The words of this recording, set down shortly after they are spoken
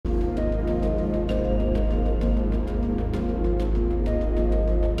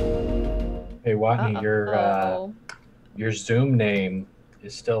Watney, Uh-oh. your Zoom name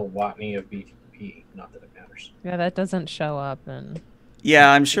is still Watney of BTP. Not that it matters. Yeah, that doesn't show up. And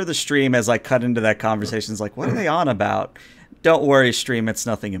Yeah, I'm sure the stream, as I cut into that conversation, is like, what are they on about? Don't worry, stream. It's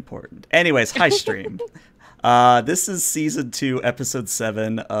nothing important. Anyways, hi, stream. This is Season 2, Episode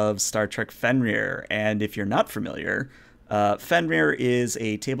 7 of Star Trek Fenrir. And if you're not familiar, Fenrir is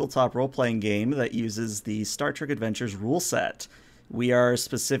a tabletop role-playing game that uses the Star Trek Adventures rule set. We are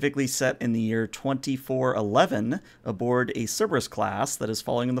specifically set in the year 2411 aboard a Cerberus class that is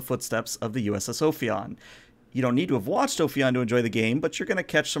following in the footsteps of the U.S.S. Ophion. You don't need to have watched Ophion to enjoy the game, but you're going to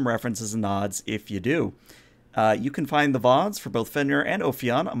catch some references and nods if you do. You can find the VODs for both Fenrir and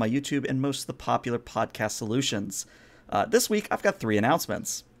Ophion on my YouTube and most of the popular podcast solutions. This week, I've got 3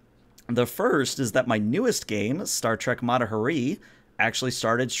 announcements. The first is that my newest game, Star Trek Mata Hari, actually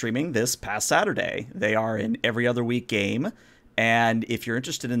started streaming this past Saturday. They are an every other week game, and if you're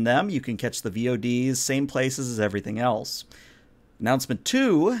interested in them, you can catch the VODs, same places as everything else. Announcement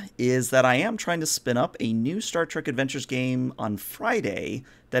 2 is that I am trying to spin up a new Star Trek Adventures game on Friday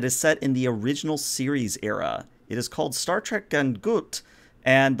that is set in the original series era. It is called Star Trek Gangut,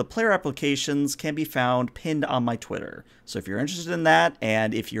 and the player applications can be found pinned on my Twitter. So if you're interested in that,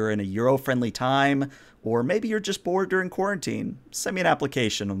 and if you're in a Euro-friendly time, or maybe you're just bored during quarantine, send me an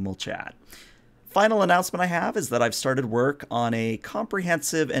application and we'll chat. Final announcement I have is that I've started work on a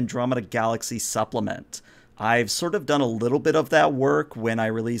comprehensive Andromeda Galaxy supplement. I've sort of done a little bit of that work when I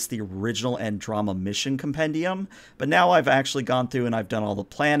released the original Andromeda Mission Compendium, but now I've actually gone through and I've done all the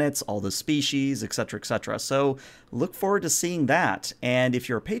planets, all the species, etc., etc. So look forward to seeing that. And if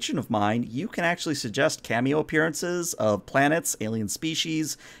you're a patron of mine, you can actually suggest cameo appearances of planets, alien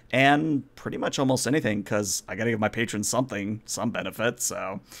species, and pretty much almost anything, because I gotta give my patrons something, some benefit,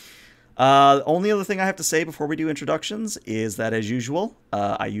 so... only other thing I have to say before we do introductions is that, as usual,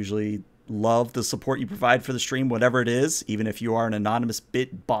 I usually love the support you provide for the stream, whatever it is. Even if you are an anonymous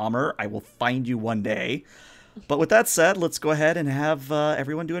bit bomber, I will find you one day. But with that said, let's go ahead and have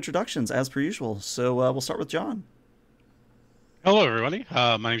everyone do introductions as per usual. So we'll start with John. Hello, everybody.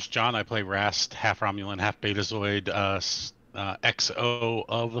 My name's John. I play Rast, half Romulan, half Betazoid, XO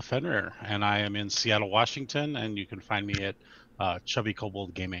of the Fenrir, and I am in Seattle, Washington. And you can find me at Chubby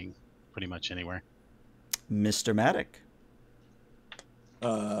Kobold Gaming, pretty much anywhere. Mr. Maddock.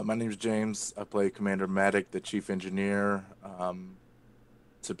 My name is James. I play Commander Maddock, the Chief Engineer.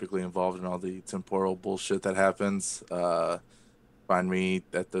 Typically involved in all the temporal bullshit that happens. Find me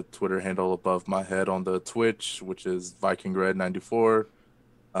at the Twitter handle above my head on the Twitch, which is VikingRed94.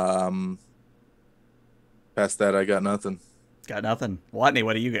 Past that, I got nothing. Got nothing. Watney,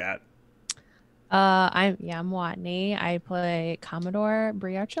 what do you got? I'm Watney. I play Commodore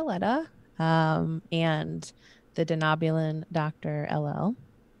Brie Archuleta, and the Denobulan Dr. LL.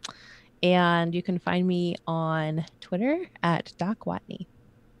 And you can find me on Twitter at Doc Watney.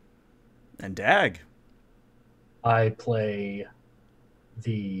 And Dag. I play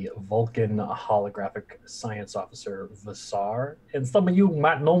the Vulcan holographic science officer, Vasar. And some of you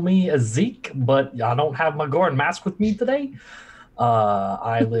might know me as Zeke, but I don't have my Goran mask with me today.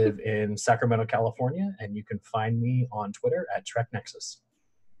 I live in Sacramento, California, and you can find me on Twitter at TrekNexus.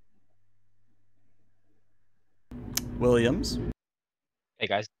 Williams. Hey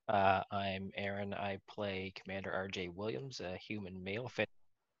guys, I'm Aaron. I play Commander R.J. Williams, a human male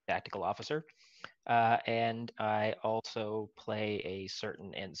tactical officer. And I also play a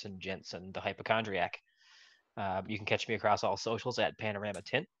certain Ensign Jensen, the hypochondriac. You can catch me across all socials at Panorama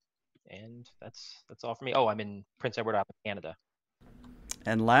Tint. And that's all for me. Oh, I'm in Prince Edward Island, Canada.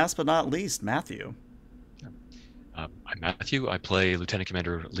 And last but not least, Matthew. I'm Matthew. I play Lieutenant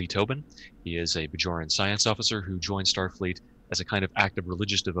Commander Lee Tobin. He is a Bajoran science officer who joined Starfleet as a kind of act of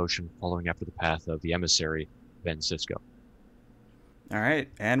religious devotion following after the path of the emissary, Ben Sisko. All right,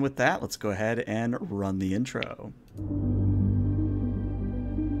 and with that, let's go ahead and run the intro.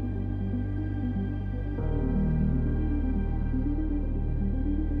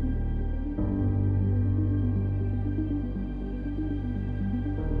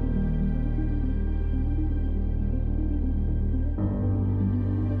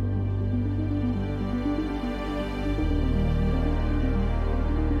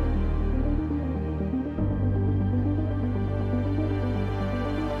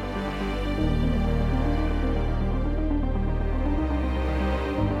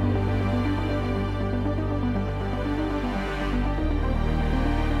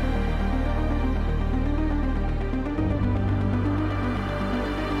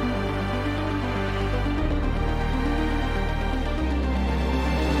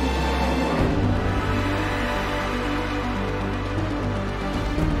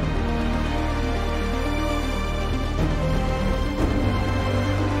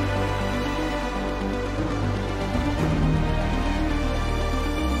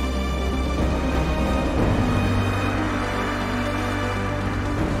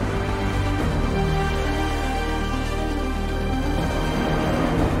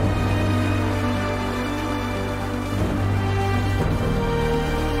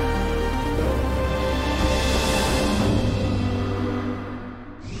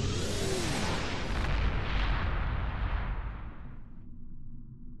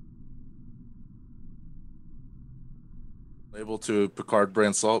 Able to Picard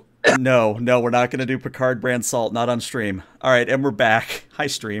brand salt. No, we're not going to do Picard brand salt, not on stream. All right, and we're back. Hi,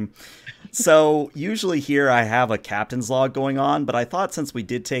 stream. So, usually here I have a captain's log going on, but I thought since we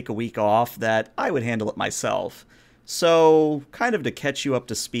did take a week off that I would handle it myself. So, kind of to catch you up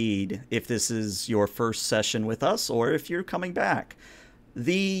to speed, if this is your first session with us or if you're coming back.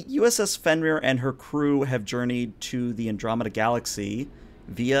 The U.S.S. Fenrir and her crew have journeyed to the Andromeda Galaxy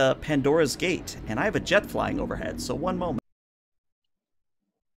via Pandora's Gate, and I have a jet flying overhead, so one moment.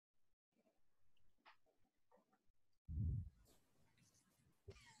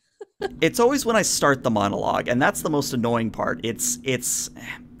 It's always when I start the monologue, and that's the most annoying part.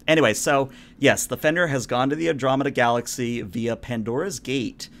 Anyway, so yes, the Fenrir has gone to the Andromeda Galaxy via Pandora's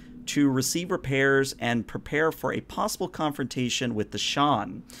Gate to receive repairs and prepare for a possible confrontation with the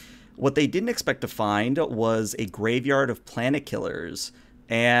Shan. What they didn't expect to find was a graveyard of planet killers,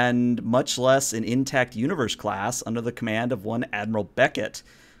 and much less an intact universe class under the command of one Admiral Beckett.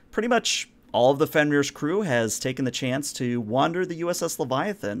 Pretty much all of the Fenrir's crew has taken the chance to wander the U.S.S.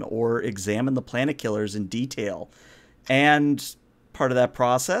 Leviathan or examine the planet killers in detail. And part of that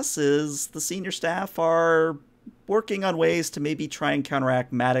process is the senior staff are working on ways to maybe try and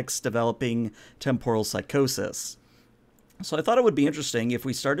counteract Maddox's developing temporal psychosis. So I thought it would be interesting if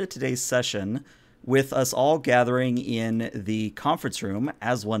we started today's session with us all gathering in the conference room,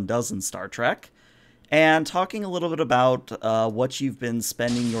 as one does in Star Trek, and talking a little bit about what you've been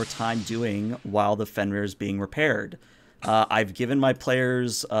spending your time doing while the Fenrir is being repaired. I've given my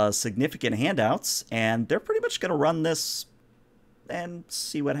players significant handouts, and they're pretty much going to run this and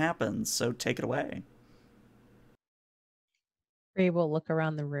see what happens. So take it away. Ray will look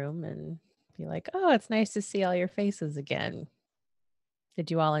around the room and be like, "Oh, it's nice to see all your faces again. Did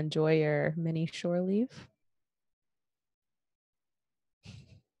you all enjoy your mini shore leave?"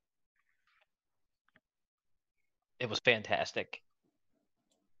 It was fantastic.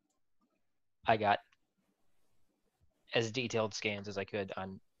 I got as detailed scans as I could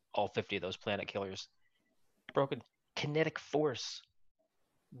on all 50 of those planet killers. Broken kinetic force.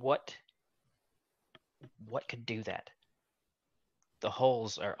 What could do that? The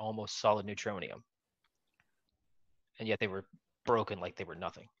hulls are almost solid neutronium. And yet they were broken like they were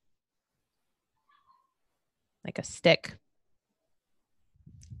nothing. Like a stick.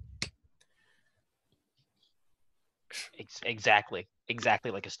 Exactly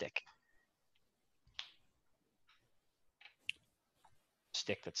like a stick.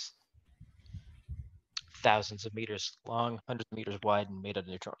 Stick that's thousands of meters long, hundreds of meters wide, and made out of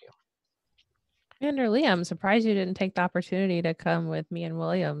neutronium. Commander Lee, I'm surprised you didn't take the opportunity to come with me and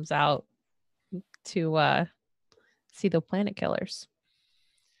Williams out to see the planet killers.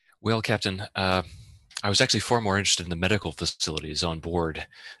 Well, Captain, I was actually far more interested in the medical facilities on board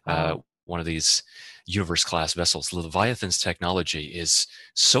one of these universe-class vessels. The Leviathan's technology is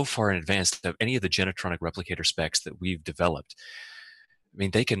so far in advance of any of the genetronic replicator specs that we've developed. I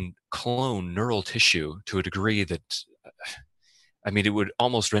mean, they can clone neural tissue to a degree that, it would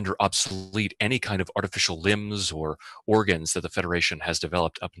almost render obsolete any kind of artificial limbs or organs that the Federation has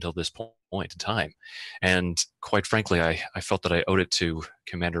developed up until this point in time. And quite frankly, I felt that I owed it to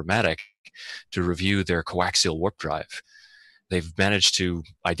Commander Maddox to review their coaxial warp drive. They've managed to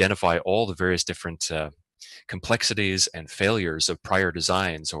identify all the various different complexities and failures of prior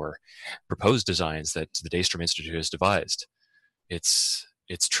designs or proposed designs that the Daystrom Institute has devised. It's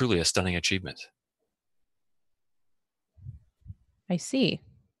truly a stunning achievement. I see.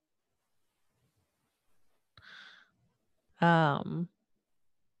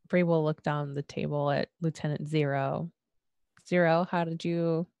 Bree will look down the table at Lieutenant Zero. Zero, how did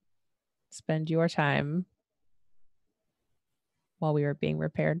you spend your time while we were being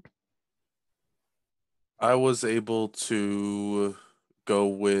repaired? I was able to go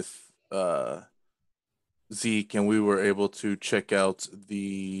with Zeke, and we were able to check out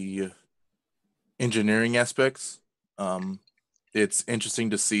the engineering aspects. It's interesting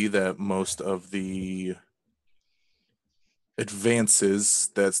to see that most of the advances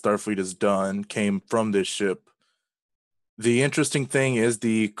that Starfleet has done came from this ship. The interesting thing is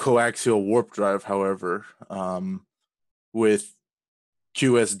the coaxial warp drive, however. With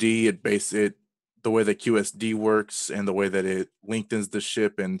QSD, the way that QSD works and the way that it lengthens the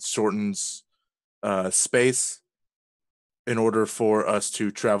ship and shortens space in order for us to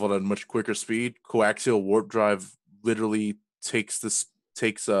travel at a much quicker speed. Coaxial warp drive literally takes the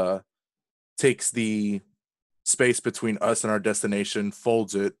space between us and our destination,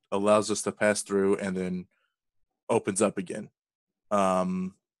 folds it, allows us to pass through, and then opens up again.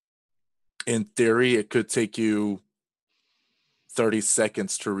 In theory, it could take you 30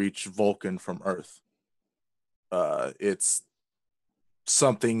 seconds to reach Vulcan from Earth. It's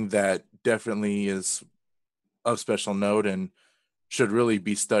something that definitely is of special note and should really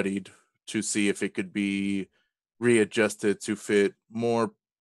be studied to see if it could be readjusted to fit more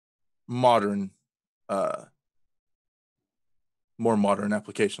modern uh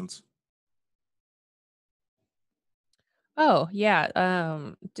applications. Oh, yeah.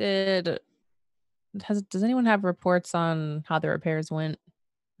 Does anyone have reports on how the repairs went?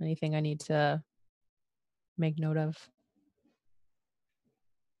 Anything I need to make note of?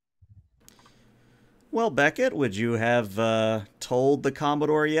 Well, Beckett, would you have told the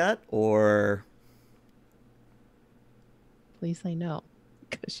Commodore yet, or? Please say no,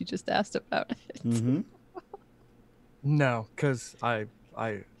 because she just asked about it. Mm-hmm. No, because I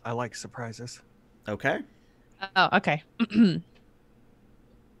like surprises. Okay. Oh, okay.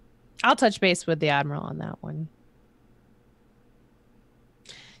 I'll touch base with the Admiral on that one.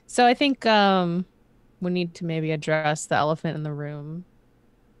 So I think we need to maybe address the elephant in the room.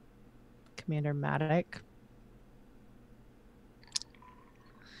 Commander Maddock.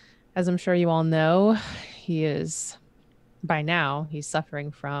 As I'm sure you all know, he's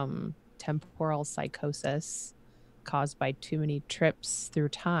suffering from temporal psychosis caused by too many trips through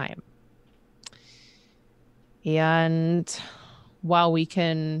time. And while we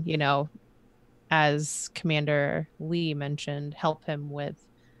can, as Commander Lee mentioned, help him with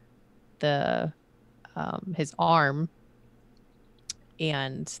the his arm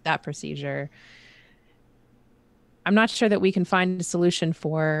and that procedure, I'm not sure that we can find a solution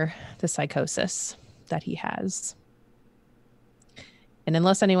for the psychosis that he has. And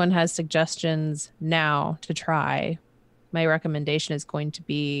unless anyone has suggestions now to try, my recommendation is going to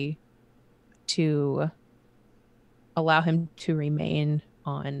be to allow him to remain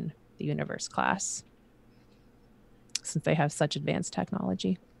on the U.S. class, since they have such advanced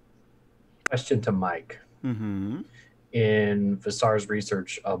technology. Question to Mike. Mm-hmm. In Visar's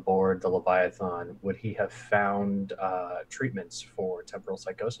research aboard the Leviathan, would he have found treatments for temporal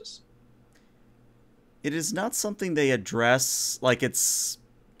psychosis? It is not something they address. I'm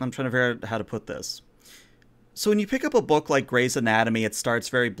trying to figure out how to put this. So when you pick up a book like Grey's Anatomy, it starts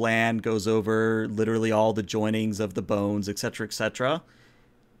very bland, goes over literally all the joinings of the bones, etc., etc.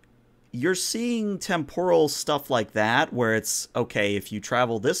 You're seeing temporal stuff like that, where it's, okay, if you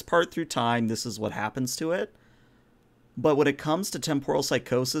travel this part through time, this is what happens to it. But when it comes to temporal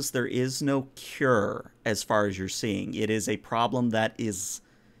psychosis, there is no cure as far as you're seeing. It is a problem that is,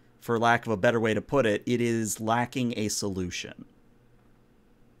 for lack of a better way to put it, it is lacking a solution.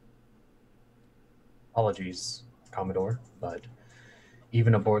 Apologies, Commodore, but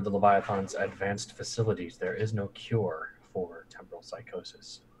even aboard the Leviathan's advanced facilities, there is no cure for temporal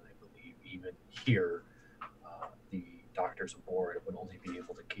psychosis. I believe even here, the doctors aboard would only be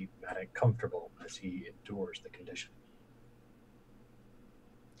able to keep Maddox comfortable as he endures the condition.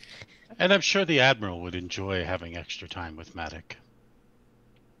 And I'm sure the Admiral would enjoy having extra time with Maddox.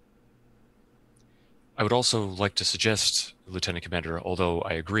 I would also like to suggest, Lieutenant Commander, although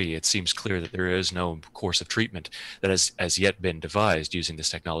I agree, it seems clear that there is no course of treatment that has as yet been devised using this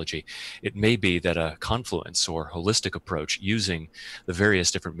technology. It may be that a confluence or holistic approach using the various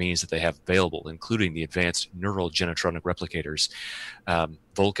different means that they have available, including the advanced neural genetronic replicators,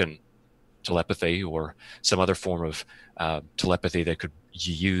 Vulcan telepathy, or some other form of telepathy that could be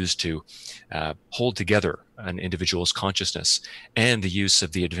used to hold together an individual's consciousness, and the use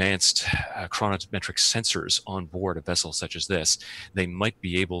of the advanced chronometric sensors on board a vessel such as this, they might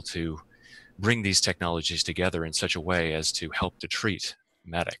be able to bring these technologies together in such a way as to help to treat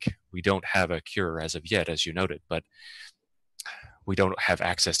Maddox. We don't have a cure as of yet, as you noted, but we don't have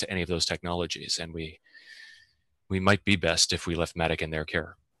access to any of those technologies, and we might be best if we left Maddox in their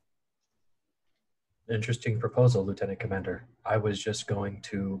care. Interesting proposal, Lieutenant Commander. I was just going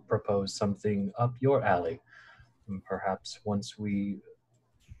to propose something up your alley. Perhaps once we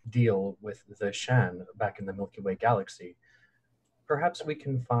deal with the Shan back in the Milky Way galaxy, perhaps we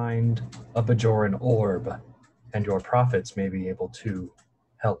can find a Bajoran orb, and your prophets may be able to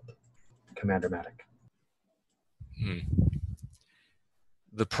help Commander Maddox.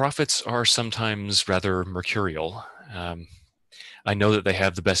 The prophets are sometimes rather mercurial. I know that they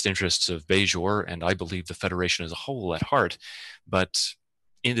have the best interests of Bajor, and I believe the Federation as a whole at heart, but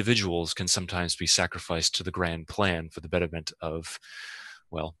individuals can sometimes be sacrificed to the grand plan for the betterment of,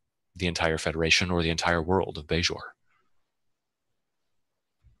 well, the entire Federation or the entire world of Bajor.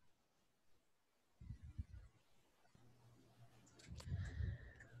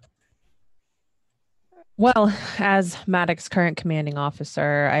 Well, as Maddox's current commanding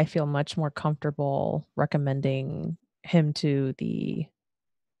officer, I feel much more comfortable recommending him to the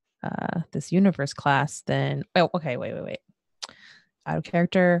this universe class than. Oh, okay, wait. Out of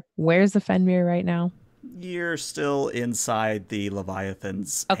character. Where's the Fenrir right now? You're still inside the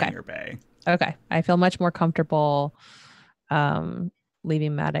Leviathan's hangar bay. Okay. I feel much more comfortable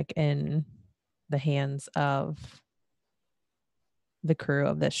leaving Matic in the hands of the crew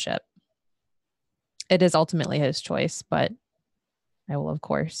of this ship. It is ultimately his choice, but I will, of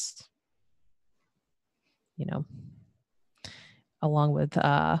course, along with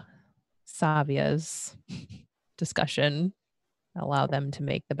Savia's discussion, allow them to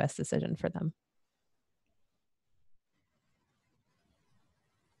make the best decision for them.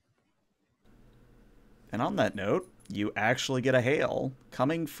 And on that note, you actually get a hail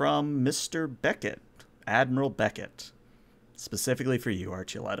coming from Mr. Beckett, Admiral Beckett, specifically for you,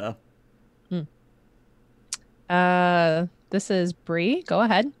 Archuleta. This is Bree. Go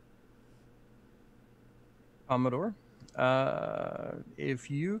ahead. Commodore, if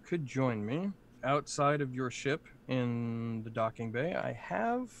you could join me outside of your ship in the docking bay, I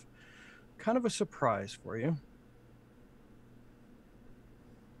have kind of a surprise for you.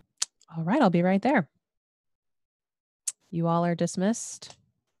 All right, I'll be right there. You all are dismissed.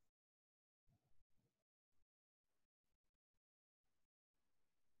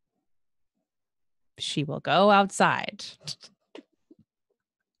 She will go outside.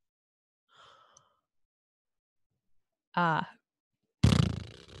 Yeah.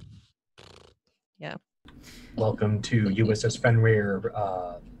 Welcome to U.S.S. Fenrir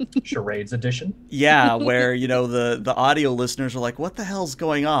Charades Edition. Yeah, where, the audio listeners are like, what the hell's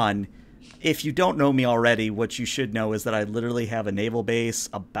going on? If you don't know me already, what you should know is that I literally have a naval base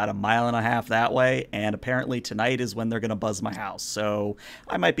about 1.5 miles that way, and apparently tonight is when they're going to buzz my house, so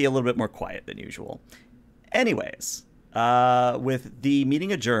I might be a little bit more quiet than usual. Anyways, with the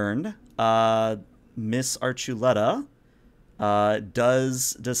meeting adjourned, Miss Archuleta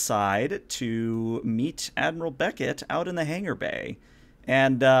does decide to meet Admiral Beckett out in the hangar bay.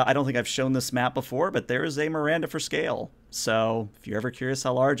 And I don't think I've shown this map before, but there is a Miranda for scale. So if you're ever curious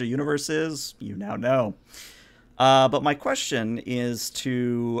how large a universe is, you now know. But my question is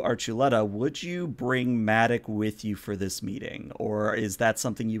to Archuleta, would you bring Matic with you for this meeting? Or is that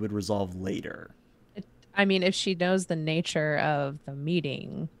something you would resolve later? I mean, if she knows the nature of the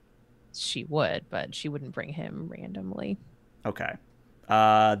meeting, she would, but she wouldn't bring him randomly. Okay.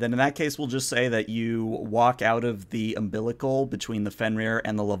 Then in that case, we'll just say that you walk out of the umbilical between the Fenrir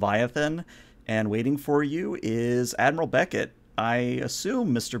and the Leviathan, and waiting for you is Admiral Beckett. I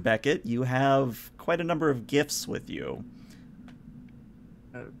assume, Mr. Beckett, you have quite a number of gifts with you.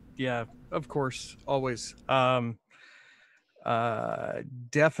 Yeah, of course, always.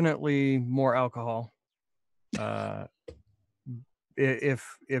 Definitely more alcohol.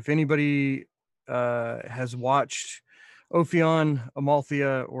 If anybody has watched Ophion,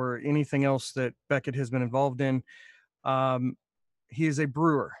 Amalthea, or anything else that Beckett has been involved in, he is a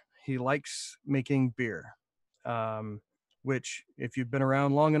brewer. He likes making beer, which, if you've been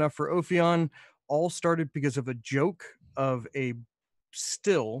around long enough for Ophion, all started because of a joke of a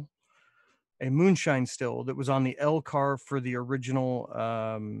still, a moonshine still that was on the L car for the original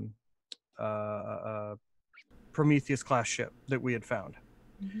Prometheus class ship that we had found.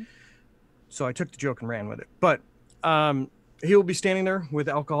 Mm-hmm. So I took the joke and ran with it. But he will be standing there with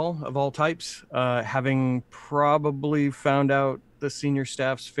alcohol of all types, having probably found out the senior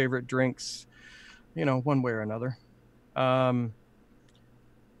staff's favorite drinks, one way or another.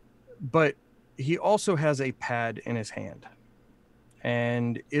 But he also has a pad in his hand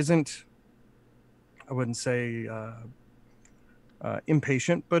and isn't, I wouldn't say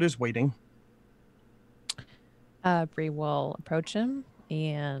impatient, but is waiting. Bree will approach him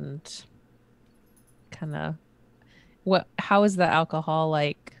and kind of, how is the alcohol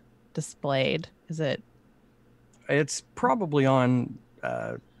displayed? It's probably on,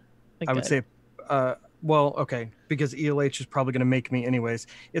 I would say, well, okay, because ELH is probably going to make me anyways.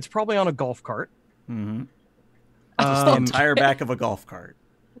 It's probably on a golf cart. Mm-hmm. Just the entire back of a golf cart.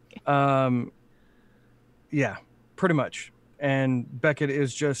 Yeah, pretty much. And Beckett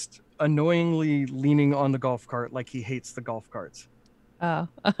is just annoyingly leaning on the golf cart like he hates the golf carts. Oh.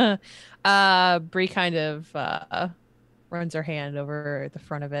 Bree kind of runs her hand over the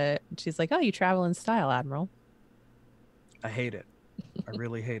front of it. She's like, "Oh, you travel in style, Admiral." I hate it. I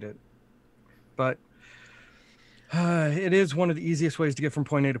really hate it. But it is one of the easiest ways to get from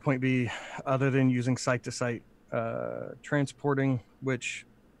point A to point B, other than using site-to-site transporting, which,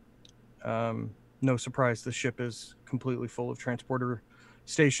 no surprise, the ship is completely full of transporter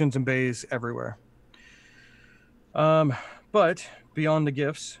stations and bays everywhere. But beyond the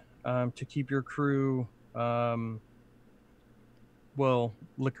gifts, to keep your crew,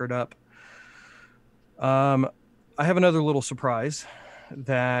 liquored up, I have another little surprise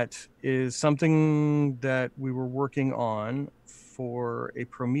that is something that we were working on for a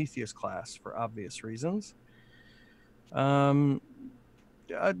Prometheus class for obvious reasons. Another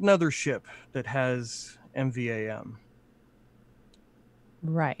ship that has MVAM.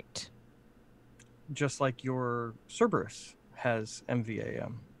 Right. Just like your Cerberus has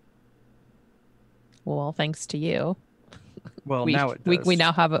MVAM. Well, thanks to you. Well, now it does. We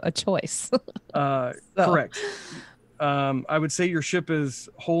now have a choice. Correct. I would say your ship is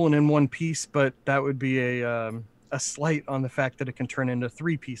whole and in one piece, but that would be a slight on the fact that it can turn into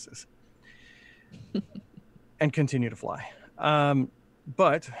 3 pieces and continue to fly.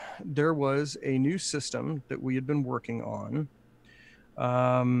 But there was a new system that we had been working on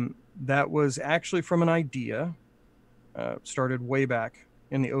that was actually from an idea, started way back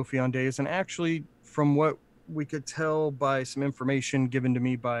in the Ophion days, and actually from what we could tell by some information given to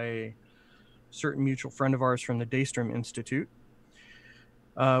me by a certain mutual friend of ours from the Daystrom Institute,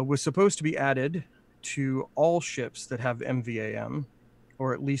 was supposed to be added to all ships that have MVAM,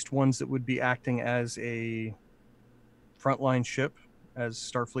 or at least ones that would be acting as a frontline ship, as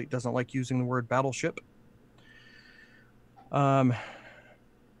Starfleet doesn't like using the word battleship.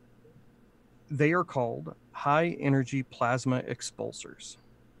 They are called high energy plasma expulsors.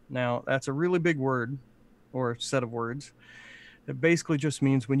 Now, that's a really big word, or set of words. It basically just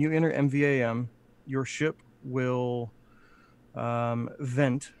means when you enter MVAM, your ship will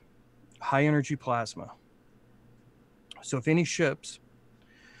vent high energy plasma. So if any ships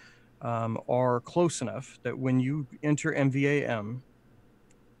are close enough that when you enter MVAM,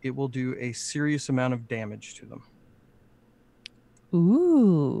 it will do a serious amount of damage to them.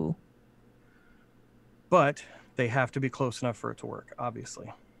 Ooh. But they have to be close enough for it to work,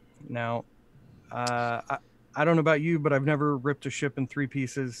 obviously. Now, I don't know about you, but I've never ripped a ship in 3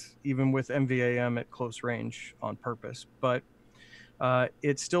 pieces, even with MVAM at close range on purpose. But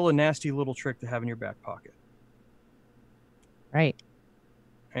it's still a nasty little trick to have in your back pocket. Right.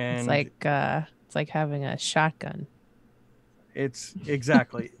 And it's like having a shotgun. It's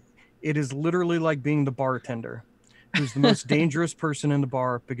exactly. It is literally like being the bartender, who's the most dangerous person in the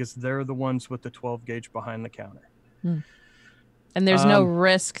bar because they're the ones with the 12 gauge behind the counter. And there's no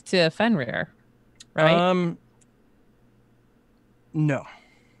risk to Fenrir, right? No.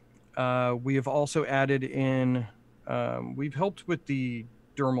 We have also added in, we've helped with the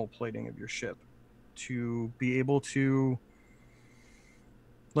dermal plating of your ship to be able to,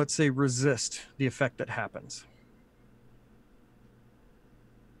 let's say, resist the effect that happens.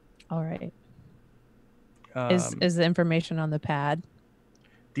 All right. Is the information on the pad?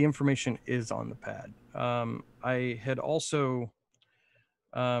 The information is on the pad. I had also,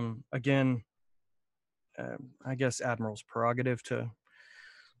 again, I guess Admiral's prerogative to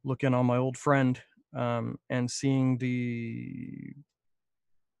look in on my old friend and seeing the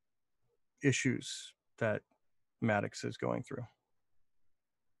issues that Maddox is going through.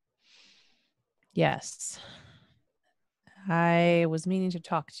 Yes. I was meaning to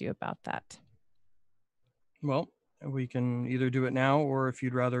talk to you about that. Well, we can either do it now, or if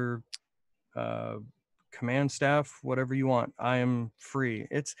you'd rather command staff, whatever you want. I am free.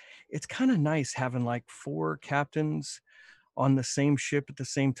 It's kind of nice having like 4 captains on the same ship at the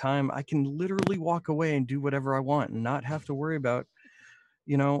same time. I can literally walk away and do whatever I want and not have to worry about,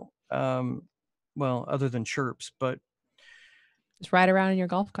 well, other than chirps, but just ride around in your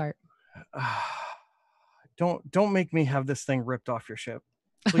golf cart. Don't make me have this thing ripped off your ship,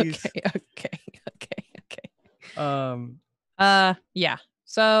 please. Okay. Yeah.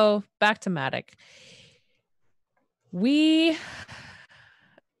 So back to Matic. We,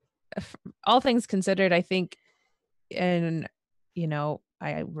 all things considered, I think, and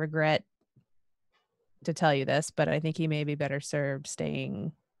I regret to tell you this, but I think he may be better served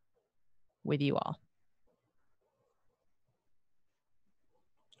staying with you all.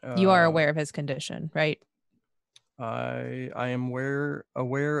 You are aware of his condition, right? I am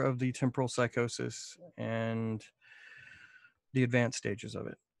aware of the temporal psychosis and the advanced stages of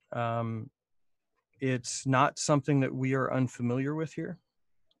it. It's not something that we are unfamiliar with here.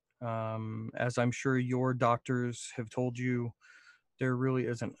 As I'm sure your doctors have told you, there really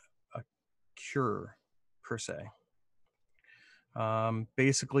isn't a cure per se.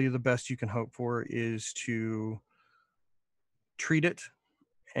 Basically, the best you can hope for is to treat it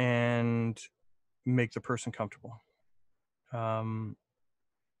and make the person comfortable. I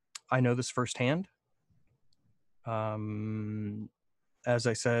know this firsthand. As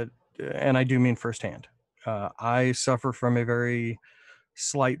I said, and I do mean firsthand, I suffer from a very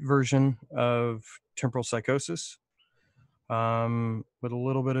slight version of temporal psychosis, with a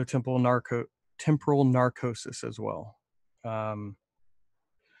little bit of temporal narcosis as well.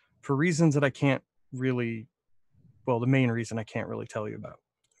 For reasons that I can't really, well, the main reason I can't really tell you about.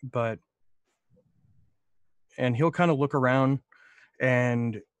 And he'll kind of look around,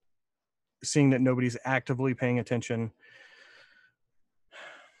 and seeing that nobody's actively paying attention,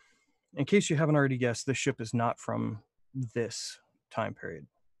 in case you haven't already guessed, this ship is not from this time period.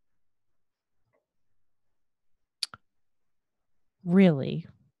 Really?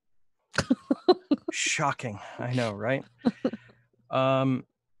 Shocking. I know, right?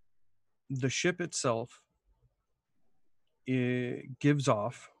 The ship itself, it gives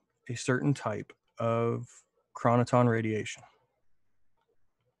off a certain type of chronoton radiation.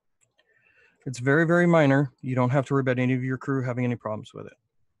 It's very, very minor. You don't have to worry about any of your crew having any problems with it.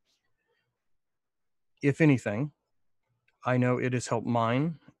 If anything, I know it has helped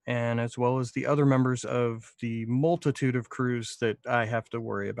mine, and as well as the other members of the multitude of crews that I have to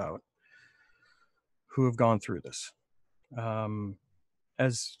worry about who have gone through this.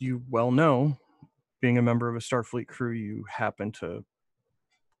 As you well know, being a member of a Starfleet crew, you happen to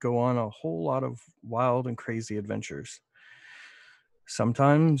go on a whole lot of wild and crazy adventures.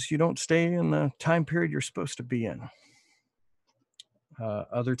 Sometimes you don't stay in the time period you're supposed to be in.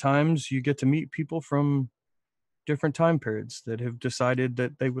 Other times you get to meet people from different time periods that have decided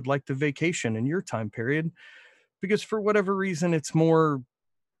that they would like to vacation in your time period because for whatever reason it's more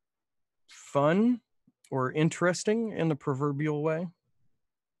fun or interesting in the proverbial way.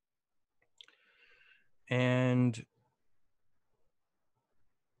 And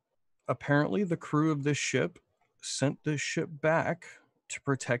apparently the crew of this ship sent this ship back to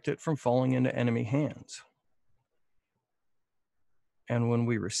protect it from falling into enemy hands. And when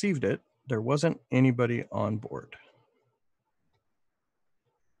we received it, there wasn't anybody on board.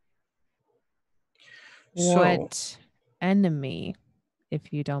 What enemy,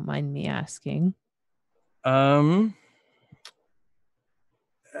 if you don't mind me asking? One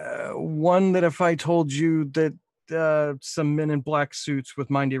that if I told you that some men in black suits with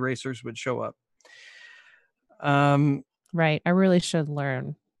mind erasers would show up. Right. I really should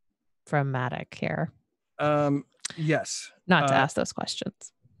learn from Matic here. Yes. Not to ask those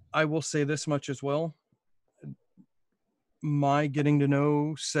questions. I will say this much as well. My getting to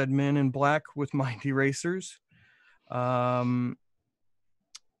know said men in black with mind erasers, when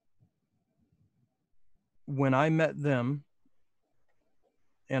I met them,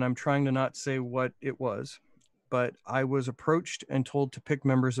 and I'm trying to not say what it was, but I was approached and told to pick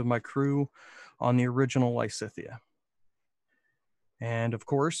members of my crew on the original Lysithia. And of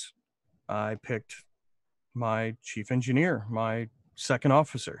course, I picked my chief engineer, my second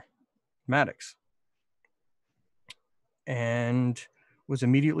officer, Maddox, and was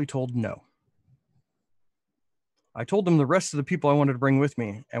immediately told no. I told them the rest of the people I wanted to bring with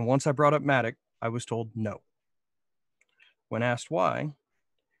me, and once I brought up Maddox, I was told no. When asked why,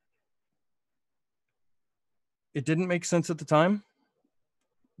 it didn't make sense at the time.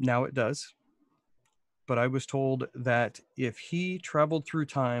 Now it does. But I was told that if he traveled through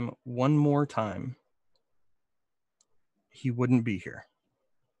time one more time, he wouldn't be here.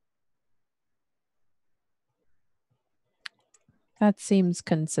 That seems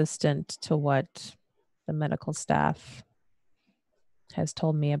consistent to what the medical staff has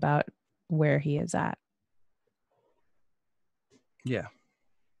told me about where he is at. Yeah.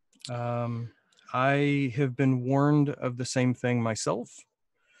 I have been warned of the same thing myself,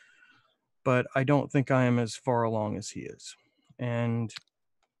 but I don't think I am as far along as he is. And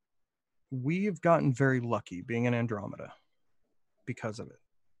we have gotten very lucky being in Andromeda because of it.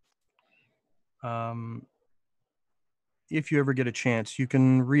 If you ever get a chance, you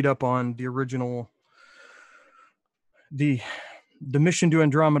can read up on the original, the mission to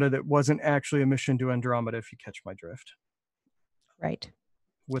Andromeda that wasn't actually a mission to Andromeda, if you catch my drift. Right.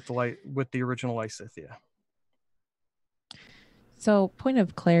 With the original Lysithia. So, point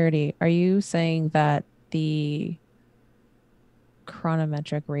of clarity, are you saying that the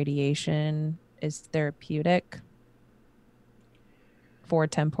chronometric radiation is therapeutic for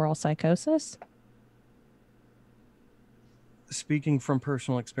temporal psychosis? Speaking from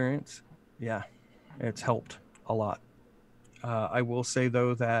personal experience, yeah, it's helped a lot. I will say,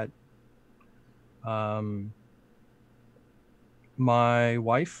 though, that my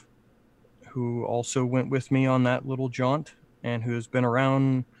wife, who also went with me on that little jaunt and who has been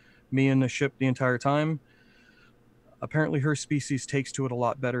around me in the ship the entire time, apparently her species takes to it a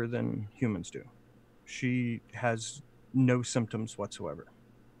lot better than humans do. She has no symptoms whatsoever.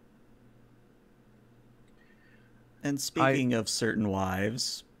 And speaking of certain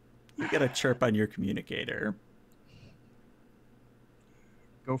wives, you get a chirp on your communicator.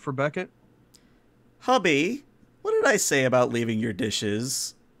 Go for Beckett. Hubby, what did I say about leaving your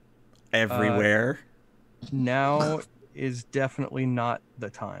dishes everywhere? Now is definitely not the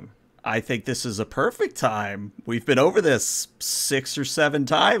time. I think this is a perfect time. We've been over this 6 or 7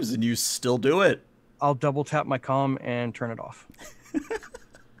 times and you still do it. I'll double tap my comm and turn it off.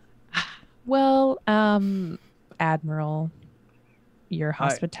 Well, Admiral, your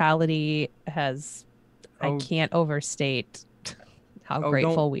hospitality has, I can't overstate how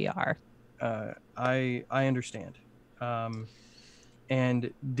grateful we are. I understand.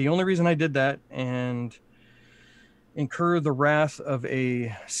 And the only reason I did that and incur the wrath of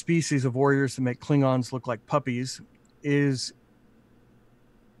a species of warriors that make Klingons look like puppies is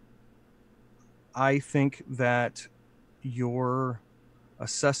I think that your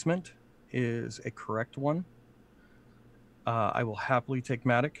assessment is a correct one. I will happily take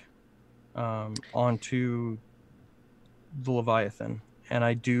Matic onto the Leviathan. And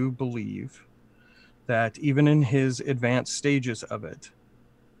I do believe that even in his advanced stages of it,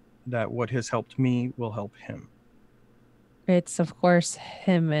 that what has helped me will help him. It's, of course,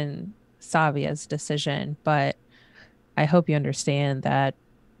 him and Savia's decision, but I hope you understand that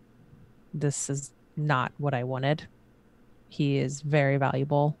this is not what I wanted. He is very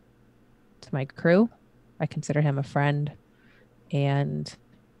valuable to my crew. I consider him a friend, and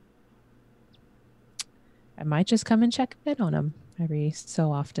I might just come and check in on him every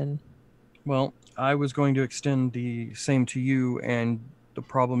so often. Well, I was going to extend the same to you, and the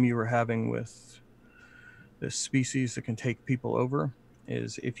problem you were having with this species that can take people over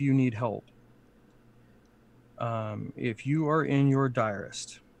is if you need help. If you are in your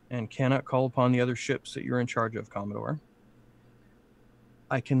diarist and cannot call upon the other ships that you're in charge of, Commodore,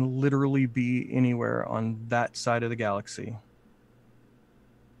 I can literally be anywhere on that side of the galaxy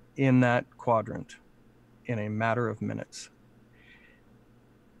in that quadrant in a matter of minutes.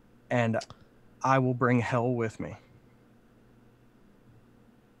 And I will bring hell with me.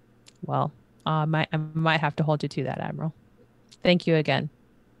 Well, I might have to hold you to that, Admiral. Thank you again.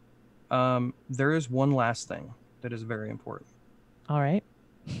 There is one last thing that is very important. All right.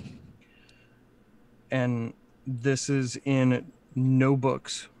 And this is in no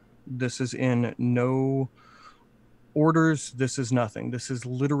books. This is in no orders. This is nothing. This is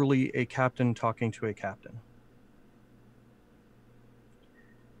literally a captain talking to a captain.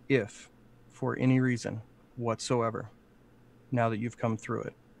 If, for any reason whatsoever, now that you've come through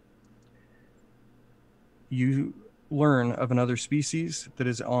it, you learn of another species that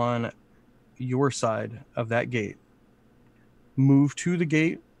is on your side of that gate, move to the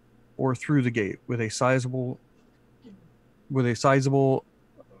gate or through the gate with a sizable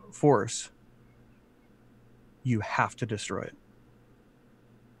force, you have to destroy it.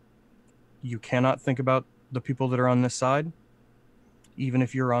 You cannot think about the people that are on this side, even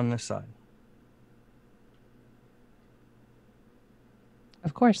if you're on this side.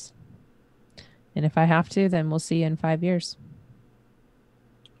 Of course. And if I have to, then we'll see you in 5 years.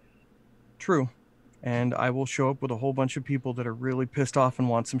 True. And I will show up with a whole bunch of people that are really pissed off and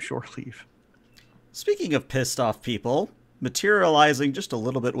want some shore leave. Speaking of pissed off people, materializing just a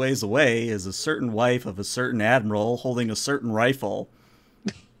little bit ways away is a certain wife of a certain admiral holding a certain rifle.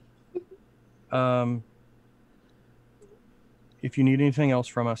 If you need anything else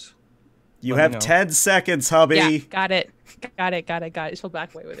from us, you have 10 seconds, hubby. Yeah, got it. She'll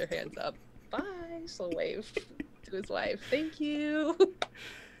back away with her hands up. Bye. She'll wave to his wife. Thank you.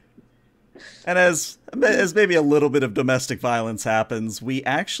 And as maybe a little bit of domestic violence happens, we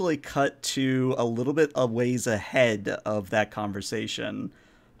actually cut to a little bit of ways ahead of that conversation,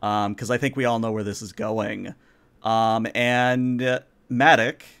 because I think we all know where this is going. And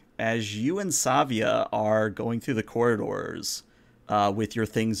Matic, as you and Savia are going through the corridors with your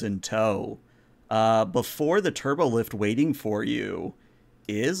things in tow, before the turbo lift waiting for you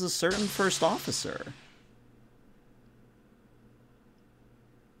is a certain first officer.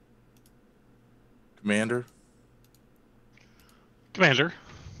 Commander? Commander.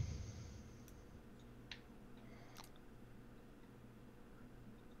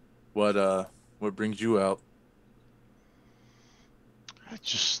 What brings you out?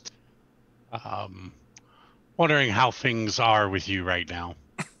 Just wondering how things are with you right now.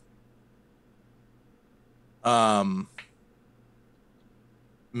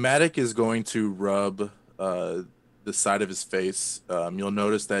 Matic is going to rub the side of his face. You'll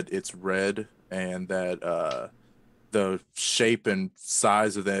notice that it's red and that the shape and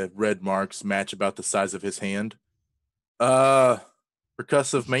size of the red marks match about the size of his hand.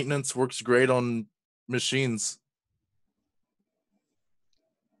 Percussive maintenance works great on machines.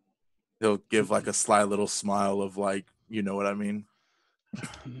 He'll give like a sly little smile of like, you know what I mean?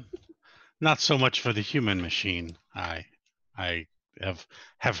 Not so much for the human machine. I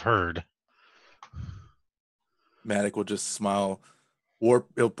have heard. Matic will just smile. Warp.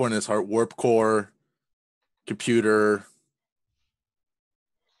 He'll point at his heart. Warp core, computer,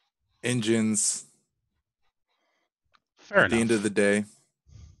 engines. Fair At the end of enough. the day,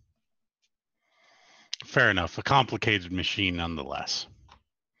 Fair enough. A complicated machine nonetheless.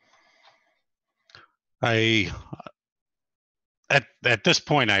 At this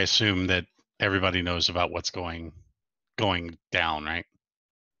point, I assume that everybody knows about what's going down, right?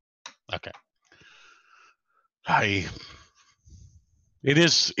 Okay. It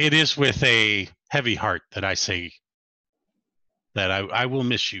is with a heavy heart that I say that I will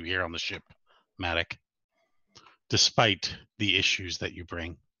miss you here on the ship, Matic, despite the issues that you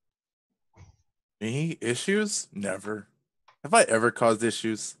bring. me issues? Never. Have I ever caused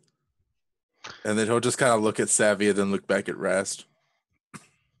issues? And then he'll just kind of look at Savia, then look back at Rast.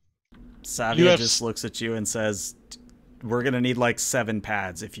 Savia just looks at you and says, "We're gonna need like 7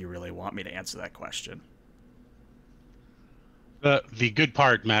 pads if you really want me to answer that question." The good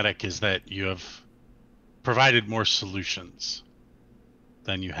part, Matic, is that you have provided more solutions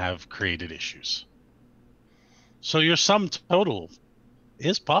than you have created issues. So your sum total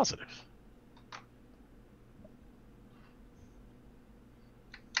is positive.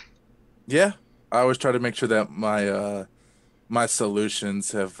 Yeah, I always try to make sure that my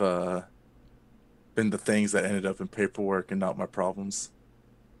solutions have been the things that ended up in paperwork and not my problems.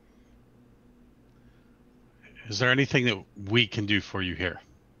 Is there anything that we can do for you here?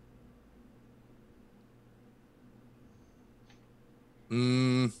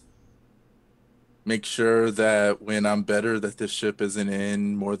 Make sure that when I'm better, that this ship isn't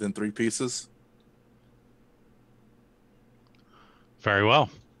in more than 3 pieces. Very well.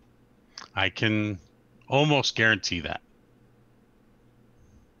 I can almost guarantee that.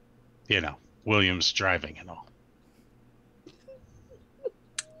 You know, Williams driving and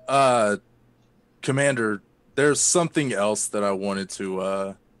all. Commander, there's something else that I wanted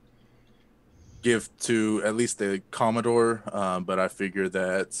to give to at least the Commodore, but I figure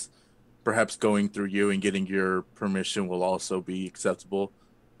that perhaps going through you and getting your permission will also be acceptable.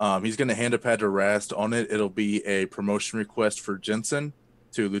 He's going to hand a pad to Rast. On it, it'll be a promotion request for Jensen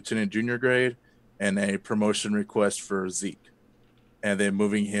to Lieutenant Junior grade and a promotion request for Zeke, and then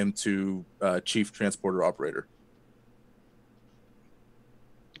moving him to Chief Transporter Operator.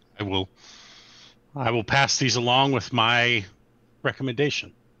 I will pass these along with my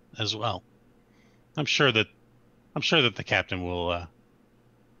recommendation as well. I'm sure that the captain will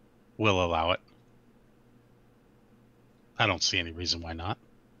allow it. I don't see any reason why not.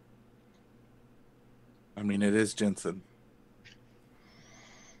 I mean, it is Jensen.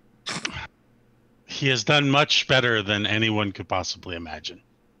 He has done much better than anyone could possibly imagine.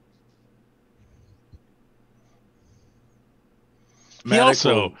 He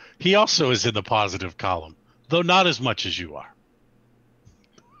also is in the positive column, though not as much as you are.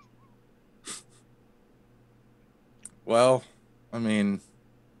 Well, I mean,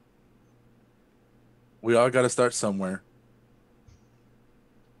 we all got to start somewhere.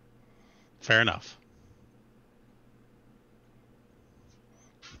 Fair enough.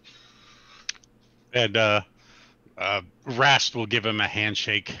 And Rast will give him a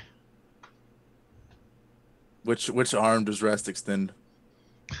handshake. Which arm does Rast extend?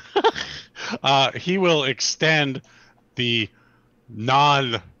 He will extend the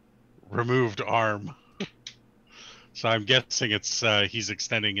non-removed arm. So I'm guessing it's he's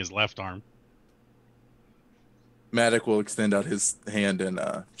extending his left arm. Matic will extend out his hand and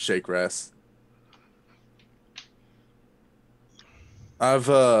shake Rast. I've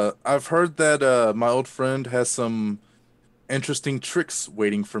heard that my old friend has some interesting tricks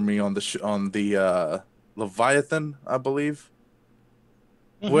waiting for me on the Leviathan, I believe.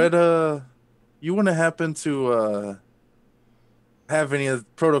 Mm-hmm. Would you wouldn't happen to have any of the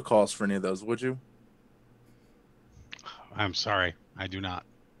protocols for any of those, would you? I'm sorry, I do not.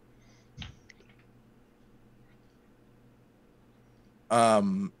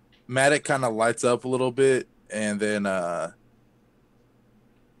 Matic kind of lights up a little bit, and then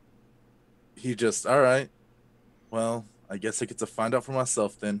he just, all right, well, I guess I get to find out for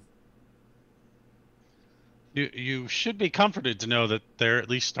myself then. You should be comforted to know that there at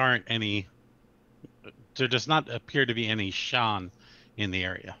least aren't any. There does not appear to be any Shan in the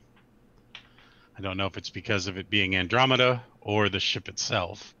area. I don't know if it's because of it being Andromeda or the ship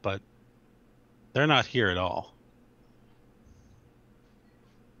itself, but they're not here at all.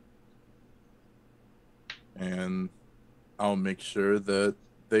 And I'll make sure that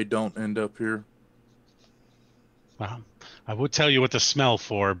they don't end up here. I would tell you what to smell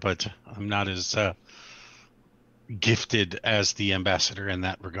for, but I'm not as gifted as the ambassador in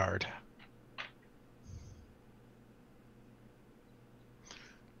that regard.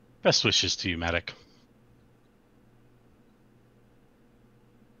 Best wishes to you, Medic.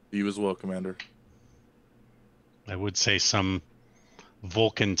 You as well, Commander. I would say some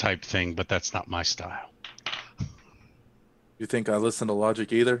Vulcan type thing, but that's not my style. You think I listen to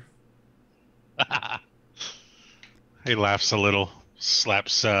logic either? He laughs a little,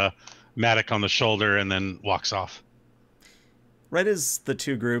 slaps Matic on the shoulder, and then walks off. Right as the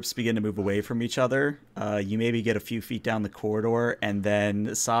two groups begin to move away from each other, you maybe get a few feet down the corridor, and then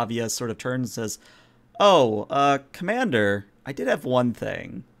Savia sort of turns and says, "Oh, Commander, I did have one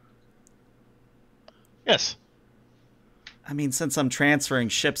thing." Yes. I mean, since I'm transferring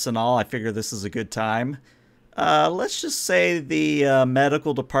ships and all, I figure this is a good time. Let's just say the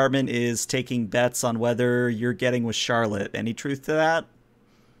medical department is taking bets on whether you're getting with Charlotte. Any truth to that?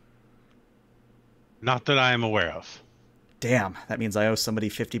 Not that I am aware of. Damn, that means I owe somebody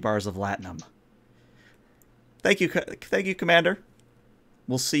 50 bars of Latinum. Thank you, Commander.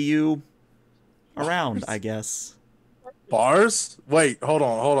 We'll see you around, I guess. Bars? Wait, hold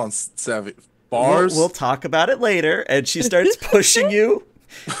on, Savvy. Bars? We'll talk about it later. And she starts pushing you.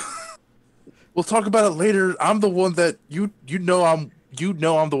 We'll talk about it later. I'm the one that you know I'm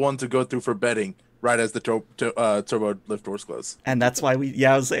the one to go through for betting right as the turbo lift doors close. And that's why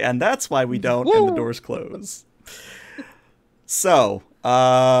and that's why we don't, and the doors close. So,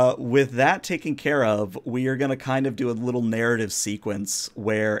 with that taken care of, we are going to kind of do a little narrative sequence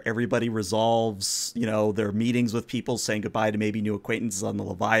where everybody resolves, their meetings with people, saying goodbye to maybe new acquaintances on the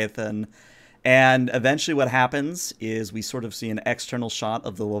Leviathan. And eventually what happens is we sort of see an external shot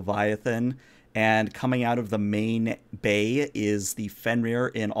of the Leviathan, and coming out of the main bay is the Fenrir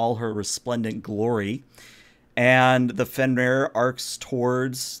in all her resplendent glory. And the Fenrir arcs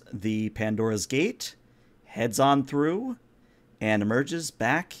towards the Pandora's Gate, heads on through, and emerges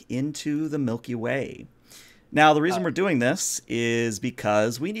back into the Milky Way. Now, the reason we're doing this is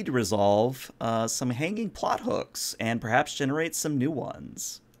because we need to resolve some hanging plot hooks and perhaps generate some new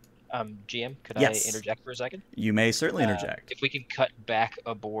ones. GM, could Yes. I interject for a second? You may certainly interject. If we can cut back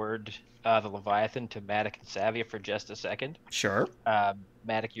aboard the Leviathan to Matic and Savia for just a second. Sure.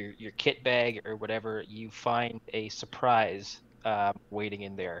 Matic, your kit bag or whatever, you find a surprise waiting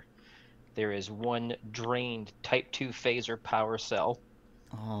in there. There is one drained Type 2 phaser power cell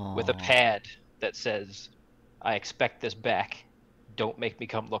with a pad that says, "I expect this back. Don't make me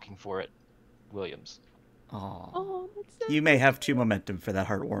come looking for it. Williams." Oh, that's nice. You may have 2 momentum for that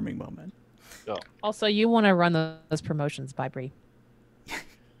heartwarming moment. Oh. Also, you want to run those promotions by Bree.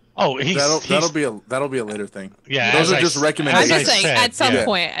 Oh, that'll be a later thing. Yeah, those are just recommendations. I'm just saying, at some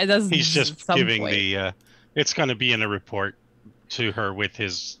point, he's just giving the. It's going to be in a report to her with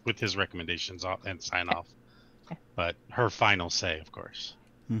his recommendations and sign off, but her final say, of course.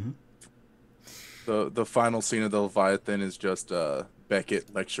 Mm-hmm. The final scene of the Leviathan is just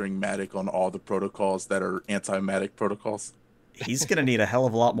Beckett lecturing Matic on all the protocols that are anti-Matic protocols. He's going to need a hell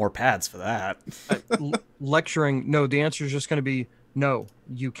of a lot more pads for that. Lecturing? No, the answer is just going to be no.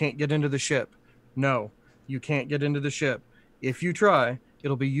 You can't get into the ship. No, you can't get into the ship. If you try,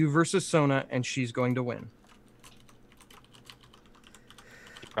 it'll be you versus Sona, and she's going to win.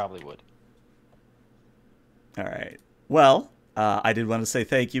 He probably would. All right. Well, I did want to say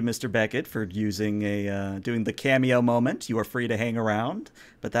thank you, Mr. Beckett, for using doing the cameo moment. You are free to hang around,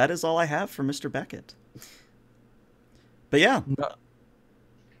 but that is all I have for Mr. Beckett. But yeah. No.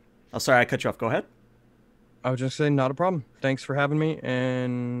 Oh, sorry, I cut you off. Go ahead. I was just saying, not a problem. Thanks for having me.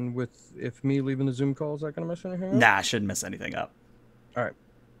 And if me leaving the Zoom call, is that going to mess anything up? Nah, I shouldn't mess anything up. All right.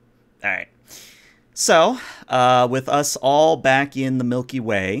 All right. So, with us all back in the Milky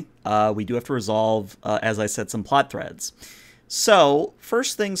Way, we do have to resolve, as I said, some plot threads. So,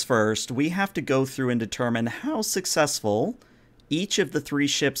 first things first, we have to go through and determine how successful each of the 3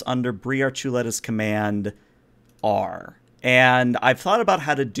 ships under Brie Archuletta's command are. And I've thought about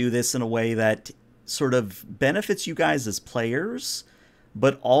how to do this in a way that sort of benefits you guys as players,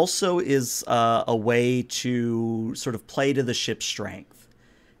 but also is a way to sort of play to the ship's strength.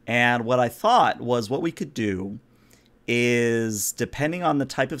 And what I thought was what we could do is, depending on the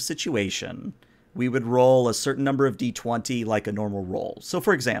type of situation, we would roll a certain number of d20 like a normal roll. So,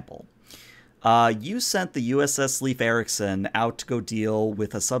 for example, you sent the U.S.S. Leif Erikson out to go deal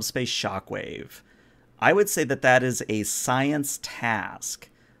with a subspace shockwave. I would say that that is a science task.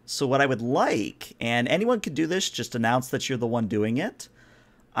 So what I would like, and anyone could do this, just announce that you're the one doing it.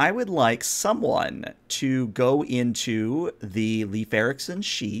 I would like someone to go into the Leif Erikson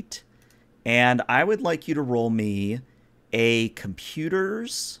sheet, and I would like you to roll me a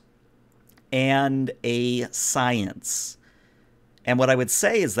computers, and a science. And what I would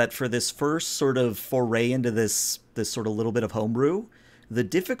say is that for this first sort of foray into this sort of little bit of homebrew, the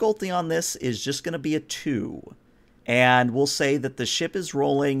difficulty on this is just going to be a 2. And we'll say that the ship is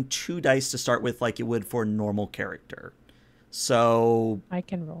rolling 2 dice to start with like it would for a normal character. So... I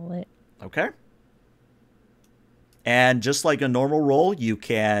can roll it. Okay. And just like a normal roll, you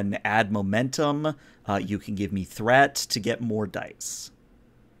can add momentum. You can give me threat to get more dice.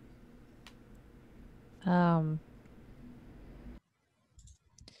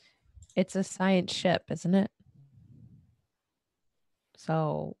 It's a science ship, isn't it?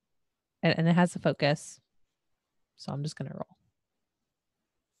 So, and it has a focus. So I'm just gonna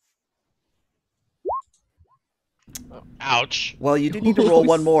roll. Ouch. Well, you do need to roll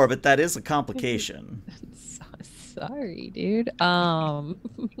one more, but that is a complication. Sorry, dude.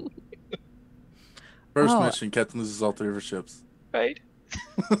 First mission, Captain loses all 3 of her ships. Right.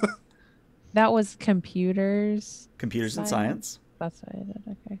 That was computers. Computers and science. That's what I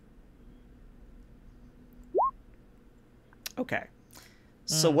did. Okay. Okay.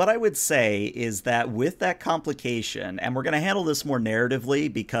 So what I would say is that with that complication, and we're going to handle this more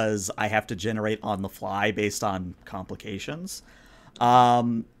narratively because I have to generate on the fly based on complications,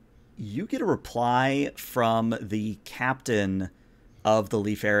 you get a reply from the captain of the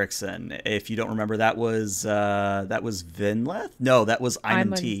Leif Erikson. If you don't remember, that was Vinleth? No, that was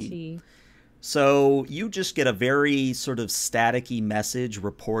Iman-T. So you just get a very sort of staticky message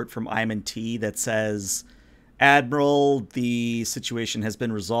report from Iman-T that says, Admiral, the situation has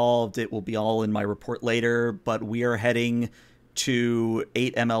been resolved. It will be all in my report later, but we are heading to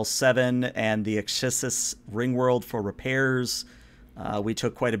 8ML7 and the U.S.S. Ringworld for repairs. We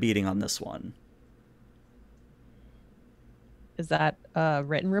took quite a beating on this one. Is that a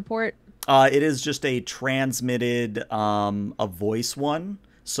written report? It is just a transmitted, a voice one.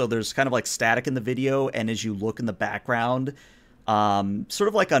 So there's kind of like static in the video, and as you look in the background, sort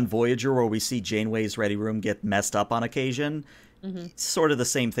of like on Voyager where we see Janeway's ready room get messed up on occasion. Mm-hmm. Sort of the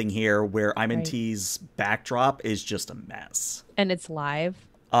same thing here where Iman-T's backdrop is just a mess. And it's live?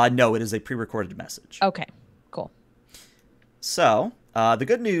 No, it is a pre-recorded message. Okay, cool. So, the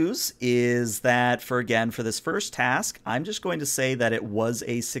good news is that for this first task, I'm just going to say that it was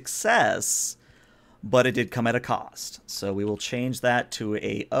a success, but it did come at a cost. So we will change that to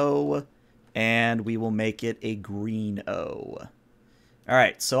a O, and we will make it a green O. All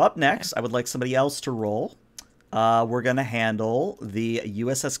right, so up next, I would like somebody else to roll. We're going to handle the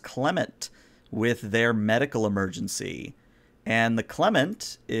U.S.S. Clement with their medical emergency. And the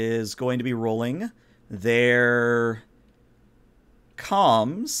Clement is going to be rolling their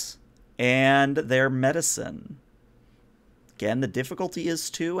comms and their medicine. Again, the difficulty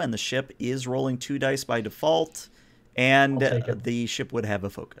is 2, and the ship is rolling 2 dice by default, and the ship would have a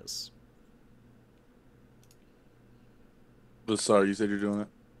focus. Sorry, you said you're doing it.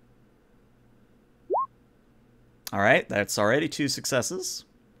 All right, that's already 2 successes.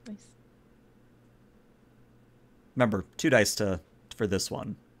 Nice. Remember, 2 dice for this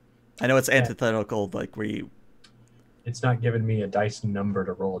one. I know it's antithetical, like It's not giving me a dice number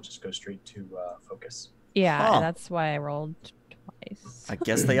to roll; it just goes straight to focus. Yeah, that's why I rolled twice. I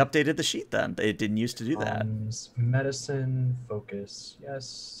guess they updated the sheet then. They didn't used to do that. Medicine, focus,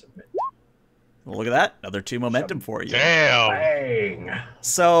 yes, submit. Well, look at that. Another 2 momentum for you. Damn. Bang.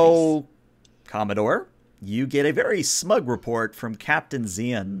 So, nice. Commodore, you get a very smug report from Captain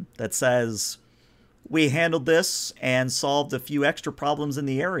Zian that says, we handled this and solved a few extra problems in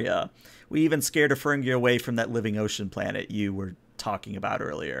the area. We even scared a Fenrir away from that living ocean planet you were talking about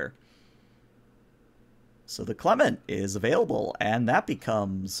earlier. So the Clement is available, and that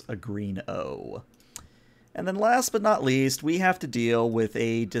becomes a green O. And then last but not least, we have to deal with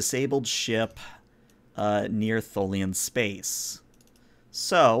a disabled ship near Tholian space.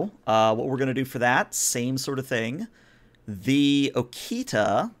 So, what we're going to do for that, same sort of thing. The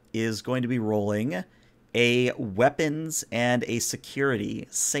Okita is going to be rolling a weapons and a security.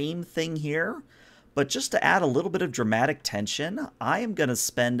 Same thing here, but just to add a little bit of dramatic tension, I am going to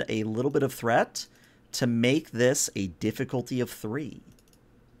spend a little bit of threat to make this a difficulty of 3.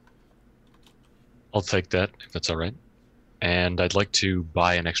 I'll take that, if that's all right. And I'd like to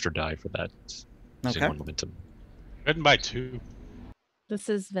buy an extra die for that. Okay. 1 momentum. Go ahead and buy 2. This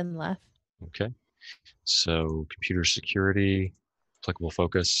is Vinleth. Okay. So, computer security, applicable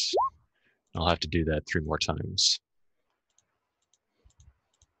focus. I'll have to do that 3 more times.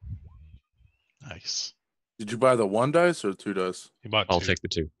 Nice. Did you buy the 1 dice or 2 dice? You bought 2. I'll take the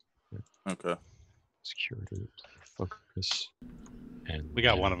 2. Okay. Security, focus, and We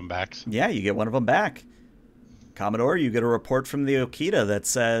got one of them back. Yeah, you get one of them back. Commodore, you get a report from the Okita that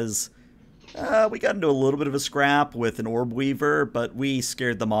says, we got into a little bit of a scrap with an orb weaver, but we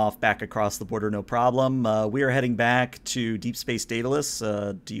scared them off back across the border, no problem. We are heading back to Deep Space Daedalus.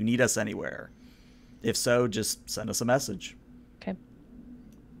 Do you need us anywhere? If so, just send us a message. Okay.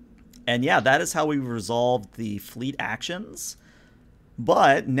 And yeah, that is how we resolved the fleet actions.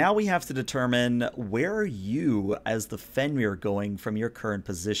 But now we have to determine, where are you as the Fenrir going from your current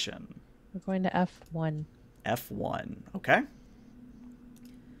position? We're going to F1. F1, okay.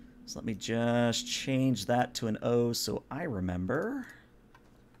 So let me just change that to an O so I remember.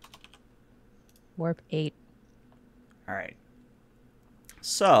 Warp 8. All right.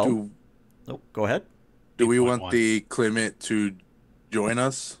 So, go ahead. Do we want 8.1. the Clement to join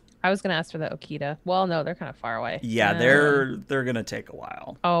us? I was going to ask for the Okita. Well, no, they're kind of far away. Yeah, they're going to take a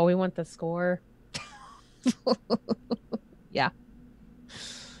while. Oh, we want the score. Yeah.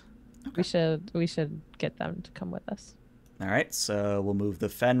 Okay. We should get them to come with us. All right, so we'll move the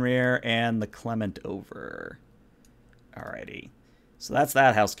Fenrir and the Clement over. Alrighty. So that's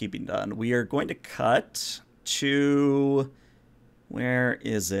that housekeeping done. We are going to cut to... Where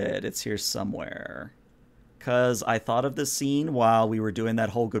is it? It's here somewhere. Because I thought of this scene while we were doing that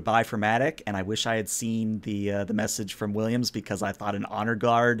whole goodbye for Matic, and I wish I had seen the message from Williams, because I thought an honor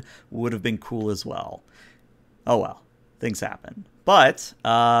guard would have been cool as well. Oh well, things happen. But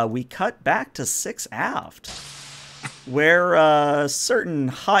we cut back to 6 aft, where a certain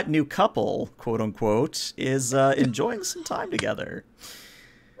hot new couple, quote unquote, is enjoying some time together.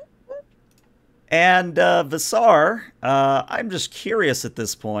 And Visar, I'm just curious at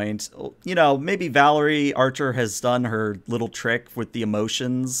this point. You know, maybe Valerie Archer has done her little trick with the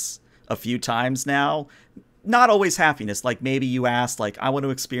emotions a few times now. Not always happiness. Like maybe you asked, like, I want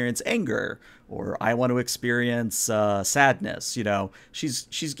to experience anger, or I want to experience sadness. You know,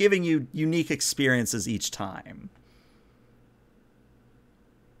 she's giving you unique experiences each time.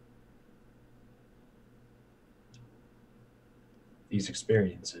 These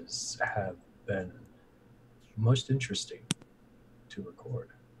experiences have been most interesting to record.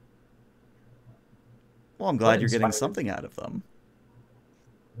 Well, I'm glad What you're getting inspired- something out of them.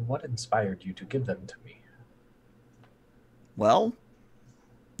 What inspired you to give them to me? Well,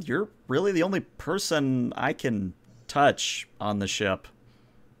 you're really the only person I can touch on the ship.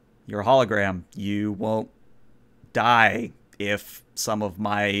 You're a hologram. You won't die if some of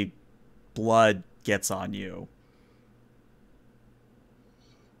my blood gets on you.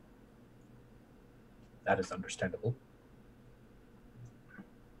 That is understandable.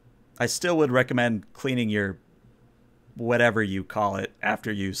 I still would recommend cleaning your whatever you call it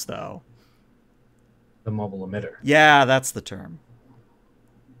after use, though. The mobile emitter. Yeah, that's the term.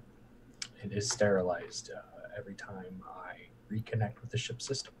 It is sterilized every time I reconnect with the ship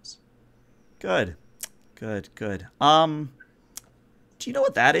systems. Good. Good, good. Do you know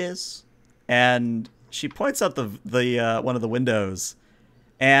what that is? And she points out the one of the windows,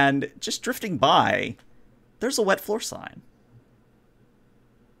 and just drifting by, there's a wet floor sign.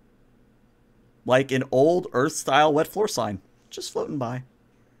 Like an old Earth-style wet floor sign, just floating by.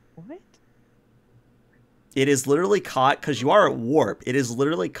 What? It is literally caught, because you are at warp, it is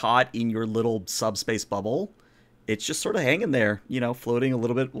literally caught in your little subspace bubble. It's just sort of hanging there, you know, floating a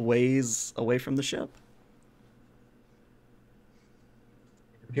little bit ways away from the ship.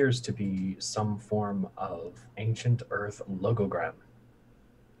 It appears to be some form of ancient Earth logogram.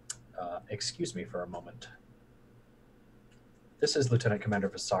 Excuse me for a moment. This is Lieutenant Commander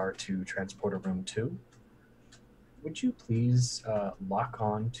Visar to Transporter Room 2. Would you please lock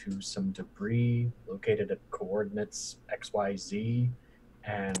on to some debris located at coordinates XYZ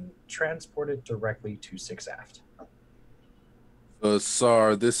and transport it directly to 6 aft?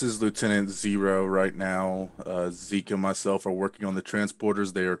 SAR, this is Lieutenant Zero right now. Zeke and myself are working on the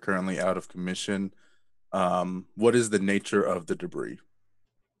transporters. They are currently out of commission. What is the nature of the debris?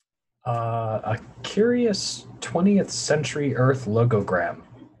 A curious 20th century Earth logogram.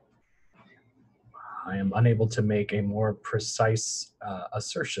 I am unable to make a more precise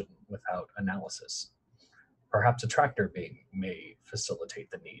assertion without analysis. Perhaps a tractor beam may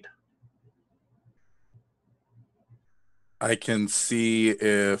facilitate the need. I can see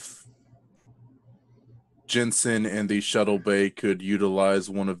if Jensen and the shuttle bay could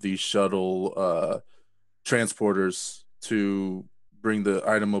utilize one of these shuttle transporters to bring the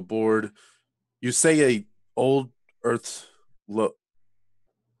item aboard. You say a old Earth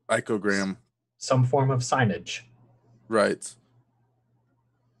icogram. Some form of signage. Right.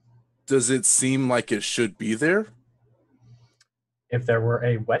 Does it seem like it should be there? If there were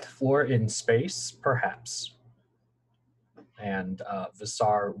a wet floor in space, perhaps. And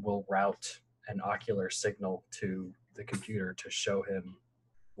Visar will route an ocular signal to the computer to show him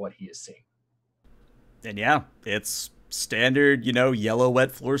what he is seeing. And yeah, it's standard, yellow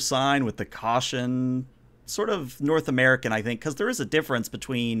wet floor sign with the caution, sort of North American, I think, because there is a difference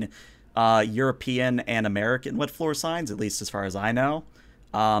between European and American wet floor signs, at least as far as I know.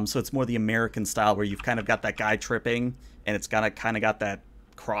 So it's more the American style where you've kind of got that guy tripping, and it's kind of got that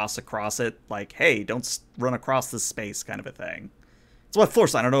cross across it, like, hey, don't run across this space kind of a thing. It's wet floor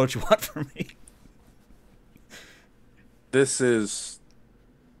sign. I don't know what you want from me. This is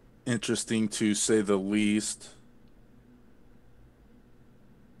interesting to say the least.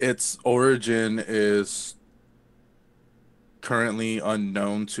 Its origin is currently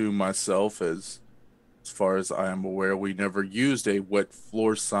unknown to myself. As far as I am aware, we never used a wet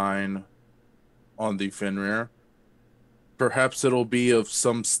floor sign on the Fenrir. Perhaps it'll be of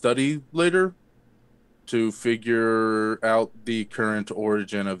some study later to figure out the current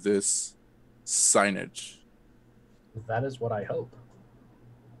origin of this signage. That is what I hope.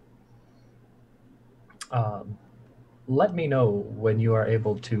 Let me know when you are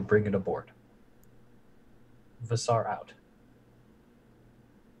able to bring it aboard. Vassar out.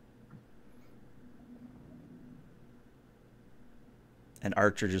 And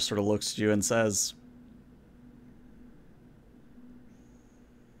Archer just sort of looks at you and says,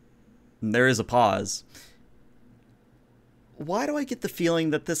 and there is a pause. Why do I get the feeling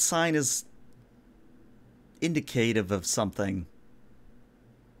that this sign is indicative of something?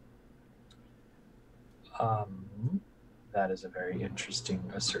 That is a very interesting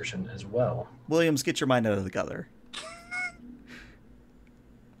assertion as well. Williams, get your mind out of the gutter.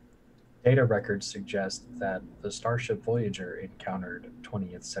 Data records suggest that the Starship Voyager encountered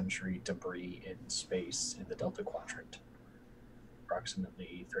 20th century debris in space in the Delta Quadrant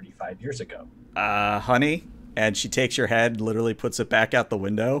approximately 35 years ago. Honey, and she takes your head, literally puts it back out the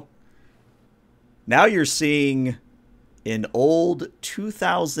window. Now you're seeing an old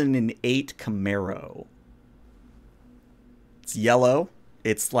 2008 Camaro. It's yellow.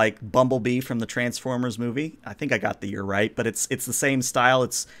 It's like Bumblebee from the Transformers movie. I think I got the year right, but it's the same style.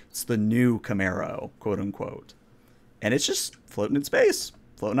 It's the new Camaro, quote unquote. And it's just floating in space,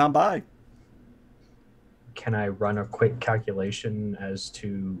 floating on by. Can I run a quick calculation as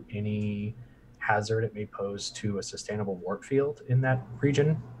to any hazard it may pose to a sustainable warp field in that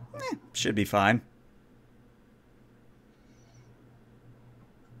region? Should be fine.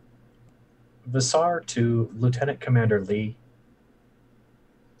 Vassar to Lieutenant Commander Lee.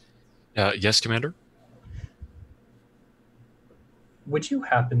 Yes, Commander? Would you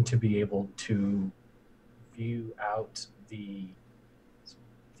happen to be able to view out the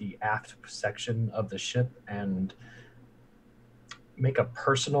aft section of the ship and make a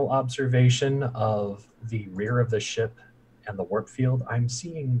personal observation of the rear of the ship and the warp field? I'm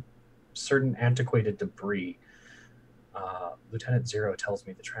seeing certain antiquated debris. Lieutenant Zero tells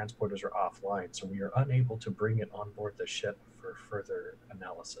me the transporters are offline, so we are unable to bring it on board the ship for further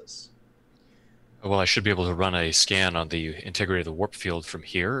analysis. Well, I should be able to run a scan on the integrity of the warp field from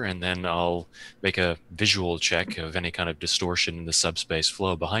here, and then I'll make a visual check of any kind of distortion in the subspace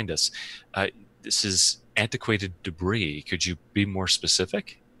flow behind us. This is antiquated debris. Could you be more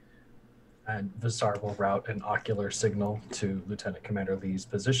specific? And Vassar will route an ocular signal to Lieutenant Commander Lee's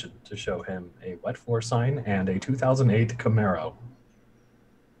position to show him a wet floor sign and a 2008 Camaro.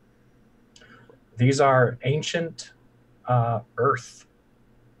 These are ancient Earth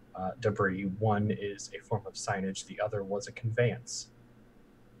debris. One is a form of signage, the other was a conveyance.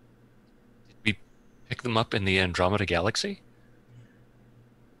 Did we pick them up in the Andromeda Galaxy?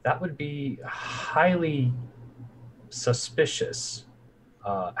 That would be highly suspicious.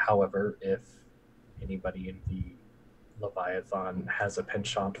 However, if anybody in the Leviathan has a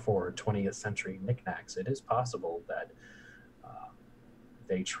penchant for 20th century knickknacks, it is possible that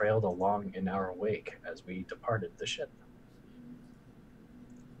they trailed along in our wake as we departed the ship.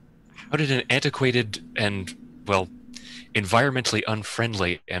 How did an antiquated and, well, environmentally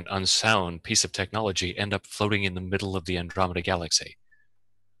unfriendly and unsound piece of technology end up floating in the middle of the Andromeda Galaxy?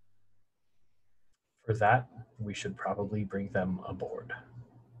 For that, we should probably bring them aboard.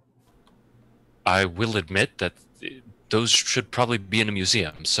 I will admit that those should probably be in a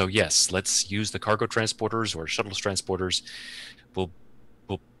museum. So yes, let's use the cargo transporters or shuttle transporters.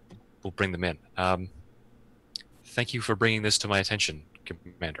 We'll bring them in. Thank you for bringing this to my attention,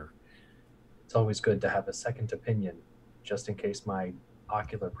 Commander. It's always good to have a second opinion, just in case my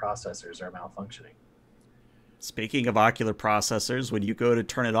ocular processors are malfunctioning. Speaking of ocular processors, when you go to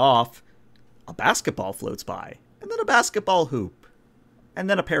turn it off, a basketball floats by, and then a basketball hoop, and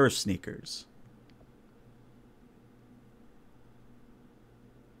then a pair of sneakers.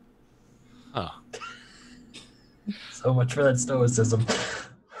 Huh. So much for that stoicism.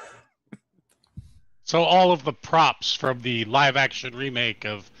 So all of the props from the live-action remake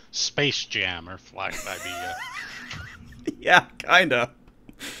of Space Jam are flagged by me. Yeah, kinda.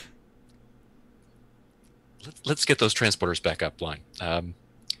 Let's get those transporters back up line.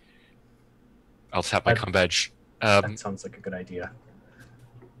 I'll tap my com badge. That sounds like a good idea.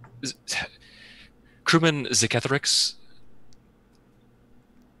 Crewman Zekethrix.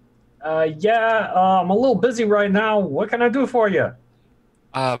 Yeah, I'm a little busy right now. What can I do for you?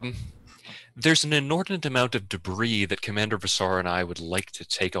 There's an inordinate amount of debris that Commander Vassar and I would like to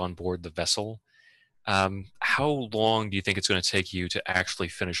take on board the vessel. How long do you think it's going to take you to actually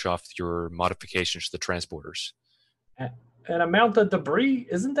finish off your modifications to the transporters? An amount of debris?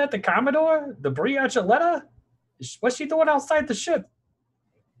 Isn't that the Commodore? The Briachiletta? What's she doing outside the ship?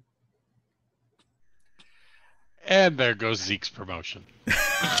 And there goes Zeke's promotion.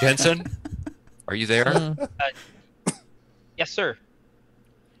 Jensen, are you there? Yes, sir.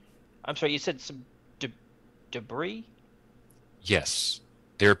 I'm sorry, you said some debris? Yes.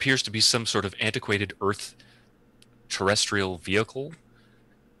 There appears to be some sort of antiquated Earth terrestrial vehicle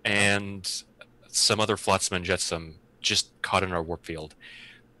and some other Flotsam Jetsam just caught in our warp field.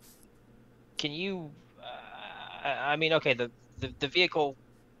 Can you... I mean, okay, the vehicle...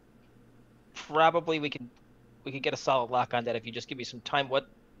 Probably we could get a solid lock on that if you just give me some time.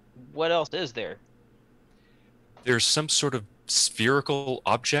 What else is there? There's some sort of spherical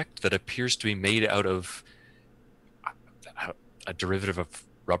object that appears to be made out of a derivative of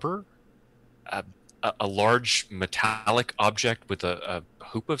rubber, a large metallic object with a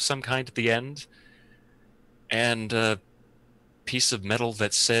hoop of some kind at the end, and a piece of metal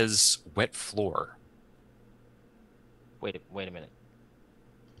that says wet floor. Wait a minute.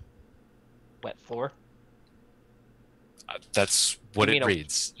 Wet floor? That's what it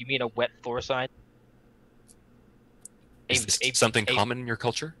reads. You mean a wet floor sign? Is this something common in your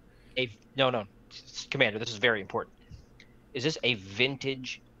culture? No. Commander, this is very important. Is this a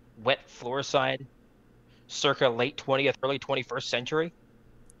vintage wet floor sign circa late 20th, early 21st century?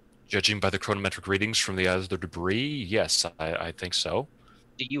 Judging by the chronometric readings from the other debris, yes, I think so.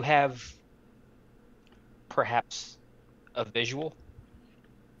 Do you have perhaps a visual?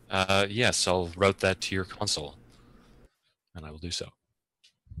 Yes, I'll route that to your console, and I will do so.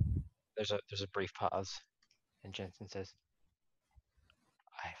 There's a brief pause, and Jensen says,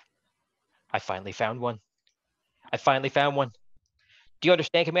 I finally found one. Do you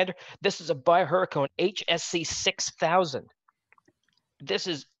understand, Commander? This is a Bi-Hurricane HSC 6000. This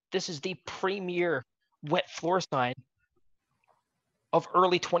is the premier wet floor sign of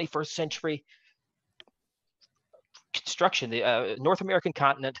early 21st century construction, the North American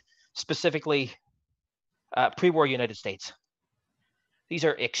continent, specifically pre-war United States. These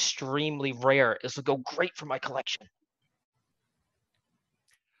are extremely rare. This will go great for my collection.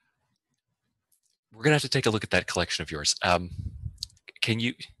 We're gonna have to take a look at that collection of yours. Can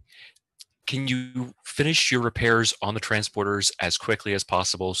you finish your repairs on the transporters as quickly as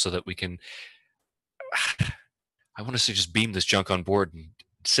possible so that we can? I want to say just beam this junk on board and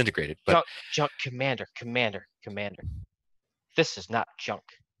disintegrate it. But junk, Commander. This is not junk.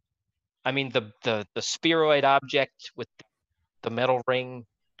 I mean the spheroid object with the metal ring.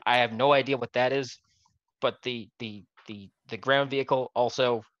 I have no idea what that is, but the ground vehicle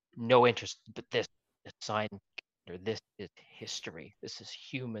also no interest. But this sign, this is history. This is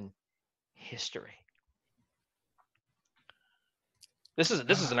human history. This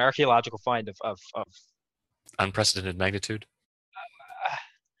is an archaeological find of unprecedented magnitude.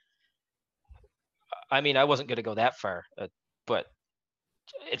 I mean, I wasn't going to go that far, but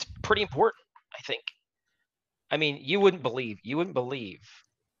it's pretty important, I think. I mean, you wouldn't believe,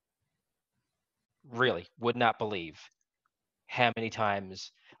 really would not believe how many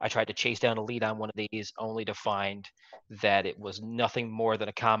times I tried to chase down a lead on one of these only to find that it was nothing more than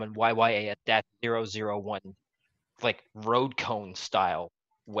a common YYA-001, like road cone style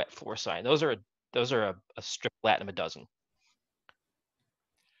wet floor sign. Those are a strip platinum a dozen.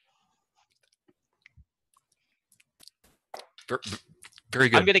 Very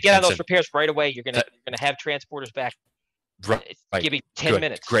good. I'm going to get on those repairs right away. You're going to have transporters back. Right. Give me 10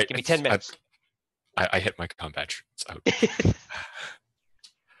 minutes. Great. Give me 10 minutes. I hit my com badge. It's out.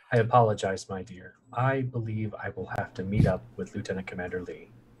 I apologize, my dear. I believe I will have to meet up with Lieutenant Commander Lee.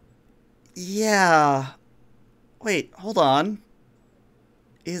 Yeah. Wait, hold on.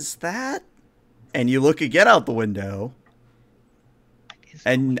 Is that? And you look again out the window.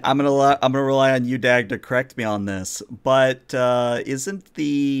 And I'm gonna rely on you, Dag, to correct me on this. But isn't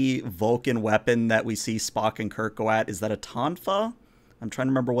the Vulcan weapon that we see Spock and Kirk go at, is that a Tonfa? I'm trying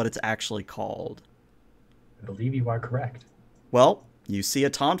to remember what it's actually called. I believe you are correct. Well, you see a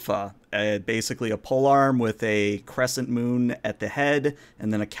tonfa, basically a polearm with a crescent moon at the head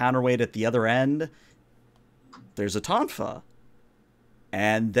and then a counterweight at the other end. There's a tonfa.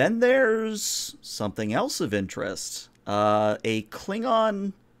 And then there's something else of interest. A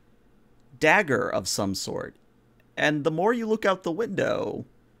Klingon dagger of some sort. And the more you look out the window,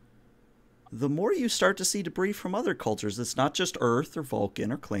 the more you start to see debris from other cultures. It's not just Earth or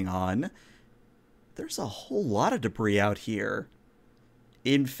Vulcan or Klingon. There's a whole lot of debris out here.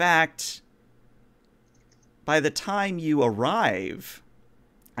 In fact, by the time you arrive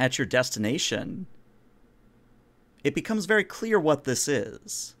at your destination, it becomes very clear what this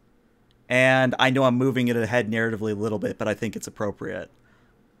is. And I know I'm moving it ahead narratively a little bit, but I think it's appropriate.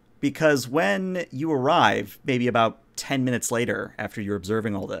 Because when you arrive, maybe about 10 minutes later, after you're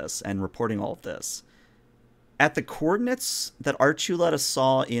observing all this and reporting all of this, at the coordinates that Archuleta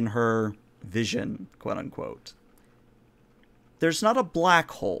saw in her vision, quote-unquote, there's not a black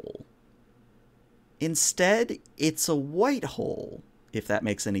hole. Instead, it's a white hole, if that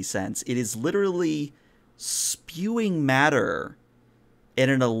makes any sense. It is literally spewing matter at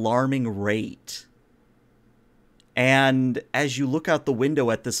an alarming rate. And as you look out the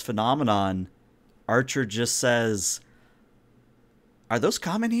window at this phenomenon, Archer just says, "Are those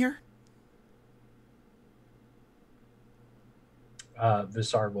common here?"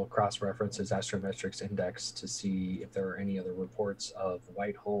 Visar will cross-reference his astrometrics index to see if there are any other reports of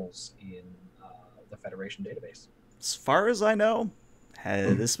white holes in the Federation database. As far as I know,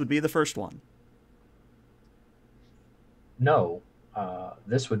 this would be the first one. No,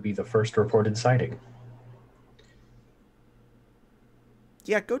 this would be the first reported sighting.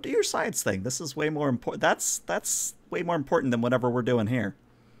 Yeah, go do your science thing. This is way more important. That's way more important than whatever we're doing here.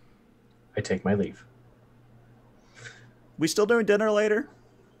 I take my leave. We still doing dinner later?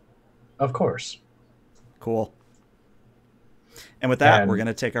 Of course. Cool. And with that, we're going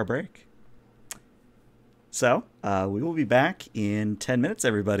to take our break. So, we will be back in 10 minutes,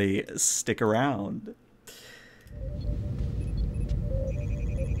 everybody. Stick around.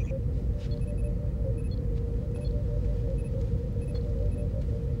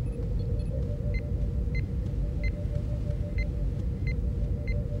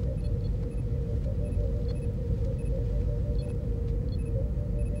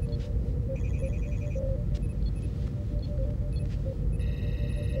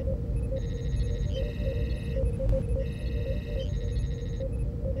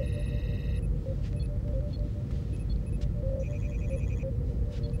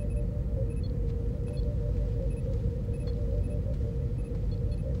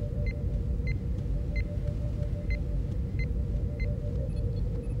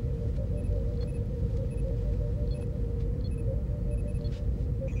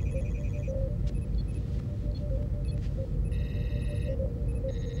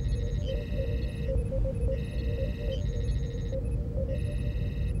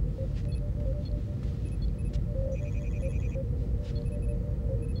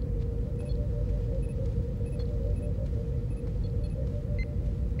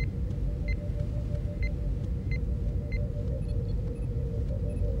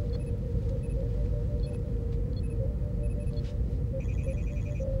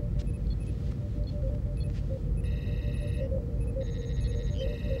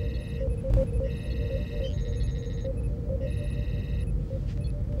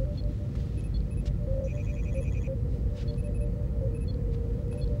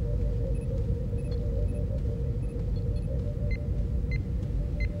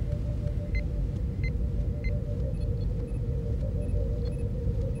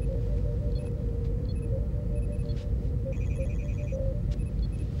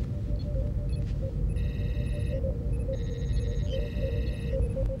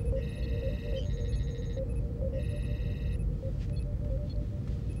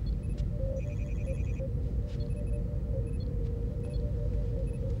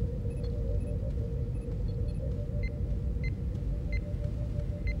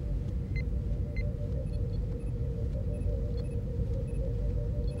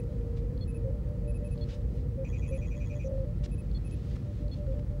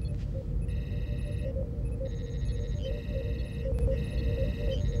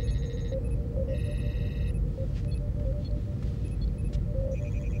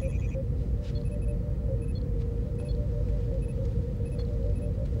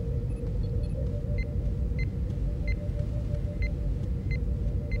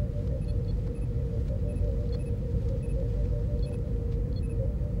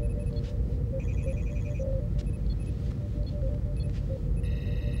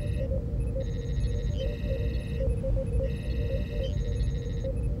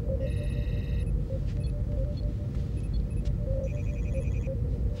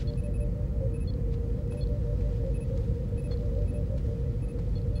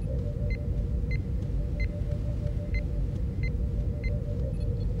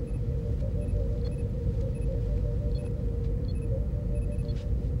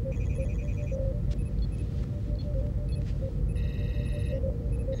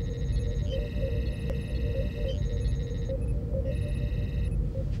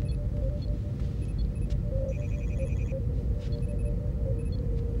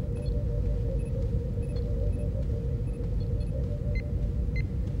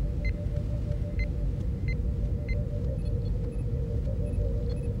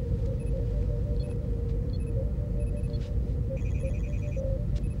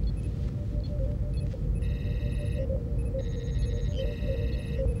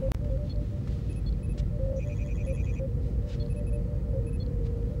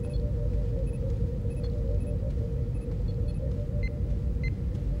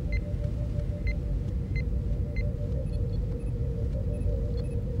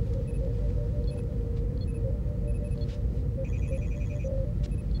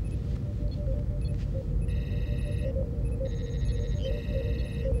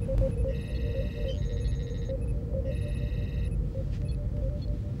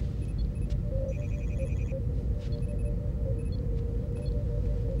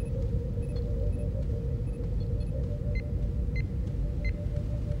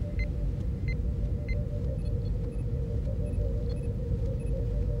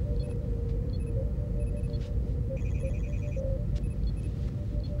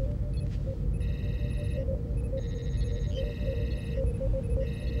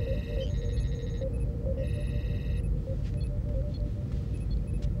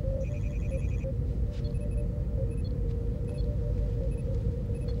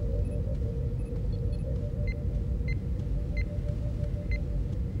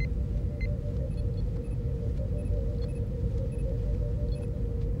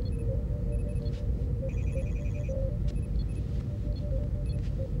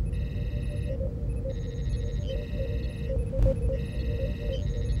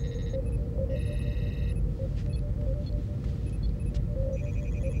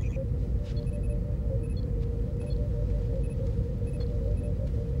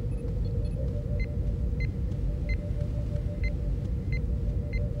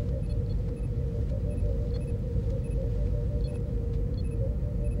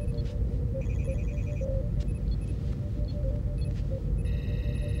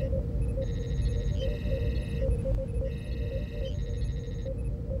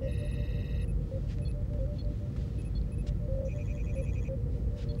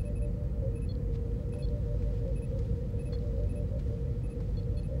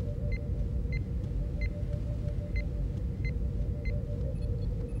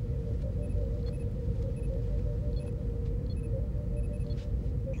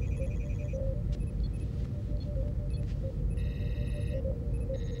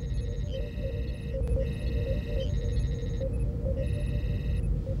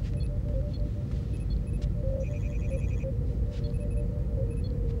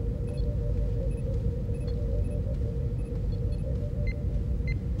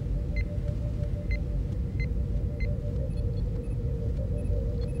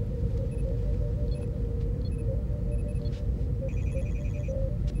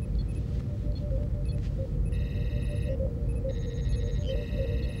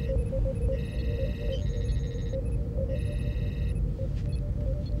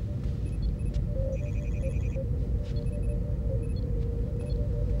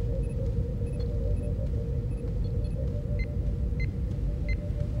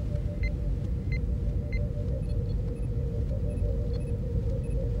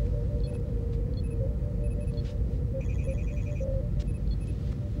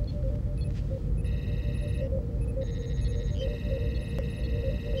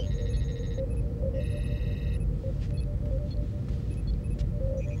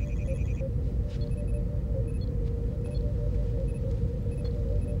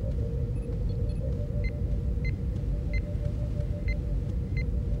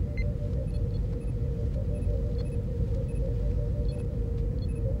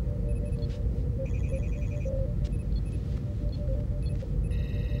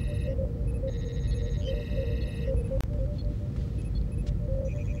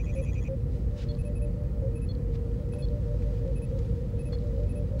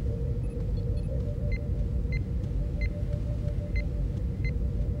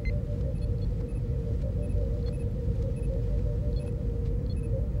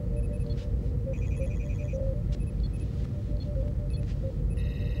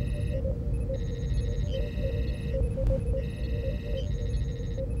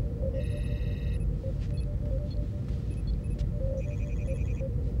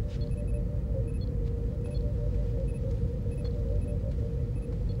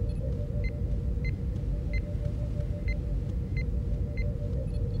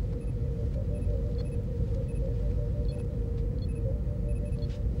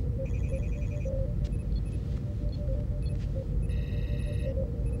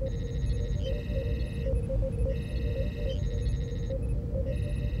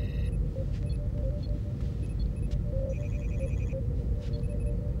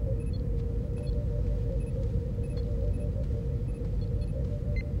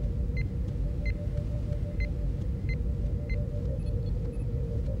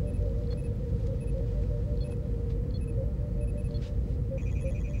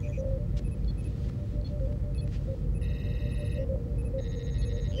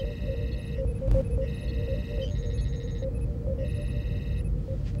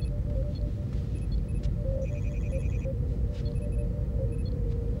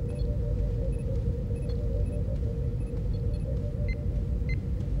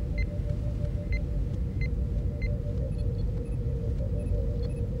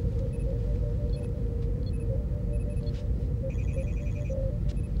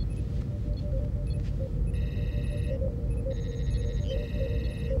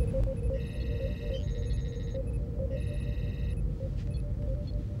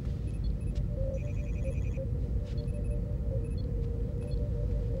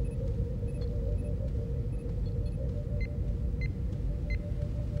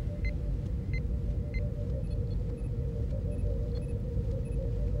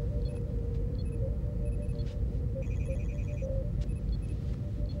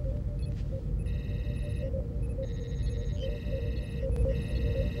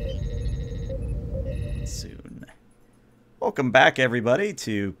 Welcome back, everybody,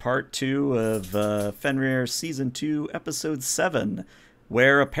 to part 2 of Fenrir Season 2, Episode 7,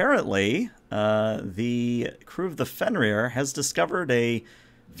 where apparently the crew of the Fenrir has discovered a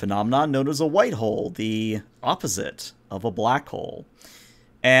phenomenon known as a white hole, the opposite of a black hole.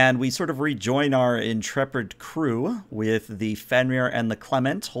 And we sort of rejoin our intrepid crew with the Fenrir and the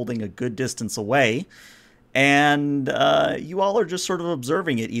Clement holding a good distance away. And you all are just sort of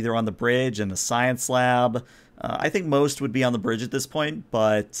observing it, either on the bridge in a science lab. I think most would be on the bridge at this point,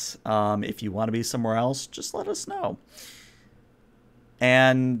 but if you want to be somewhere else, just let us know.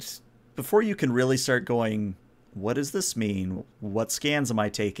 And before you can really start going, what does this mean? What scans am I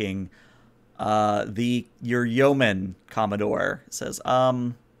taking? Your yeoman, Commodore, says,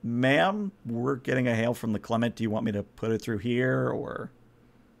 ma'am, we're getting a hail from the Clement. Do you want me to put it through here, or?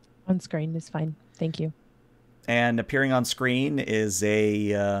 On screen is fine. Thank you. And appearing on screen is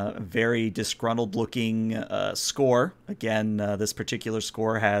a very disgruntled-looking score. Again, this particular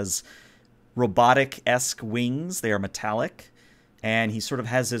score has robotic-esque wings. They are metallic, and he sort of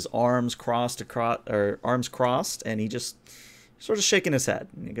has his arms crossed, and he just sort of shaking his head.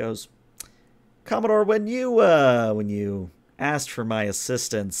 And he goes, "Commodore, when you asked for my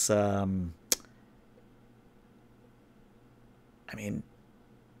assistance, I mean,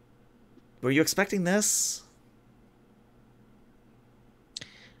 were you expecting this?"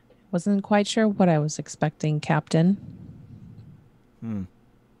 Wasn't quite sure what I was expecting, Captain. I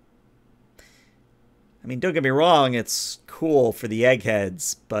mean, don't get me wrong, it's cool for the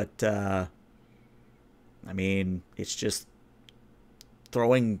eggheads, but, I mean, it's just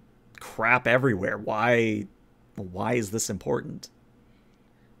throwing crap everywhere. Why is this important?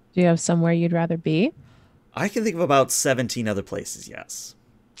 Do you have somewhere you'd rather be? I can think of about 17 other places, yes.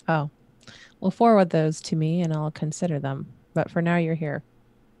 Oh, well, forward those to me and I'll consider them. But for now, you're here.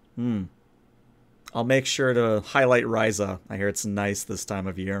 I'll make sure to highlight Ryza. I hear it's nice this time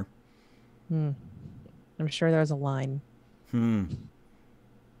of year. I'm sure there's a line. And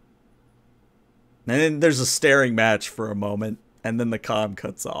then there's a staring match for a moment, and then the comm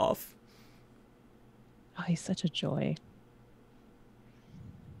cuts off. Oh, he's such a joy.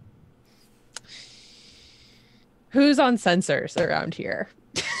 Who's on sensors around here?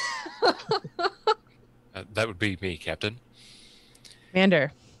 That would be me, Captain.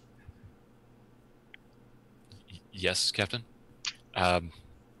 Commander. Yes, Captain.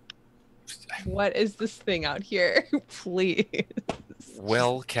 What is this thing out here? Please.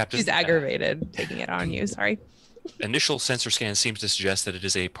 Well, Captain. She's aggravated taking it on you. Sorry. Initial sensor scan seems to suggest that it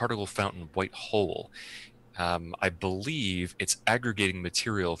is a particle fountain white hole. I believe it's aggregating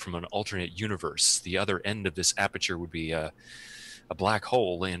material from an alternate universe. The other end of this aperture would be a black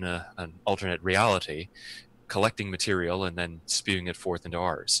hole in an alternate reality, collecting material and then spewing it forth into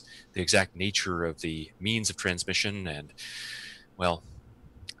ours. The exact nature of the means of transmission and, well,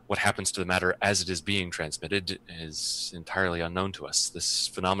 what happens to the matter as it is being transmitted is entirely unknown to us. This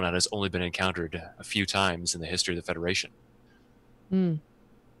phenomenon has only been encountered a few times in the history of the Federation.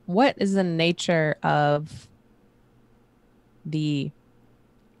 What is the nature of the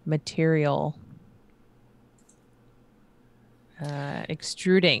material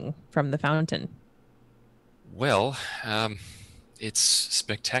extruding from the fountain? Well, it's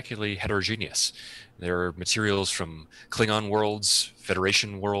spectacularly heterogeneous. There are materials from Klingon worlds,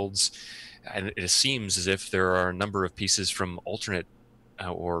 Federation worlds, and it seems as if there are a number of pieces from alternate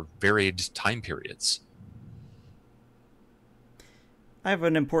or varied time periods. I have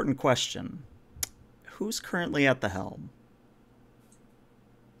an important question. Who's currently at the helm?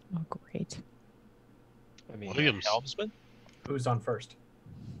 Oh, great. I mean, Williams. helmsman? Who's on first?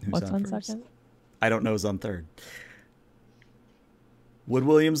 Who's What's on first? second? I don't know who's on third. Would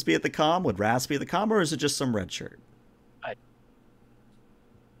Williams be at the comm? Would Ras be at the comm? Or is it just some red shirt?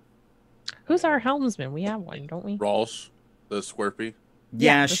 Who's our helmsman? We have one, don't we? Rolsh, the Squirpy.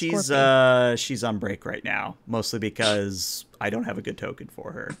 Yeah, the she's on break right now, mostly because I don't have a good token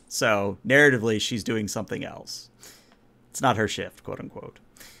for her. So narratively, she's doing something else. It's not her shift, quote unquote.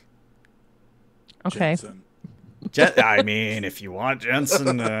 Okay. Jensen. I mean, if you want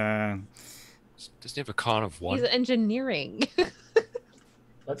Jensen, Doesn't he have a con of one? He's engineering.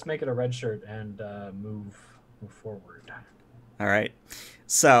 Let's make it a red shirt and move forward. all right.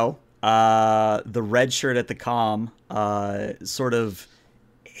 So the red shirt at the comm, sort of,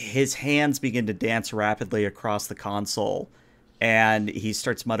 his hands begin to dance rapidly across the console, and he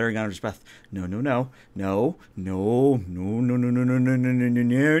starts muttering under his breath, "No, no, no, no, no, no, no, no, no, no, no, no, no,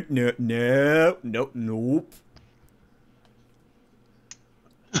 no, no, no, no, nope."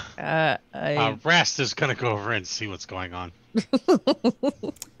 I Rast is gonna go over and see what's going on.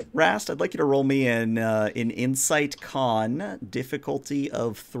 Rast, I'd like you to roll me an Insight Con, difficulty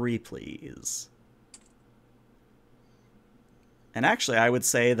of 3, please. And actually, I would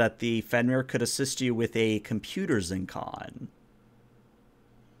say that the Fenrir could assist you with a Computers in Con.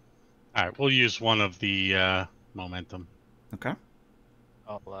 All right, we'll use one of the momentum. Okay.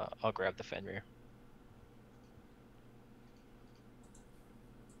 I'll grab the Fenrir.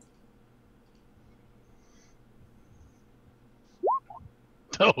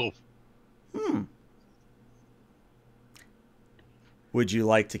 Oh. Would you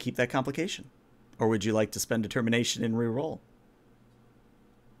like to keep that complication? Or would you like to spend determination and reroll?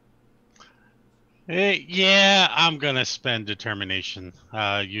 Yeah, I'm going to spend determination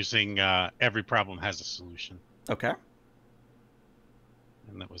using every problem has a solution. Okay.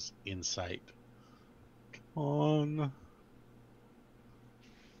 And that was insight. On.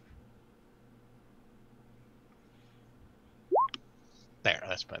 There,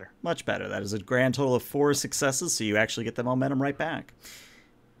 that's better. Much better. That is a grand total of 4 successes, so you actually get the momentum right back.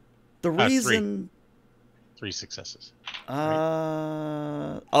 The reason... 3 successes.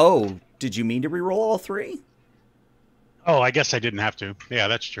 Oh, did you mean to reroll all 3? Oh, I guess I didn't have to. Yeah,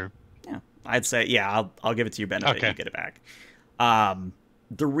 that's true. Yeah, I'd say, yeah, I'll give it to your benefit. Okay. You get it back.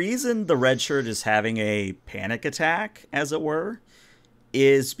 The reason the red shirt is having a panic attack, as it were,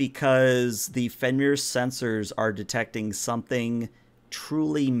 is because the Fenrir sensors are detecting something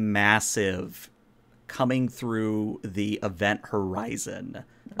truly massive coming through the event horizon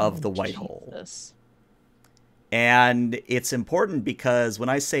of the white hole. And it's important because when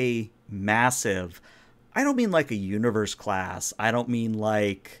I say massive, I don't mean like a universe class. I don't mean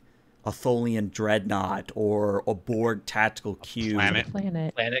like a Tholian dreadnought or a Borg tactical cube.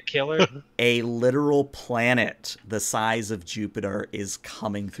 Planet killer. A literal planet the size of Jupiter is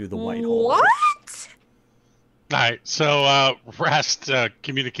coming through the white hole. What? All right, so Rast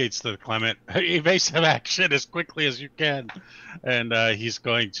communicates to Clement, evasive action as quickly as you can, and he's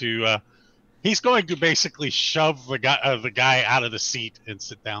going to basically shove the guy out of the seat and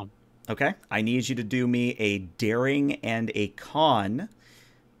sit down. Okay, I need you to do me a daring and a con.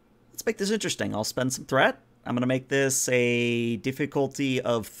 Let's make this interesting. I'll spend some threat. I'm going to make this a difficulty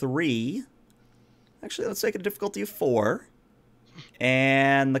of 3. Actually, let's make it a difficulty of 4.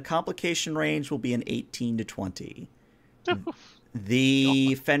 And the complication range will be an 18 to 20.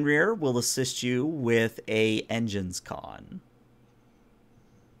 The Fenrir will assist you with a engines con.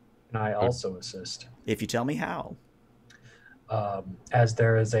 And I also assist. If you tell me how. As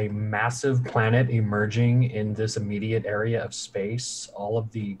there is a massive planet emerging in this immediate area of space, all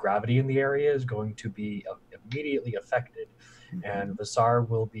of the gravity in the area is going to be immediately affected. And Vassar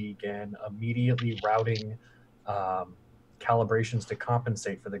will begin immediately routing calibrations to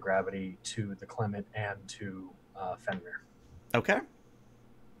compensate for the gravity to the Clement and to Fenrir. Okay.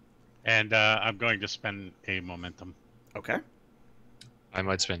 And I'm going to spend a momentum. Okay. I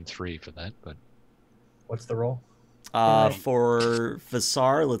might spend 3 for that, but... What's the roll? For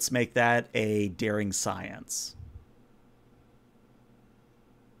Vassar, let's make that a daring science.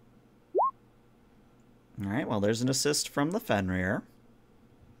 All right, well, there's an assist from the Fenrir.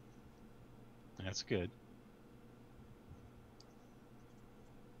 That's good.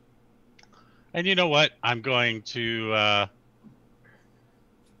 And you know what? I'm going to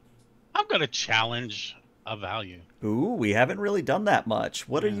challenge a value. Ooh, we haven't really done that much.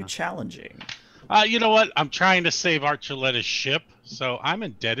 What are you challenging? You know what? I'm trying to save Archuletta's ship, so I'm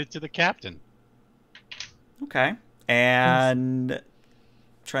indebted to the captain. Okay. And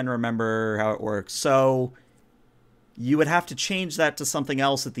trying to remember how it works. So you would have to change that to something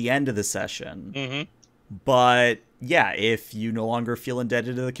else at the end of the session. Mm-hmm. But yeah, if you no longer feel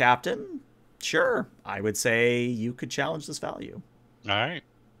indebted to the captain, sure, I would say you could challenge this value. All right.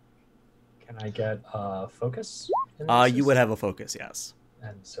 Can I get focus? You would have a focus, yes.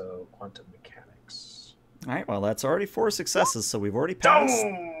 And so quantum mechanics. All right, well, that's already 4 successes, so we've already passed.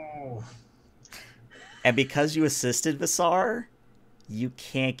 Oh! And because you assisted Vassar, you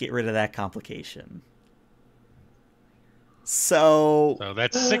can't get rid of that complication. So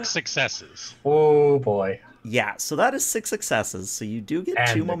that's 6 successes. Oh, boy. Yeah, so that is 6 successes, so you do get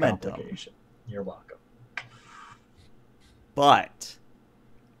 2 momentum. You're welcome. But,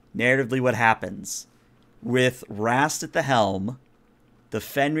 narratively, what happens? With Rast at the helm, the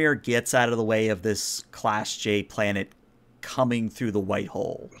Fenrir gets out of the way of this Class J planet coming through the white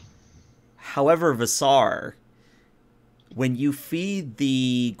hole. However, Vassar, when you feed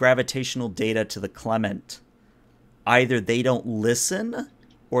the gravitational data to the Clement, either they don't listen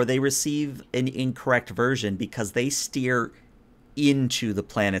or they receive an incorrect version because they steer into the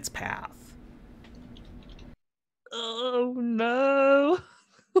planet's path. Oh no.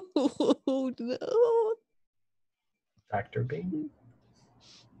 Oh no. Tractor beam.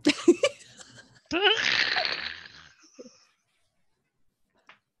 That's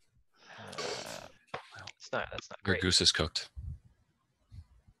not Your great. goose is cooked.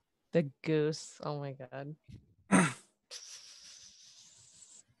 The goose. Oh my god.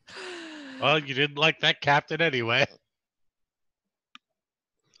 Well, you didn't like that captain anyway.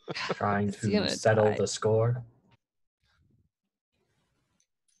 Trying It's gonna to settle die. the score.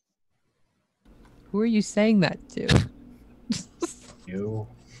 Who are you saying that to? You.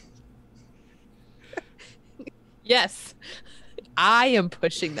 Yes. I am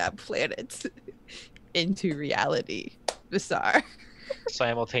pushing that planet into reality. Bizarre.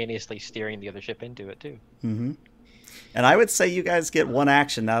 Simultaneously steering the other ship into it too. Mm-hmm. And I would say you guys get one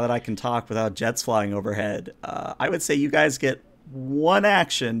action now that I can talk without jets flying overhead. I would say you guys get one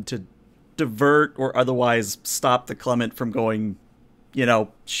action to divert or otherwise stop the Clement from going,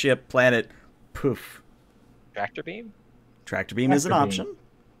 ship, planet, poof. Tractor beam? Tractor beam is an Tractor option. beam.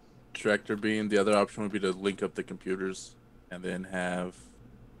 Tractor beam. The other option would be to link up the computers and then have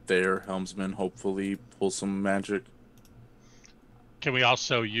their helmsman hopefully pull some magic. Can we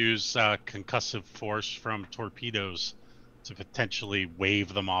also use concussive force from torpedoes to potentially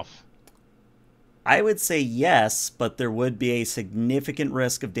wave them off? I would say yes, but there would be a significant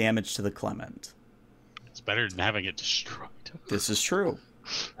risk of damage to the Clement. It's better than having it destroyed. This is true.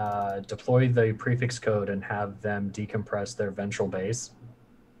 Deploy the prefix code and have them decompress their ventral base.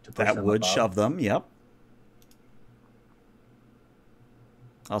 To push That them would above. shove them, yep.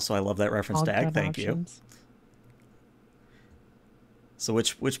 Also, I love that reference All tag. good Thank you. options. So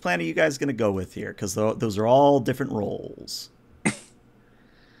which plan are you guys going to go with here? Because those are all different roles.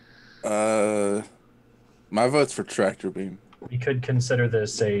 My vote's for tractor beam. We could consider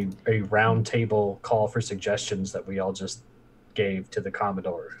this a round table call for suggestions that we all just gave to the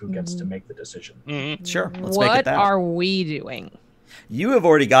Commodore, who gets to make the decision. Mm-hmm. Sure, let's make it What that. are we doing? You have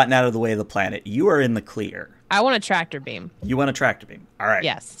already gotten out of the way of the planet. You are in the clear. I want a tractor beam. You want a tractor beam. All right.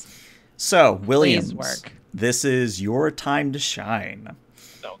 Yes. So, Williams, work. this is your time to shine.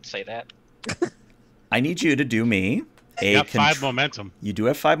 Don't say that. I need you to do me a You got 5 momentum. You do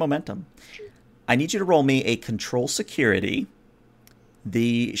have 5 momentum. I need you to roll me a control security.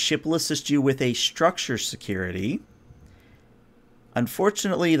 The ship will assist you with a structure security.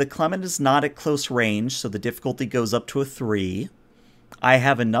 Unfortunately, the Clement is not at close range, so the difficulty goes up to a 3. I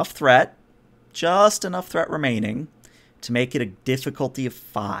have enough threat, just enough threat remaining, to make it a difficulty of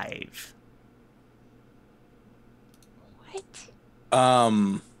 5.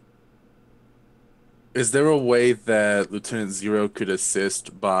 What? Is there a way that Lieutenant Zero could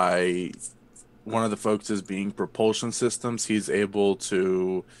assist by one of the focuses being propulsion systems? He's able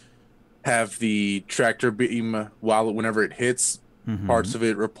to have the tractor beam whenever it hits, parts of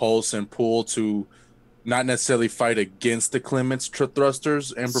it repulse and pull to not necessarily fight against the Clement's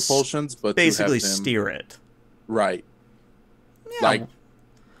thrusters and propulsions, but basically to have them, steer it. right. Yeah. Like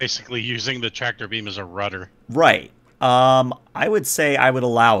Basically using the tractor beam as a rudder. Right. I would say I would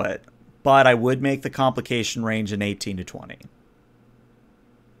allow it, but I would make the complication range an 18 to 20.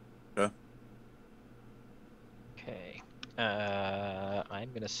 Okay. I'm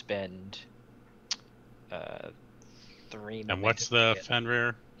gonna spend 3 And what's the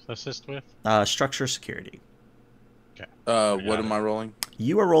Fenrir assist with? Structure security. Okay. what am I rolling?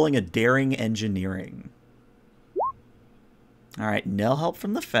 You are rolling a daring engineering. All right, nil help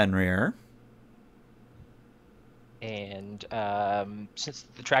from the Fenrir. And since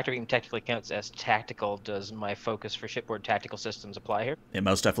the tractor beam technically counts as tactical, does my focus for shipboard tactical systems apply here? It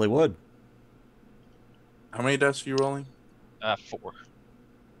most definitely would. How many dice are you rolling? 4.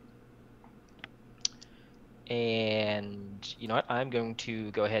 And you know what? I'm going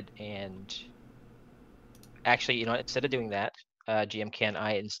to go ahead and actually, you know what? Instead of doing that, GM, can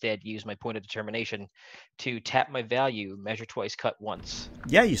I instead use my point of determination to tap my value, measure twice, cut once?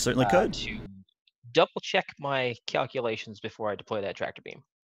 Yeah, you certainly could. To double check my calculations before I deploy that tractor beam.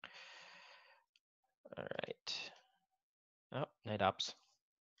 All right. Oh, night ops.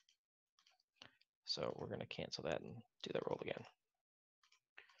 So we're gonna cancel that and do that roll again.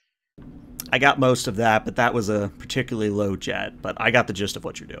 I got most of that, but that was a particularly low jet. But I got the gist of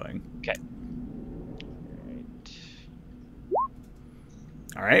what you're doing. Okay.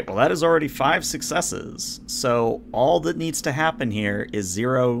 All right, well, that is already 5 successes. So all that needs to happen here is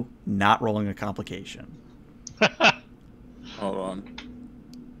Zero not rolling a complication. Hold on.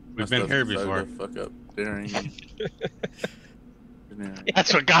 We've been here Decided before. to Fuck up. Daring.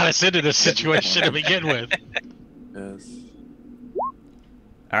 That's what got us into this situation to begin with. Yes.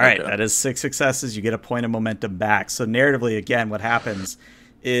 All right, Okay. that is 6 successes. You get a point of momentum back. So narratively, again, what happens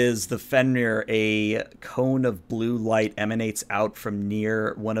is the Fenrir, a cone of blue light emanates out from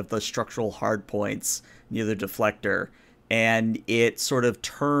near one of the structural hard points near the deflector, and it sort of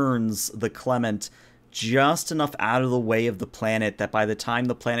turns the Clement just enough out of the way of the planet that by the time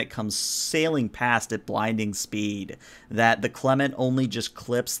the planet comes sailing past at blinding speed, that the Clement only just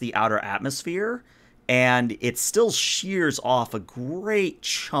clips the outer atmosphere, and it still shears off a great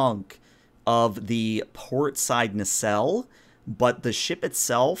chunk of the port side nacelle, but the ship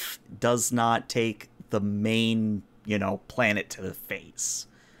itself does not take the main, planet to the face.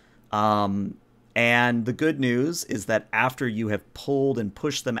 And the good news is that after you have pulled and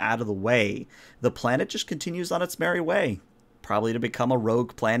pushed them out of the way, the planet just continues on its merry way, probably to become a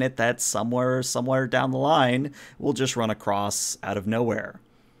rogue planet that somewhere down the line will just run across out of nowhere.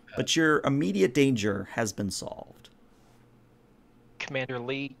 But your immediate danger has been solved. Commander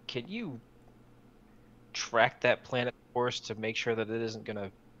Lee, can you track that planet course to make sure that it isn't going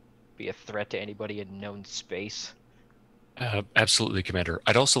to be a threat to anybody in known space? Absolutely, Commander.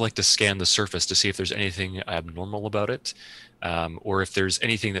 I'd also like to scan the surface to see if there's anything abnormal about it, or if there's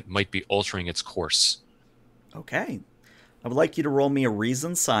anything that might be altering its course. Okay. I would like you to roll me a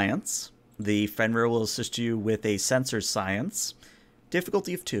reason science. The Fenrir will assist you with a sensor science.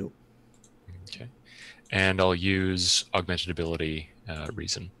 Difficulty of 2. Okay. And I'll use augmented ability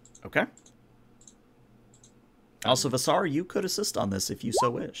reason. Okay. Also, Vasar, you could assist on this if you so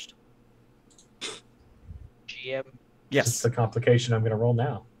wished. GM, Yes. It's the complication I'm going to roll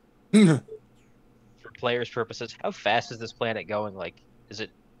now. for players' purposes, how fast is this planet going? Like, is it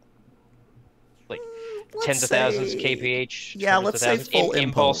like Let's tens of thousands kph? Yeah, hundreds let's of say thousands? full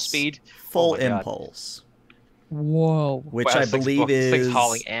impulse speed. Full Oh my God. impulse. Whoa. Which Wow, I this thing's believe this thing's is...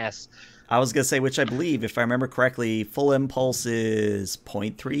 hauling ass. I was going to say, which I believe, if I remember correctly, full impulse is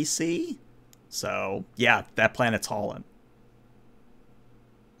 0.3 C. So, yeah, that planet's hauling.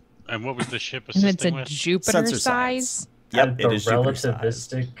 And what was the ship And it's assisting a with? Jupiter Sensor size. science. Yep, And it the is Jupiter size.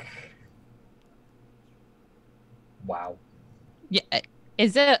 relativistic. Wow. Yeah.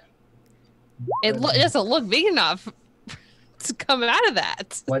 Is it? It doesn't look big enough to come out of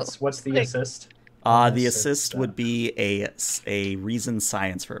that. What's the Like- assist? The assist would be a reason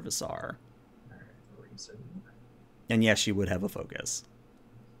science for Vasar. Reason. And yes, you would have a focus.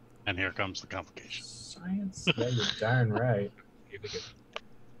 And here comes the complication. Science? Yeah, you're darn right.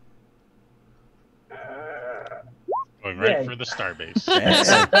 Going right Yay. for the starbase. Yeah.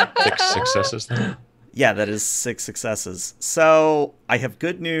 6 successes then? Yeah, that is 6 successes. So I have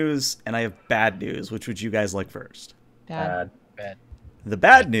good news and I have bad news. Which would you guys like first? Dad. Bad. The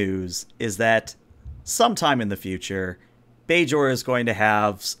bad news is that sometime in the future, Bajor is going to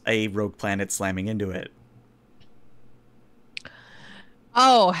have a rogue planet slamming into it.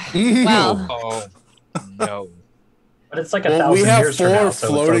 Oh, well. Oh no. But it's like a Well, thousand we have years from now, 4 so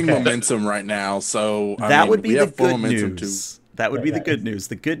floating it's okay. momentum right now, so That would be we the have 4 good momentum news. That would be Yeah, the good it's- news.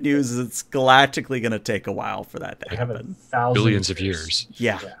 The good news is it's galactically going to take a while for that to We have a happen. thousand Billions of years.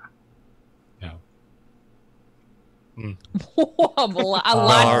 Yeah. Yeah. A lot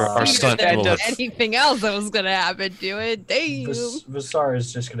Our sooner stunt than will have- anything else that was going to happen to it. Damn. Vasar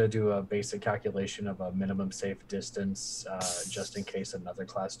is just going to do a basic calculation of a minimum safe distance, just in case another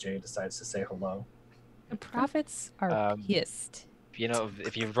Class J decides to say hello. The prophets are Um, pissed. You know,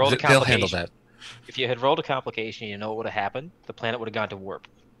 if you've rolled a They'll complication, handle that. if you had rolled a complication, you know what would have happened? The planet would have gone to warp.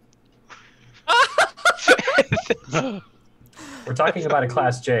 We're talking about a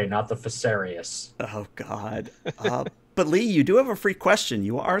Class J, not the Fesarius. Oh, God. But Lee, you do have a free question.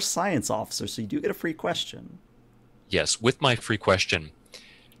 You are a science officer, so you do get a free question. Yes, with my free question,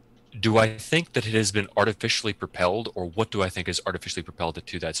 do I think that it has been artificially propelled, or what do I think is artificially propelled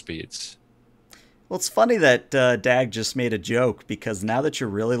to that speeds? Well, it's funny that Dag just made a joke, because now that you're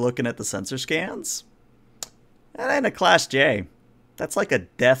really looking at the sensor scans, that ain't a Class J. That's like a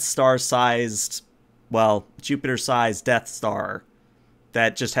Death Star-sized, well, Jupiter-sized Death Star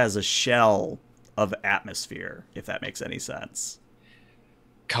that just has a shell of atmosphere, if that makes any sense.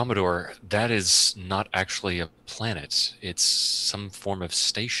 Commodore, that is not actually a planet. It's some form of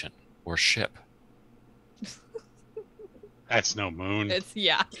station or ship. That's no moon. It's,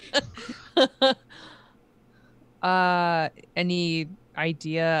 yeah. Any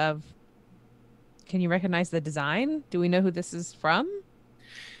idea of, can you recognize the design? Do we know who this is from?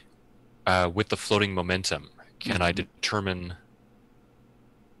 With the floating momentum, can I determine...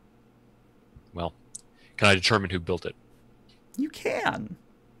 Well, can I determine who built it? You can.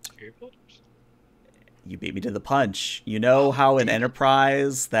 Spirit builders? You beat me to the punch. You know how in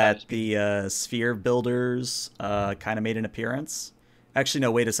Enterprise that the sphere builders kind of made an appearance? Actually,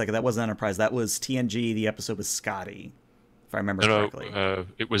 no, wait a second. That wasn't Enterprise. That was TNG, the episode with Scotty if I remember No, correctly.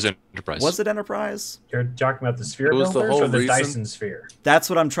 it was Enterprise. Was it Enterprise? You're talking about the sphere It was the builders whole or the reason- Dyson sphere? That's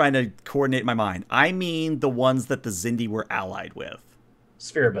what I'm trying to coordinate in my mind. I mean the ones that the Xindi were allied with.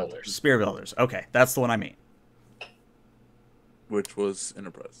 Sphere builders. Spear Builders. Okay, that's the one I mean. Which was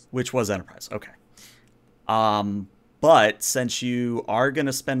Enterprise. Which was Enterprise. Okay. But since you are going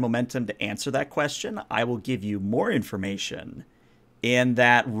to spend momentum to answer that question, I will give you more information in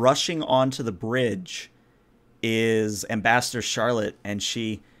that rushing onto the bridge is Ambassador Charlotte, and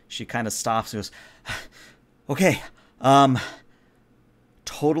she kind of stops and goes, okay,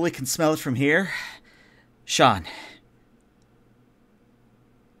 totally can smell it from here. Sean.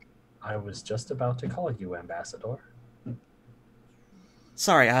 I was just about to call you Ambassador.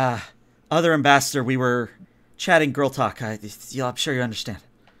 Sorry, other ambassador, we were chatting girl talk. I'm sure you understand.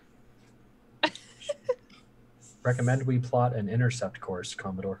 Recommend we plot an intercept course,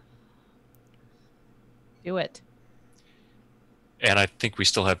 Commodore. Do it. And I think we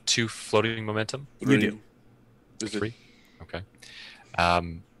still have 2 floating momentum. You do. Is it- 3? Okay.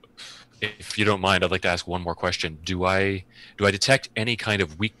 If you don't mind, I'd like to ask one more question. Do I detect any kind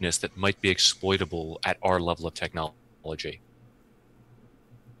of weakness that might be exploitable at our level of technology?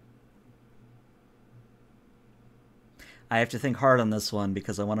 I have to think hard on this one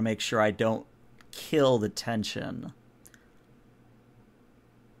because I want to make sure I don't kill the tension.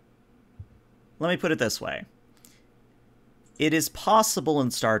 Let me put it this way. It is possible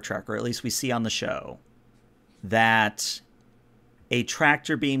in Star Trek, or at least we see on the show, that a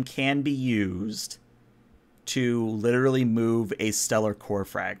tractor beam can be used to literally move a stellar core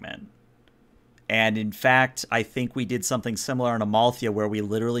fragment. And in fact, I think we did something similar on Amalthea where we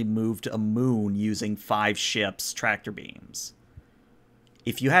literally moved a moon using 5 ships' tractor beams.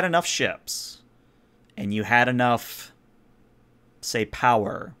 If you had enough ships, and you had enough, say,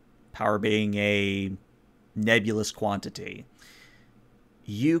 power being a nebulous quantity,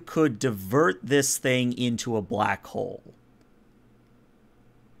 you could divert this thing into a black hole.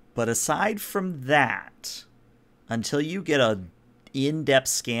 But aside from that, until you get an in-depth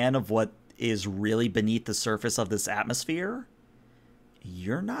scan of what is really beneath the surface of this atmosphere,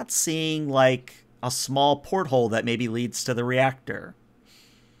 you're not seeing like a small porthole that maybe leads to the reactor.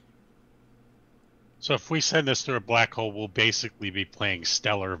 So if we send this through a black hole, we'll basically be playing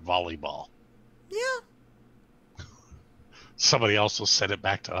stellar volleyball. Yeah. Somebody else will send it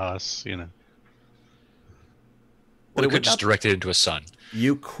back to us, you know. But Or it we would could just not- direct it into a sun.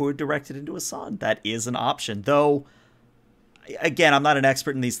 You could direct it into a sun. That is an option. Though, again, I'm not an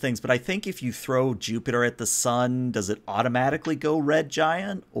expert in these things, but I think if you throw Jupiter at the sun, does it automatically go red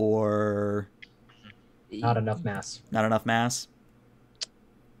giant or Not enough mass. not enough mass?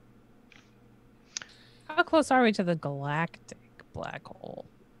 How close are we to the galactic black hole?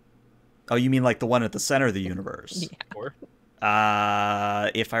 Oh, you mean like the one at the center of the universe? Yeah. Or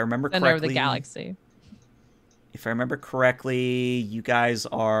If I remember Center correctly, of the galaxy. if I remember correctly, you guys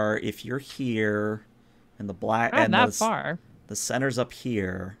are, if you're here, and the black Not and that far. the center's up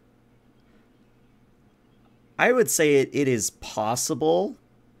here. I would say it is possible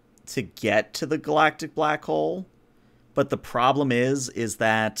to get to the galactic black hole, but the problem is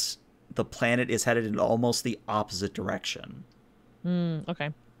that the planet is headed in almost the opposite direction.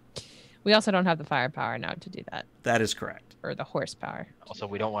 Okay. We also don't have the firepower now to do that, That is correct. or the horsepower. also,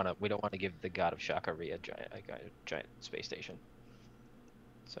 we don't want to give the god of Shakari a giant space station.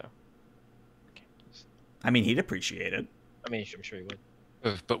 So, I mean, he'd appreciate it. I mean, I'm sure he would.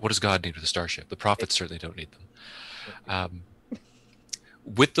 But what does God need with a starship? The prophets certainly don't need them.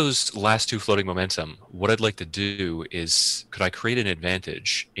 With those last 2 floating momentum, what I'd like to do is, could I create an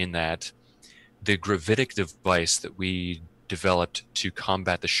advantage in that the gravitic device that we developed to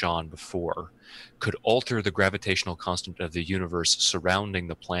combat the Shan before could alter the gravitational constant of the universe surrounding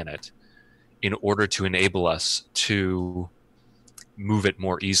the planet in order to enable us to move it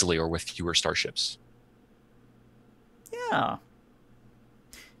more easily or with fewer starships. Yeah.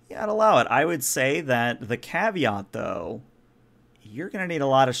 Yeah, I'd allow it. I would say that the caveat, though, you're going to need a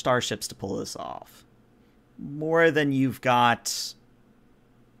lot of starships to pull this off. More than you've got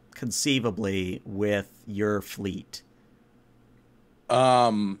conceivably with your fleet.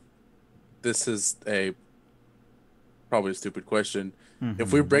 This is probably a stupid question. Mm-hmm.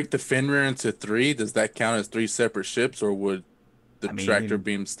 If we break the Fenrir into 3, does that count as 3 separate ships, or would the tractor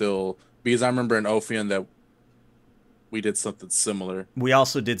beam still? Because I remember in Ophion that we did something similar. We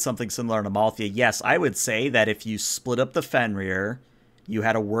also did something similar in Amalthea. Yes, I would say that if you split up the Fenrir, you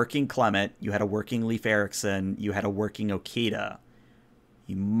had a working Clement, you had a working Leif Erikson, you had a working Okita,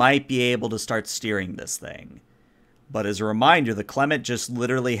 you might be able to start steering this thing. But as a reminder, the Clement just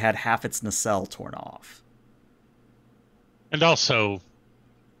literally had half its nacelle torn off. And also,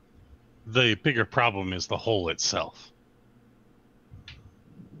 the bigger problem is the hole itself.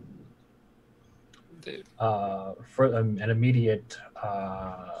 For an immediate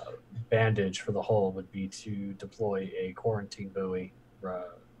bandage for the hole would be to deploy a quarantine buoy,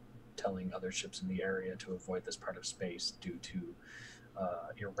 telling other ships in the area to avoid this part of space due to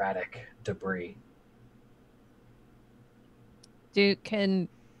erratic debris. Can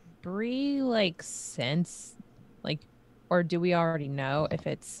Bree like sense, like, or do we already know if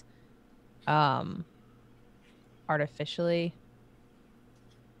it's artificially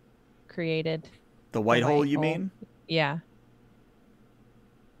created? The white hole, you hole? mean? Yeah.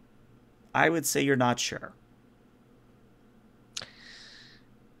 I would say you're not sure.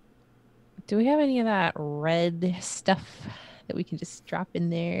 Do we have any of that red stuff that we can just drop in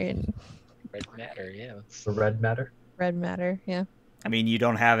there and Red matter, yeah. The red matter? red matter? Yeah. I mean, you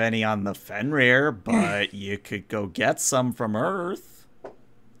don't have any on the Fenrir, but you could go get some from Earth.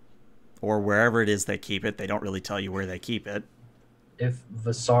 Or wherever it is they keep it. They don't really tell you where they keep it. If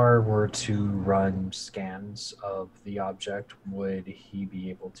Vasar were to run scans of the object, would he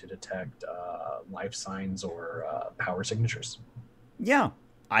be able to detect life signs or power signatures? Yeah.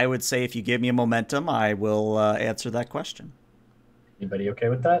 I would say if you give me a momentum, I will answer that question. Anybody okay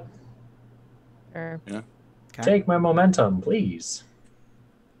with that? Or Yeah. Okay. Take my momentum, please.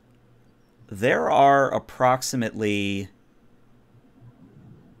 There are approximately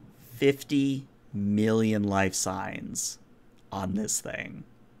 50 million life signs on this thing.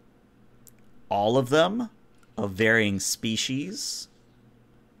 All of them of varying species,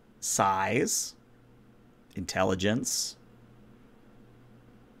 size, intelligence.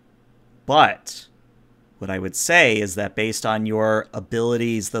 But what I would say is that based on your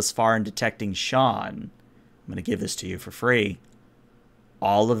abilities thus far in detecting Sean, I'm going to give this to you for free.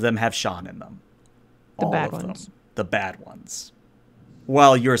 All of them have Sean in them. The All bad of ones. them. The bad ones.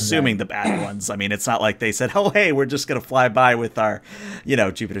 Well, you're assuming the bad ones. I mean, it's not like they said, "Oh, hey, we're just going to fly by with our,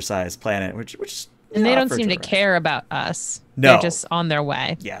 Jupiter-sized planet," which and they don't for seem to Jupiter. care about us. No. They're just on their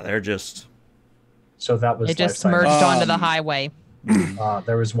way. Yeah, they're just. So that was They just life merged science. onto the highway.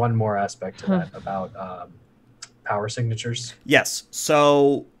 There was one more aspect to that about power signatures. Yes.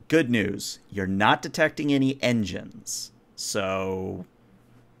 So good news. You're not detecting any engines. So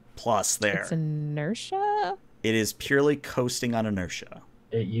plus there. It's inertia? It is purely coasting on inertia.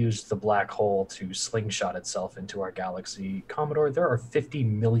 It used the black hole to slingshot itself into our galaxy. Commodore, there are 50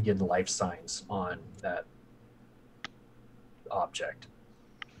 million life signs on that object.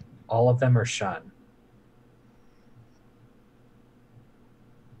 All of them are Shan.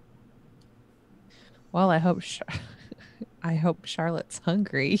 Well, I hope Charlotte's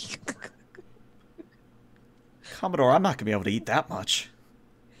hungry. Commodore, I'm not going to be able to eat that much.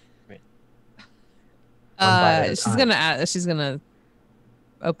 She's gonna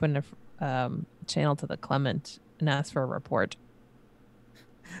open a channel to the Clement and ask for a report.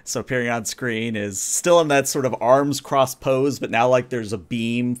 So appearing on screen is still in that sort of arms crossed pose, but now like there's a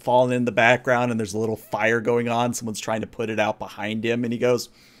beam falling in the background and there's a little fire going on. Someone's trying to put it out behind him, and he goes,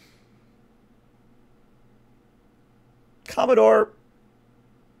 "Commodore,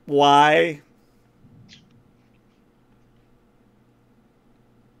 why?"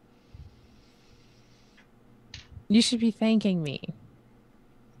 You should be thanking me.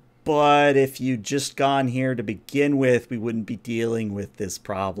 But if you'd just gone here to begin with, we wouldn't be dealing with this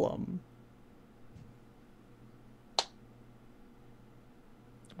problem.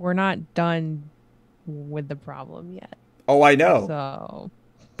 We're not done with the problem yet. Oh, I know. So,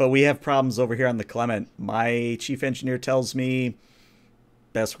 but we have problems over here on the Clement. My chief engineer tells me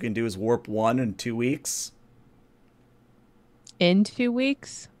best we can do is warp 1 in 2 weeks. In 2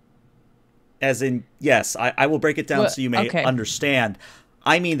 weeks? As in, yes, I will break it down so you may understand.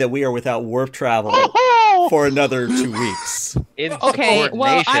 I mean that we are without warp travel for another 2 weeks. Okay,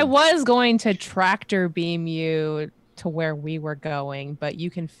 well, I was going to tractor beam you to where we were going, but you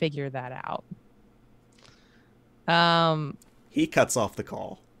can figure that out. He cuts off the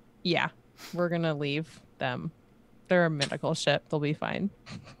call. Yeah, we're going to leave them. They're a medical ship. They'll be fine.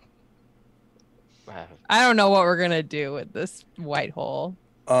 Wow. I don't know what we're going to do with this white hole.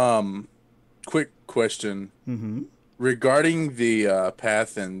 Quick question. Mm-hmm. Regarding the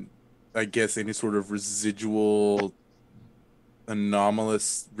path and I guess any sort of residual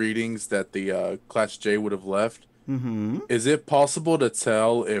anomalous readings that the Class J would have left, is it possible to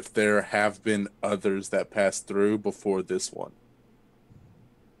tell if there have been others that passed through before this one?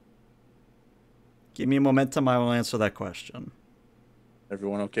 Give me a momentum, I will answer that question.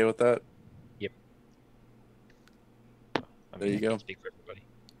 Everyone okay with that? Yep. There you go. Speak for everybody.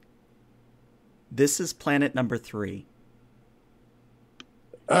 This is planet number 3.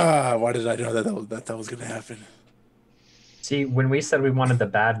 Why did I know that was going to happen? See, when we said we wanted the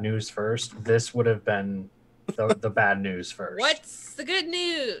bad news first, this would have been the bad news first. What's the good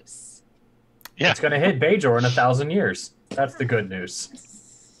news? Yeah. It's going to hit Bajor in 1,000 years. That's the good news.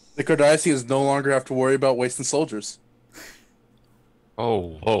 The Cardassians no longer have to worry about wasting soldiers.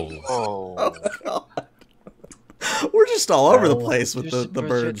 Oh. Oh, God. We're just all over the place with the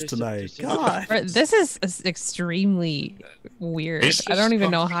birds tonight. God. This is extremely weird. I don't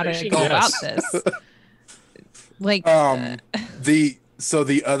even know how to go about this. Like,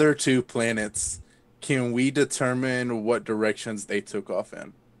 the other two planets, can we determine what directions they took off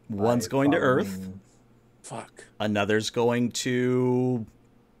in? One's going to Earth. Fuck. Another's going to...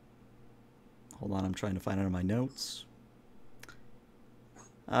 Hold on, I'm trying to find it in my notes.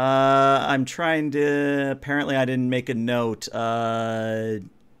 I'm trying to... Apparently I didn't make a note.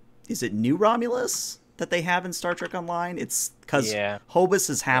 Is it New Romulus that they have in Star Trek Online? It's because Hobus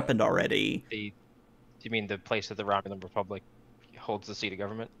has happened already. Do you mean the place that the Romulan Republic holds the seat of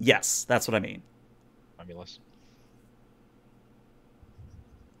government? Yes, that's what I mean. Romulus.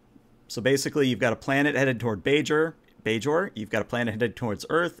 So basically, you've got a planet headed toward Bajor. You've got a planet headed towards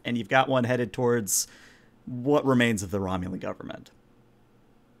Earth, and you've got one headed towards what remains of the Romulan government.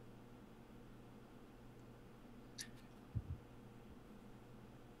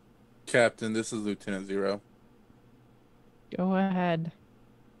 Captain, this is Lieutenant Zero. go ahead.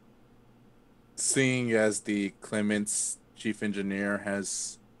 Seeing as the Clements chief engineer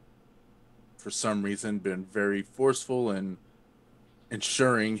has, for some reason, been very forceful in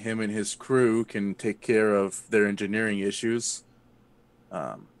ensuring him and his crew can take care of their engineering issues,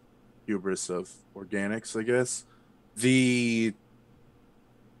 hubris of organics, I guess. The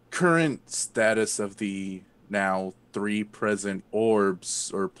current status of the now 3 present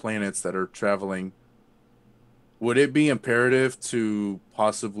orbs or planets that are traveling, would it be imperative to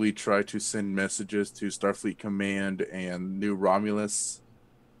possibly try to send messages to Starfleet Command and New Romulus,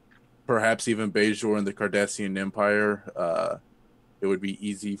 perhaps even Bajor and the Cardassian Empire? It would be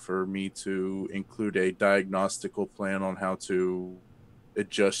easy for me to include a diagnostical plan on how to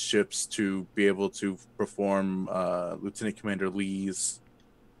adjust ships to be able to perform Lieutenant Commander Lee's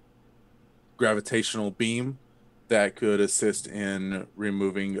gravitational beam that could assist in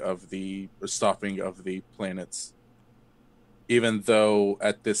removing of the or stopping of the planets. Even though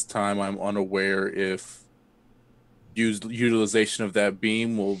at this time I'm unaware if utilization of that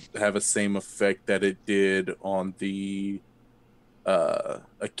beam will have the same effect that it did on the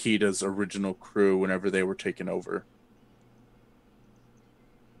Akita's original crew whenever they were taken over.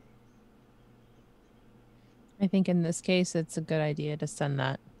 I think in this case, it's a good idea to send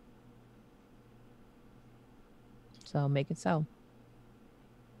that. So make it so.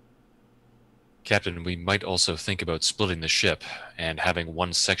 Captain, we might also think about splitting the ship and having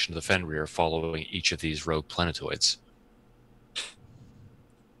one section of the Fenrir following each of these rogue planetoids.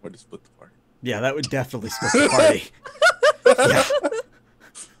 Way to split the party. Yeah, that would definitely split the party. Yeah.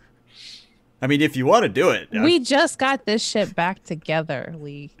 I mean, if you want to do it. We just got this ship back together,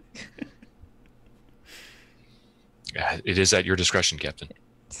 Lee. It is at your discretion, Captain.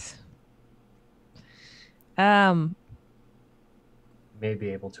 May be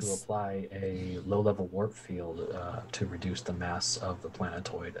able to apply a low-level warp field to reduce the mass of the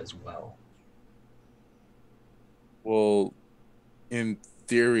planetoid as well. Well, in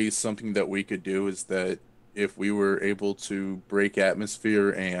theory, something that we could do is that if we were able to break atmosphere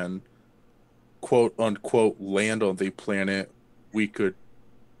and quote-unquote land on the planet, we could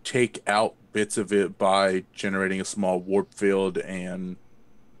take out bits of it by generating a small warp field, and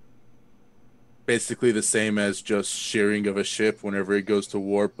basically the same as just shearing of a ship whenever it goes to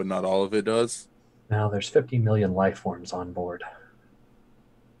warp, but not all of it does. Now, there's 50 million life forms on board.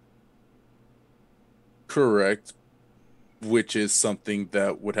 Correct. Which is something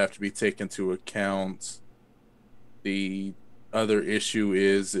that would have to be taken into account. The other issue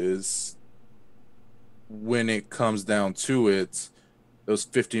is when it comes down to it, those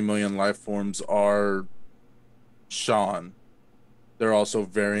 50 million life forms are Sean. They're also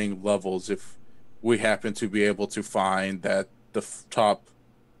varying levels. If we happen to be able to find that the top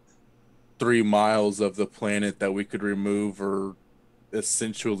 3 miles of the planet that we could remove are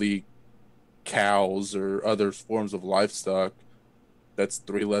essentially cows or other forms of livestock, that's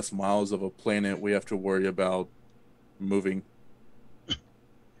 3 less miles of a planet we have to worry about moving.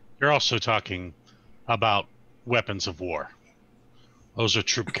 You're also talking about weapons of war. Those are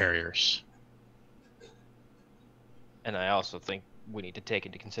troop carriers. And I also think we need to take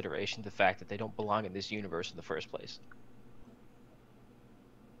into consideration the fact that they don't belong in this universe in the first place.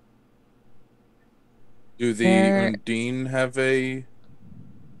 Do the Undine have a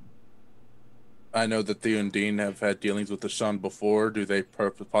I know that the Undine have had dealings with the Shan before. Do they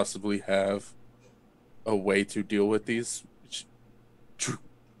possibly have a way to deal with these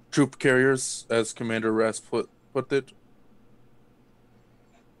troop carriers, as Commander Rest put it?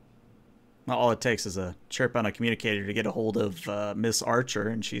 Well, all it takes is a chirp on a communicator to get a hold of Miss Archer,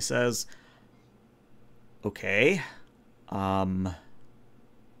 and she says, "Okay,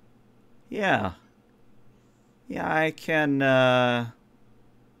 yeah, I can. I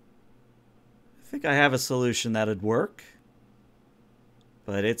think I have a solution that'd work,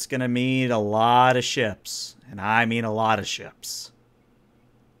 but it's gonna mean a lot of ships, and I mean a lot of ships."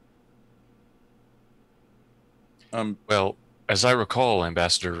 Well, as I recall,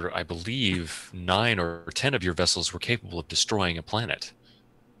 Ambassador, I believe 9 or 10 of your vessels were capable of destroying a planet.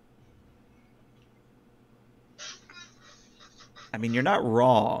 I mean, you're not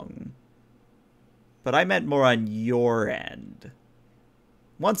wrong, but I meant more on your end.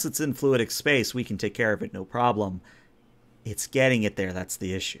 Once it's in fluidic space, we can take care of it, no problem. It's getting it there that's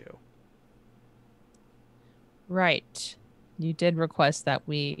the issue. Right. You did request that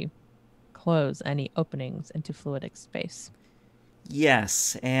we close any openings into fluidic space.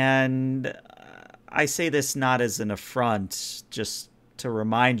 Yes, and I say this not as an affront, just to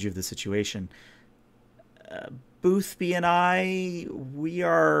remind you of the situation. Boothby and I, we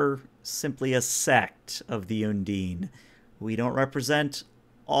are simply a sect of the Undine. We don't represent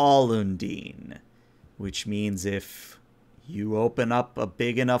all Undine, which means if you open up a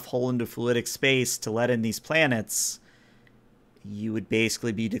big enough hole into fluidic space to let in these planets, you would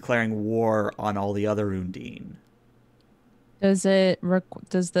basically be declaring war on all the other Undine. Does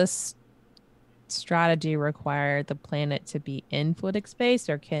this strategy require the planet to be in fluidic space,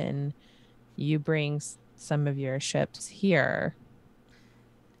 or can you bring some of your ships here?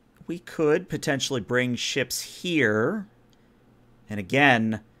 We could potentially bring ships here. And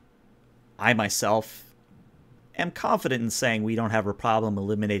again, I myself am confident in saying we don't have a problem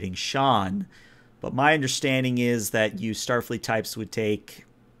eliminating Sean, but my understanding is that you Starfleet types would take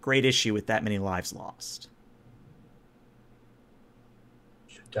great issue with that many lives lost.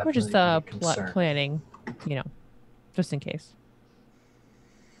 We're just planning, just in case.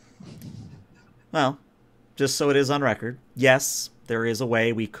 Well, just so it is on record, yes, there is a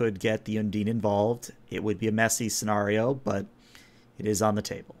way we could get the Undine involved. It would be a messy scenario, but it is on the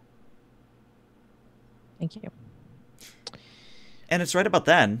table. Thank you. And it's right about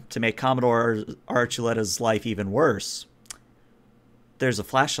then, to make Commodore Archuletta's life even worse, there's a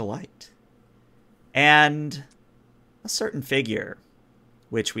flash of light. And a certain figure,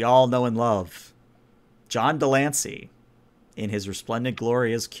 which we all know and love, John Delancey, in his resplendent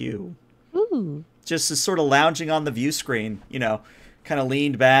glory as Q, Ooh. just is sort of lounging on the view screen, kind of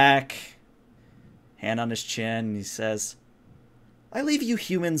leaned back, hand on his chin, and he says, "I leave you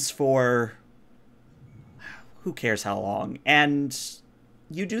humans for who cares how long, and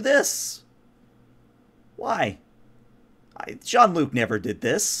you do this. Why? Jean-Luc never did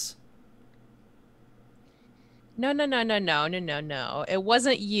this." No. It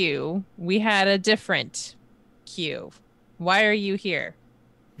wasn't you. We had a different Q. Why are you here?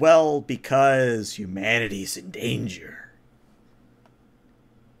 Well, because humanity's in danger.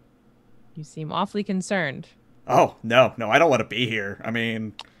 You seem awfully concerned. Oh, no, I don't want to be here. I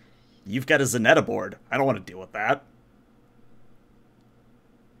mean, you've got a Zanetta board. I don't want to deal with that.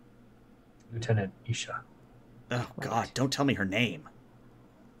 Lieutenant Isha. Oh, God, don't tell me her name.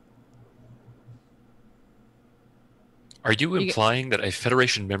 Are you implying that a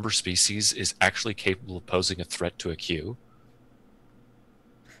Federation member species is actually capable of posing a threat to a Q?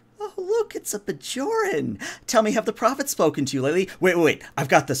 Oh, look, it's a Bajoran. Tell me, have the prophets spoken to you lately? Wait, I've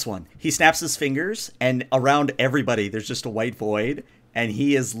got this one. He snaps his fingers, and around everybody, there's just a white void, and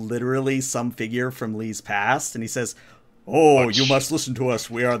he is literally some figure from Lee's past, and he says, "Oh, you must listen to us.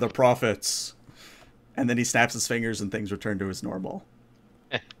 We are the prophets." And then he snaps his fingers, and things return to his normal.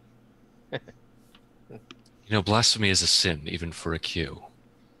 Blasphemy is a sin, even for a Q.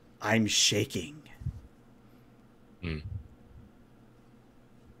 I'm shaking.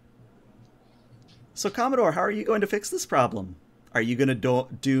 So, Commodore, how are you going to fix this problem? Are you going to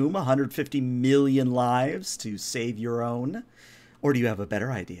doom 150 million lives to save your own? Or do you have a better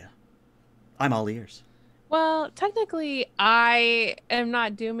idea? I'm all ears. Well, technically, I am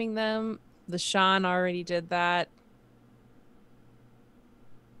not dooming them. The Sean already did that.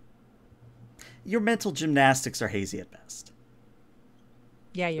 Your mental gymnastics are hazy at best.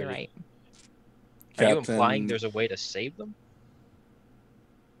 Yeah, you're right. Are you implying there's a way to save them?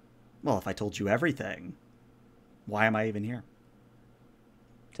 Well, if I told you everything, why am I even here?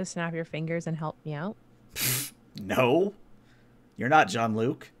 To snap your fingers and help me out? No. You're not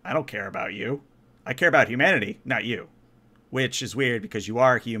Jean-Luc. I don't care about you. I care about humanity, not you. Which is weird because you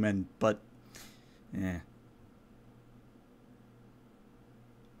are human, but... eh.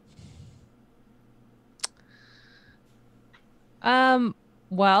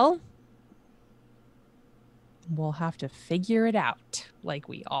 Well, we'll have to figure it out like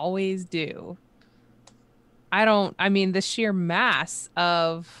we always do. I mean, the sheer mass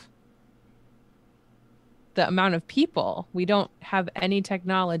of the amount of people, we don't have any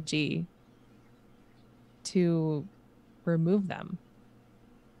technology to remove them.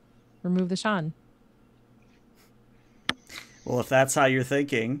 Remove the Shan. Well, if that's how you're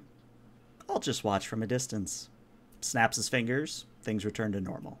thinking, I'll just watch from a distance. Snaps his fingers, things return to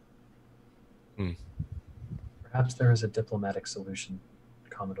normal. Perhaps there is a diplomatic solution,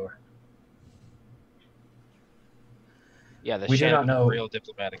 Commodore. Yeah, the We do Shan not have been know. real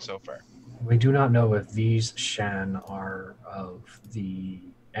diplomatic so far. We do not know if these Shan are of the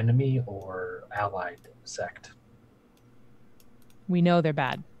enemy or allied sect. We know they're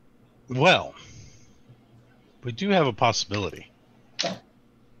bad. Well, we do have a possibility.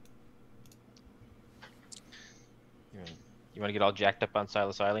 You want to get all jacked up on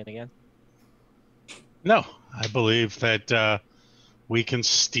Silas Island again? No, I believe that we can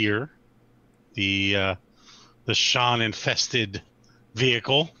steer the Shan-infested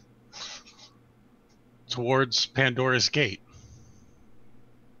vehicle towards Pandora's Gate.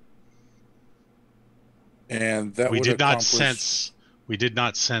 And that We would did not accomplish...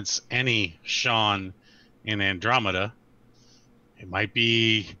 sense any Shan in Andromeda. It might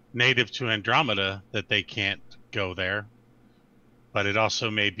be native to Andromeda that they can't go there, but it also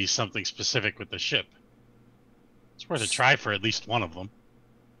may be something specific with the ship. It's worth a try for at least one of them.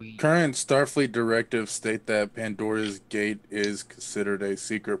 Current Starfleet directives state that Pandora's Gate is considered a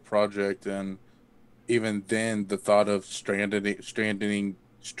secret project, and even then, the thought of stranding.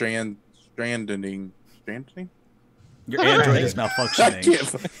 Your android is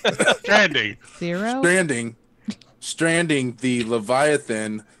malfunctioning. Stranding the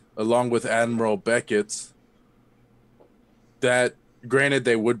Leviathan along with Admiral Beckett's. That, granted,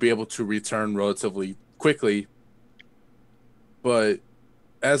 they would be able to return relatively quickly, but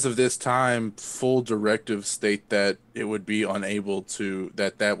as of this time, full directives state that it would be unable to,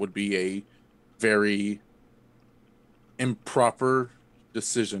 that would be a very improper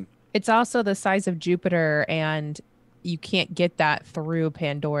decision. It's also the size of Jupiter, and you can't get that through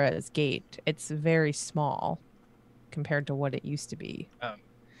Pandora's Gate. It's very small compared to what it used to be.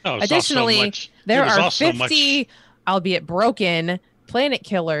 Additionally, there are 50, albeit broken, planet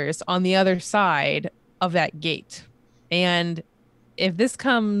killers on the other side of that gate. And if this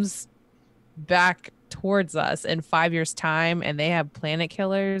comes back towards us in 5 years' time and they have planet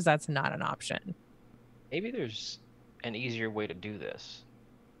killers, that's not an option. Maybe there's an easier way to do this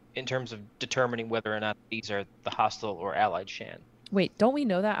in terms of determining whether or not these are the hostile or allied Shan. Wait, don't we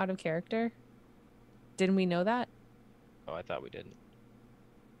know that out of character? Didn't we know that? Oh, I thought we didn't.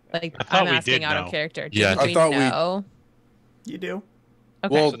 Like, I'm asking out of character. Yeah, Didn't we know? You do.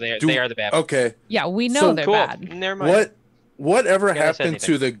 Okay. Well, So they are the bad. Okay. Yeah, we know So they're Cool. bad. Never mind. Whatever Yeah, I said happened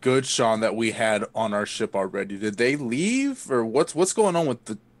to the good Shan that we had on our ship already? Did they leave, or what's going on with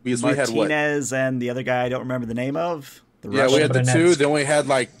the? Because we had what? Martinez and the other guy I don't remember the name of. The Yeah, Russian. we had the Donetsk. two. Then we had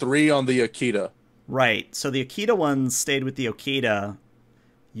like 3 on the Akita. Right. So the Akita ones stayed with the Okita.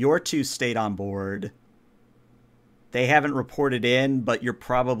 Your 2 stayed on board. They haven't reported in, but you're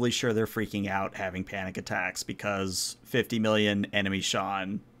probably sure they're freaking out, having panic attacks because 50 million enemy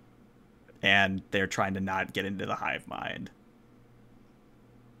Shan, and they're trying to not get into the hive mind.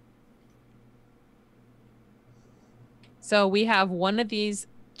 So we have one of these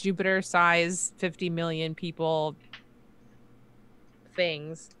Jupiter-sized 50 million people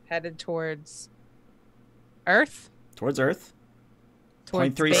things headed towards Earth. Towards Earth.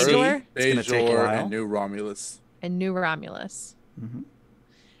 Towards 0.3 Bajor C. It's gonna take a Bajor while. and New Romulus. and New Romulus. Mm-hmm.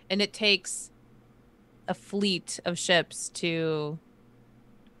 And it takes a fleet of ships to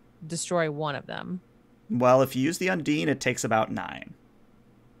destroy one of them. Well, if you use the Undine, it takes about 9.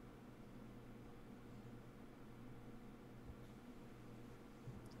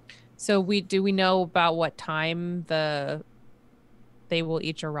 So do we know about what time they will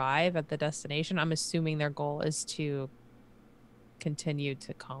each arrive at the destination? I'm assuming their goal is to continue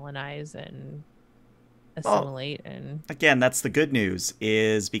to colonize and assimilate. And Again, that's the good news,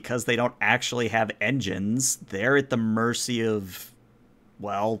 is because they don't actually have engines, they're at the mercy of,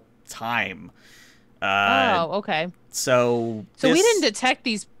 well, time. okay. So we didn't detect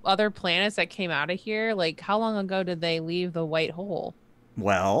these other planets that came out of here. Like, how long ago did they leave the white hole?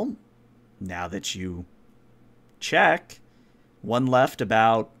 Well, now that you check, one left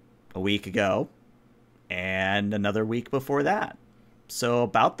about a week ago. and another week before that. So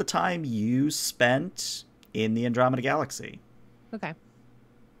about the time you spent in the Andromeda Galaxy. Okay.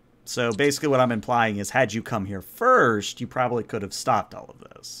 So basically what I'm implying is had you come here first, you probably could have stopped all of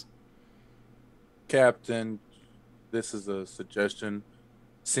this. Captain, this is a suggestion.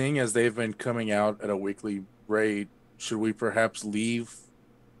 Seeing as they've been coming out at a weekly rate, should we perhaps leave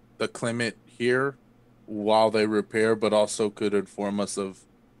the Clement here while they repair, but also could inform us of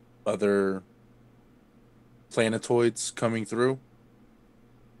other planetoids coming through?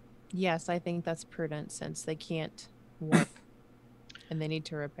 Yes, I think that's prudent since they can't warp and they need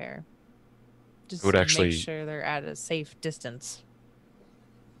to repair. Just would actually- make sure they're at a safe distance.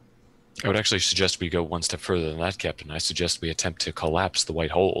 I would actually suggest we go one step further than that, Captain. I suggest we attempt to collapse the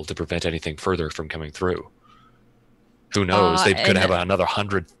white hole to prevent anything further from coming through. Who knows? They could have another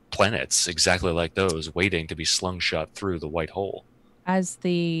 100 planets exactly like those waiting to be slung shot through the white hole. As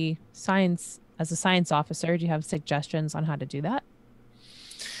a science officer, do you have suggestions on how to do that?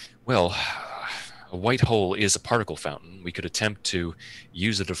 Well, a white hole is a particle fountain. We could attempt to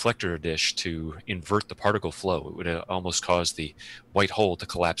use a deflector dish to invert the particle flow. It would almost cause the white hole to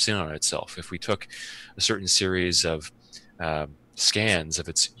collapse in on itself. If we took a certain series of scans of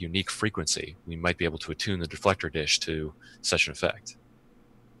its unique frequency, we might be able to attune the deflector dish to such an effect.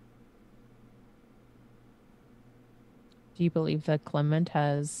 Do you believe that Clement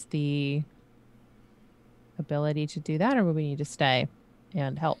has the ability to do that, or would we need to stay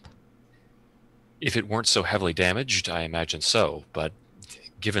and help? If it weren't so heavily damaged, I imagine so, but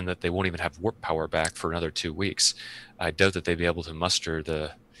given that they won't even have warp power back for another 2 weeks, I doubt that they'd be able to muster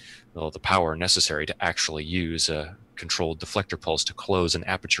the power necessary to actually use a controlled deflector pulse to close an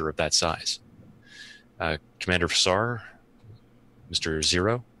aperture of that size. Commander Fassar, Mr.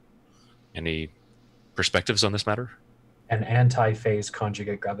 Zero, any perspectives on this matter? An anti-phase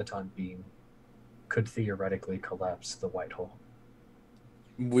conjugate graviton beam could theoretically collapse the white hole.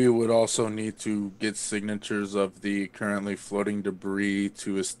 We would also need to get signatures of the currently floating debris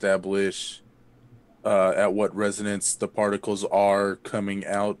to establish at what resonance the particles are coming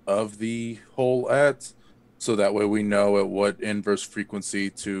out of the hole at, so that way we know at what inverse frequency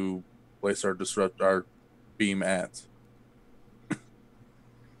to place our beam at.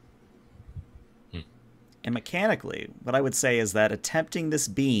 And mechanically, what I would say is that attempting this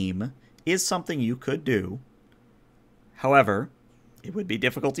beam is something you could do. However, it would be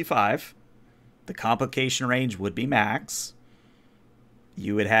difficulty 5. The complication range would be max.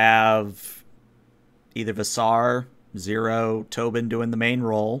 You would have either Vassar, Zero, Tobin doing the main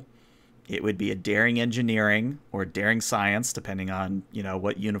role. It would be a daring engineering or daring science, depending on,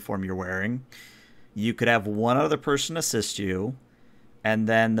 what uniform you're wearing. You could have one other person assist you, and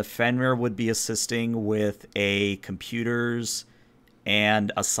then the Fenrir would be assisting with a computers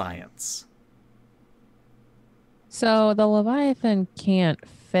and a science. So the Leviathan can't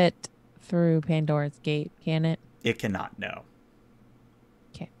fit through Pandora's Gate, can it? It cannot, no.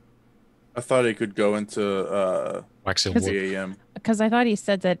 Okay. I thought it could go into Waxhill. Because I thought he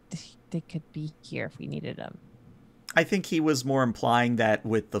said that they could be here if we needed them. I think he was more implying that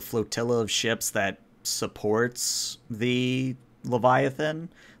with the flotilla of ships that supports the Leviathan,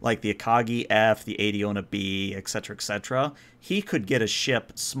 like the Akagi F, the Adiona B, etc., he could get a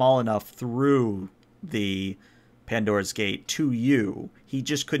ship small enough through the Pandora's Gate to you. He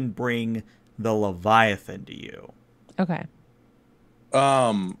just couldn't bring the Leviathan to you. Okay.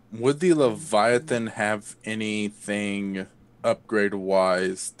 Would the Leviathan have anything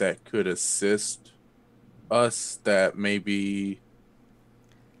upgrade-wise that could assist us that maybe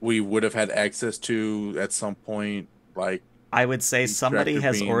we would have had access to at some point? Like, I would say somebody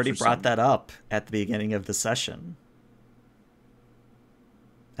has already brought something. that up at the beginning of the session.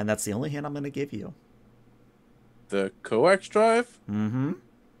 And that's the only hint I'm going to give you. The coax drive? Mm-hmm.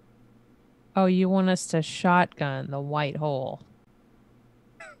 Oh, you want us to shotgun the white hole?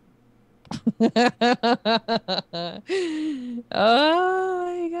 Oh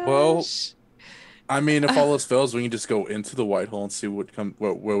my gosh. Well, I mean, if all else fails, we can just go into the white hole and see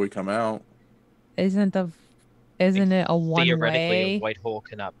where we come out. Isn't it a one Theoretically, way? a white hole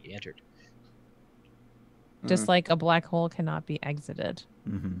cannot be entered. Just like a black hole cannot be exited.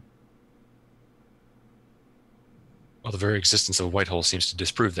 Mm-hmm. Well, the very existence of a white hole seems to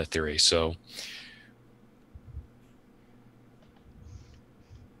disprove that theory, so...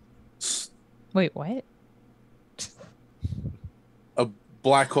 Wait, what? A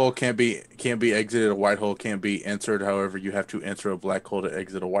black hole can't be exited. A white hole can't be entered. However, you have to enter a black hole to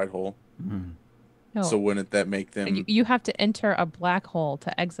exit a white hole. Mm-hmm. No. So wouldn't that make them? You have to enter a black hole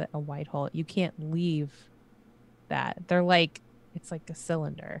to exit a white hole. You can't leave that. They're like, it's like a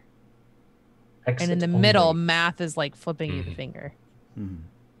cylinder. And in Exit the middle, only. math is like flipping you the Mhm. finger. Mhm.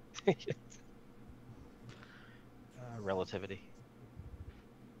 Relativity.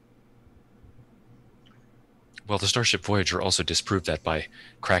 Well, the Starship Voyager also disproved that by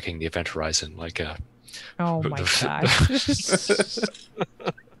cracking the event horizon. Oh my gosh.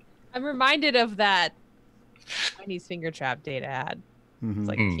 I'm reminded of that Chinese finger trap Data had. It's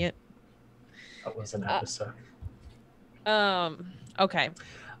like, Mm. can't. That was an episode. Okay.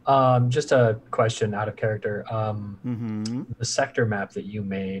 Just a question out of character. Mm-hmm. The sector map that you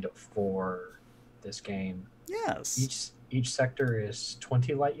made for this game, Yes. each sector is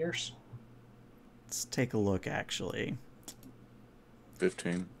 20 light years. Let's take a look, actually.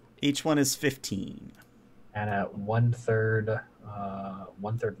 15. Each one is 15. And at one third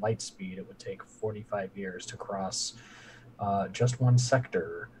light speed, it would take 45 years to cross just one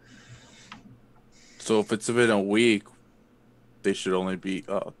sector. So if it's been a week, they should only be.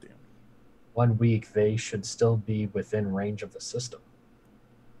 Oh, damn. 1 week, they should still be within range of the system.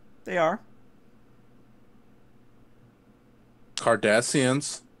 They are.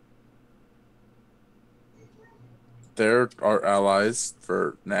 Cardassians. They're our allies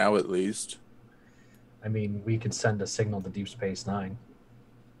for now, at least. I mean, we could send a signal to Deep Space Nine.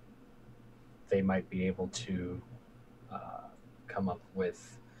 They might be able to come up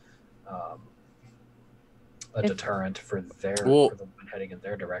with a deterrent for the one heading in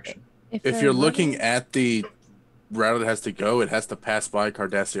their direction. If you're looking at the route it has to go, it has to pass by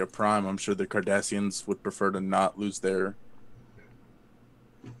Cardassia Prime. I'm sure the Cardassians would prefer to not lose their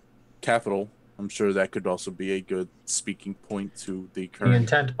capital. I'm sure that could also be a good speaking point to the current. The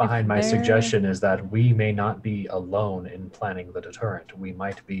intent behind my suggestion is that we may not be alone in planning the deterrent. We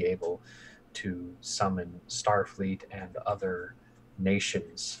might be able to summon Starfleet and other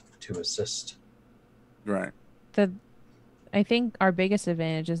nations to assist. Right. I think our biggest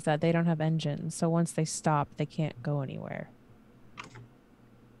advantage is that they don't have engines. So once they stop, they can't go anywhere.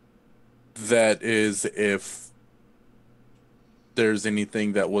 That is if there's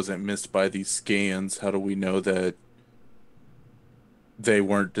anything that wasn't missed by these scans. How do we know that they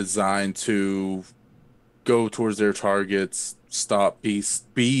weren't designed to go towards their targets,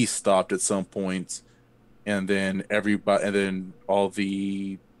 be stopped at some point, and then everybody, and then all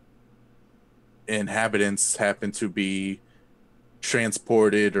the inhabitants happen to be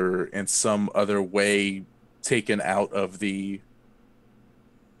transported or in some other way taken out of the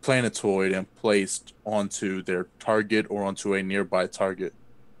planetoid and placed onto their target or onto a nearby target?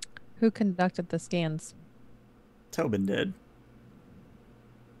 Who conducted the scans? Tobin did.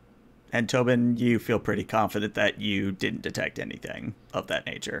 And Tobin, you feel pretty confident that you didn't detect anything of that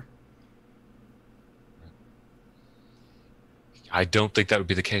nature. I don't think that would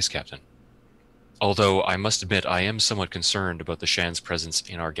be the case, Captain. Although I must admit I am somewhat concerned about the Shan's presence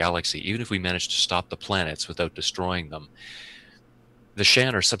in our galaxy, even if we manage to stop the planets without destroying them. The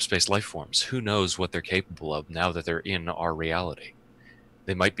Shan are subspace life forms. Who knows what they're capable of now that they're in our reality?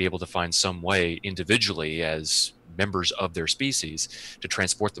 They might be able to find some way individually as members of their species to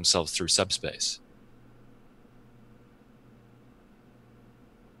transport themselves through subspace.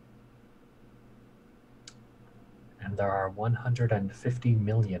 And there are 150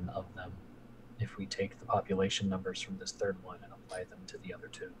 million of them if we take the population numbers from this third one and apply them to the other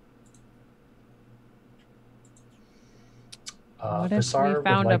two. What if we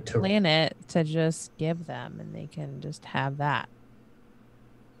found a planet to just give them and they can just have that?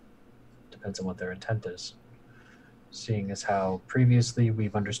 Depends on what their intent is. Seeing as how previously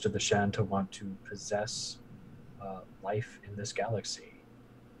we've understood the Shan to want to possess life in this galaxy,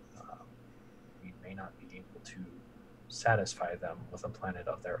 we may not be able to satisfy them with a planet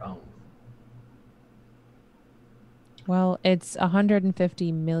of their own. Well, it's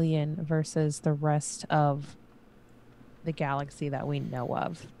 150 million versus the rest of the galaxy that we know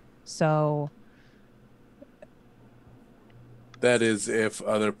of. So that is if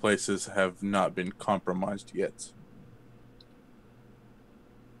other places have not been compromised yet.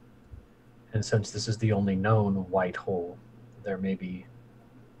 And since this is the only known white hole, there may be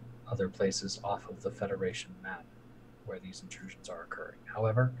other places off of the Federation map where these intrusions are occurring.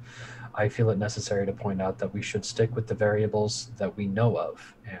 However, I feel it necessary to point out that we should stick with the variables that we know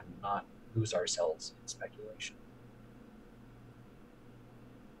of and not lose ourselves in speculation.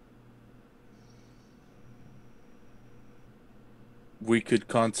 We could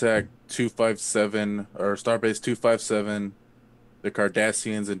contact 257 or Starbase 257, the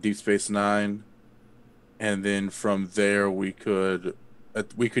Cardassians and Deep Space Nine, and then from there we could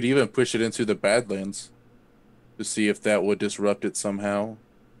even push it into the Badlands to see if that would disrupt it somehow.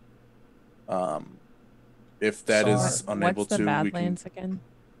 If that is unable what's the to, Badlands again?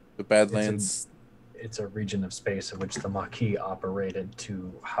 The Badlands, it's a region of space in which the Maquis operated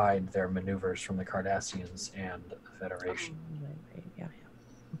to hide their maneuvers from the Cardassians and the Federation. Right. Yeah.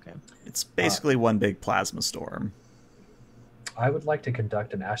 Okay. It's basically one big plasma storm. I would like to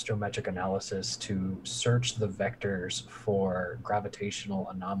conduct an astrometric analysis to search the vectors for gravitational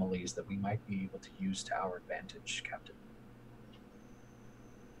anomalies that we might be able to use to our advantage, Captain.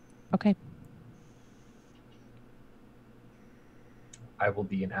 Okay. I will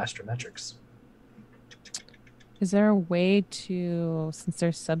be in astrometrics. Is there a way to, since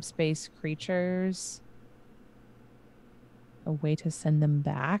they're subspace creatures, a way to send them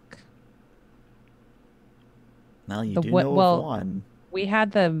back? Well, you do know of one. We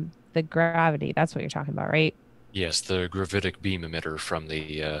had the gravity. That's what you're talking about, right? Yes, the gravitic beam emitter from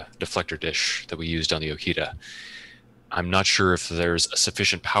the deflector dish that we used on the Okita. I'm not sure if there's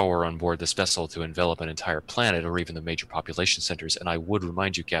sufficient power on board this vessel to envelop an entire planet or even the major population centers, and I would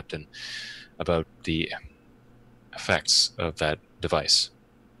remind you, Captain, about the effects of that device.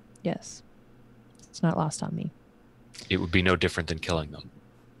 Yes. It's not lost on me. It would be no different than killing them.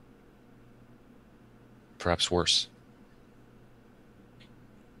 Perhaps worse.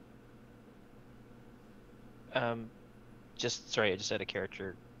 Sorry, I just had a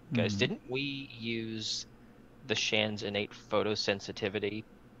character. Guys, didn't we use the Shan's innate photosensitivity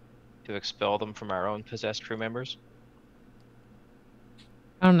to expel them from our own possessed crew members?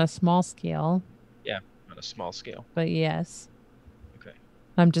 On a small scale. Yeah, on a small scale. But yes. Okay.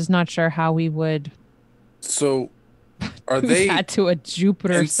 I'm just not sure how we would. So, are they had to a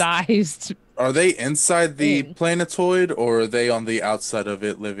Jupiter-sized? Are they inside the planetoid, or are they on the outside of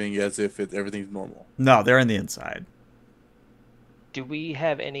it, living as if everything's normal? No, they're in the inside. Do we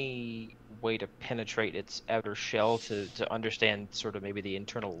have any way to penetrate its outer shell to understand sort of maybe the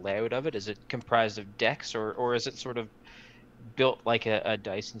internal layout of it? Is it comprised of decks, or is it sort of built like a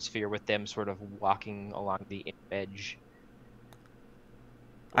Dyson sphere with them sort of walking along the edge?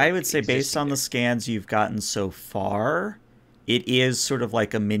 I would say based on the scans you've gotten so far, it is sort of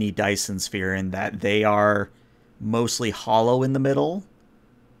like a mini Dyson sphere in that they are mostly hollow in the middle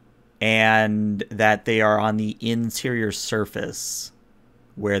and that they are on the interior surface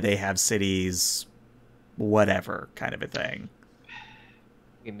where they have cities, whatever kind of a thing.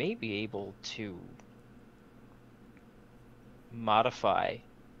 We may be able to modify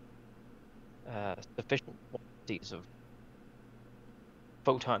sufficient quantities of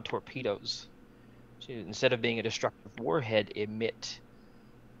photon torpedoes to, instead of being a destructive warhead, emit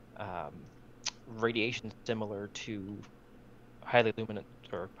radiation similar to highly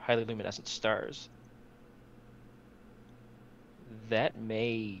luminescent stars. That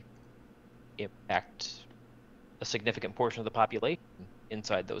may impact a significant portion of the population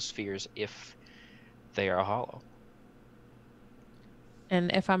inside those spheres if they are hollow.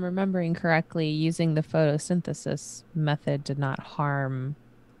 And if I'm remembering correctly, using the photosynthesis method did not harm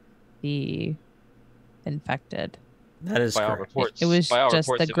the infected. That is correct. It was just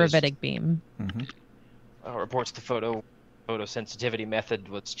the gravitic beam. Reports the photosensitivity method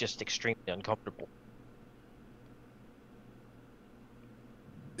was just extremely uncomfortable.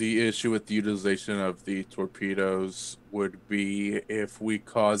 The issue with the utilization of the torpedoes would be if we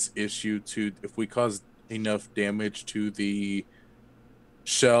cause enough damage to the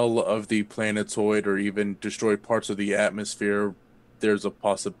shell of the planetoid or even destroy parts of the atmosphere, there's a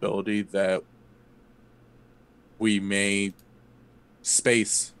possibility that we may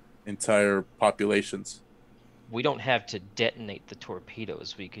space entire populations. We don't have to detonate the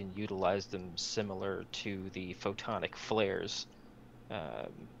torpedoes. We can utilize them similar to the photonic flares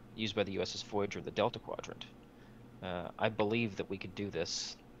used by the U.S.S. Voyager in the Delta Quadrant. I believe that we could do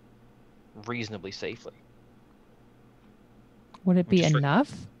this reasonably safely. Would it be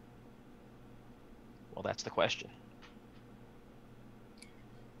enough? Well, that's the question.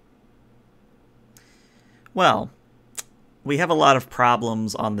 Well, we have a lot of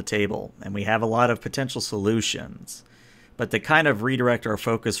problems on the table, and we have a lot of potential solutions. But to kind of redirect our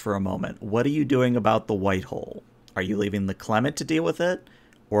focus for a moment, what are you doing about the white hole? Are you leaving the Clement to deal with it,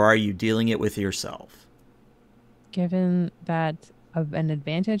 or are you dealing it with yourself? Given that an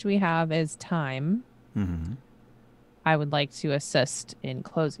advantage we have is time, I would like to assist in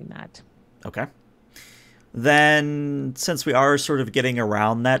closing that. Okay. Then, since we are sort of getting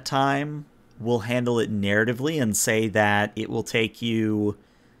around that time, we'll handle it narratively and say that it will take you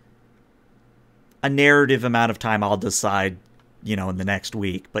a narrative amount of time. I'll decide, in the next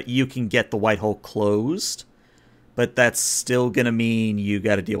week, but you can get the white hole closed, but that's still going to mean you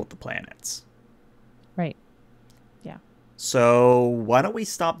got to deal with the planets. Right. Yeah. So why don't we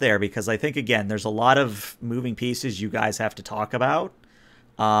stop there? Because I think, again, there's a lot of moving pieces you guys have to talk about.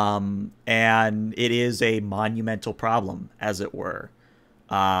 And it is a monumental problem, as it were.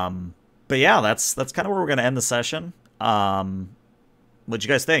 But yeah, that's kind of where we're going to end the session. What'd you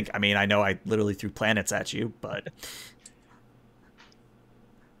guys think? I mean, I know I literally threw planets at you, but...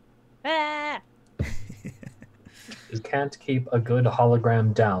 You can't keep a good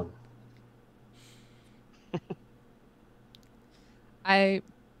hologram down.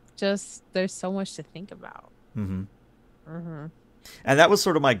 There's so much to think about. Mm-hmm. And that was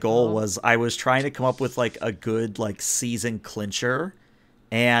sort of my goal, was I was trying to come up with like a good like season clincher,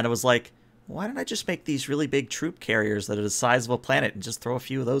 and I was like, why don't I just make these really big troop carriers that are the size of a planet and just throw a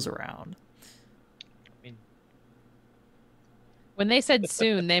few of those around? When they said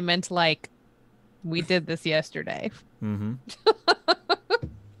soon, they meant like we did this yesterday. Mm-hmm.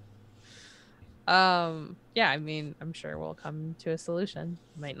 Yeah, I mean, I'm sure we'll come to a solution.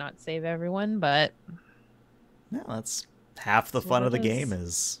 Might not save everyone, but yeah, that's half the fun of the game,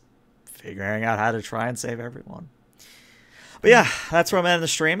 is figuring out how to try and save everyone. But yeah, that's where I'm at in the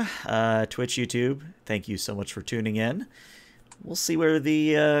stream. Twitch, YouTube, thank you so much for tuning in. We'll see where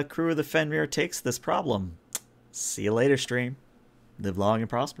the crew of the Fenrir takes this problem. See you later, stream. Live long and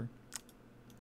prosper.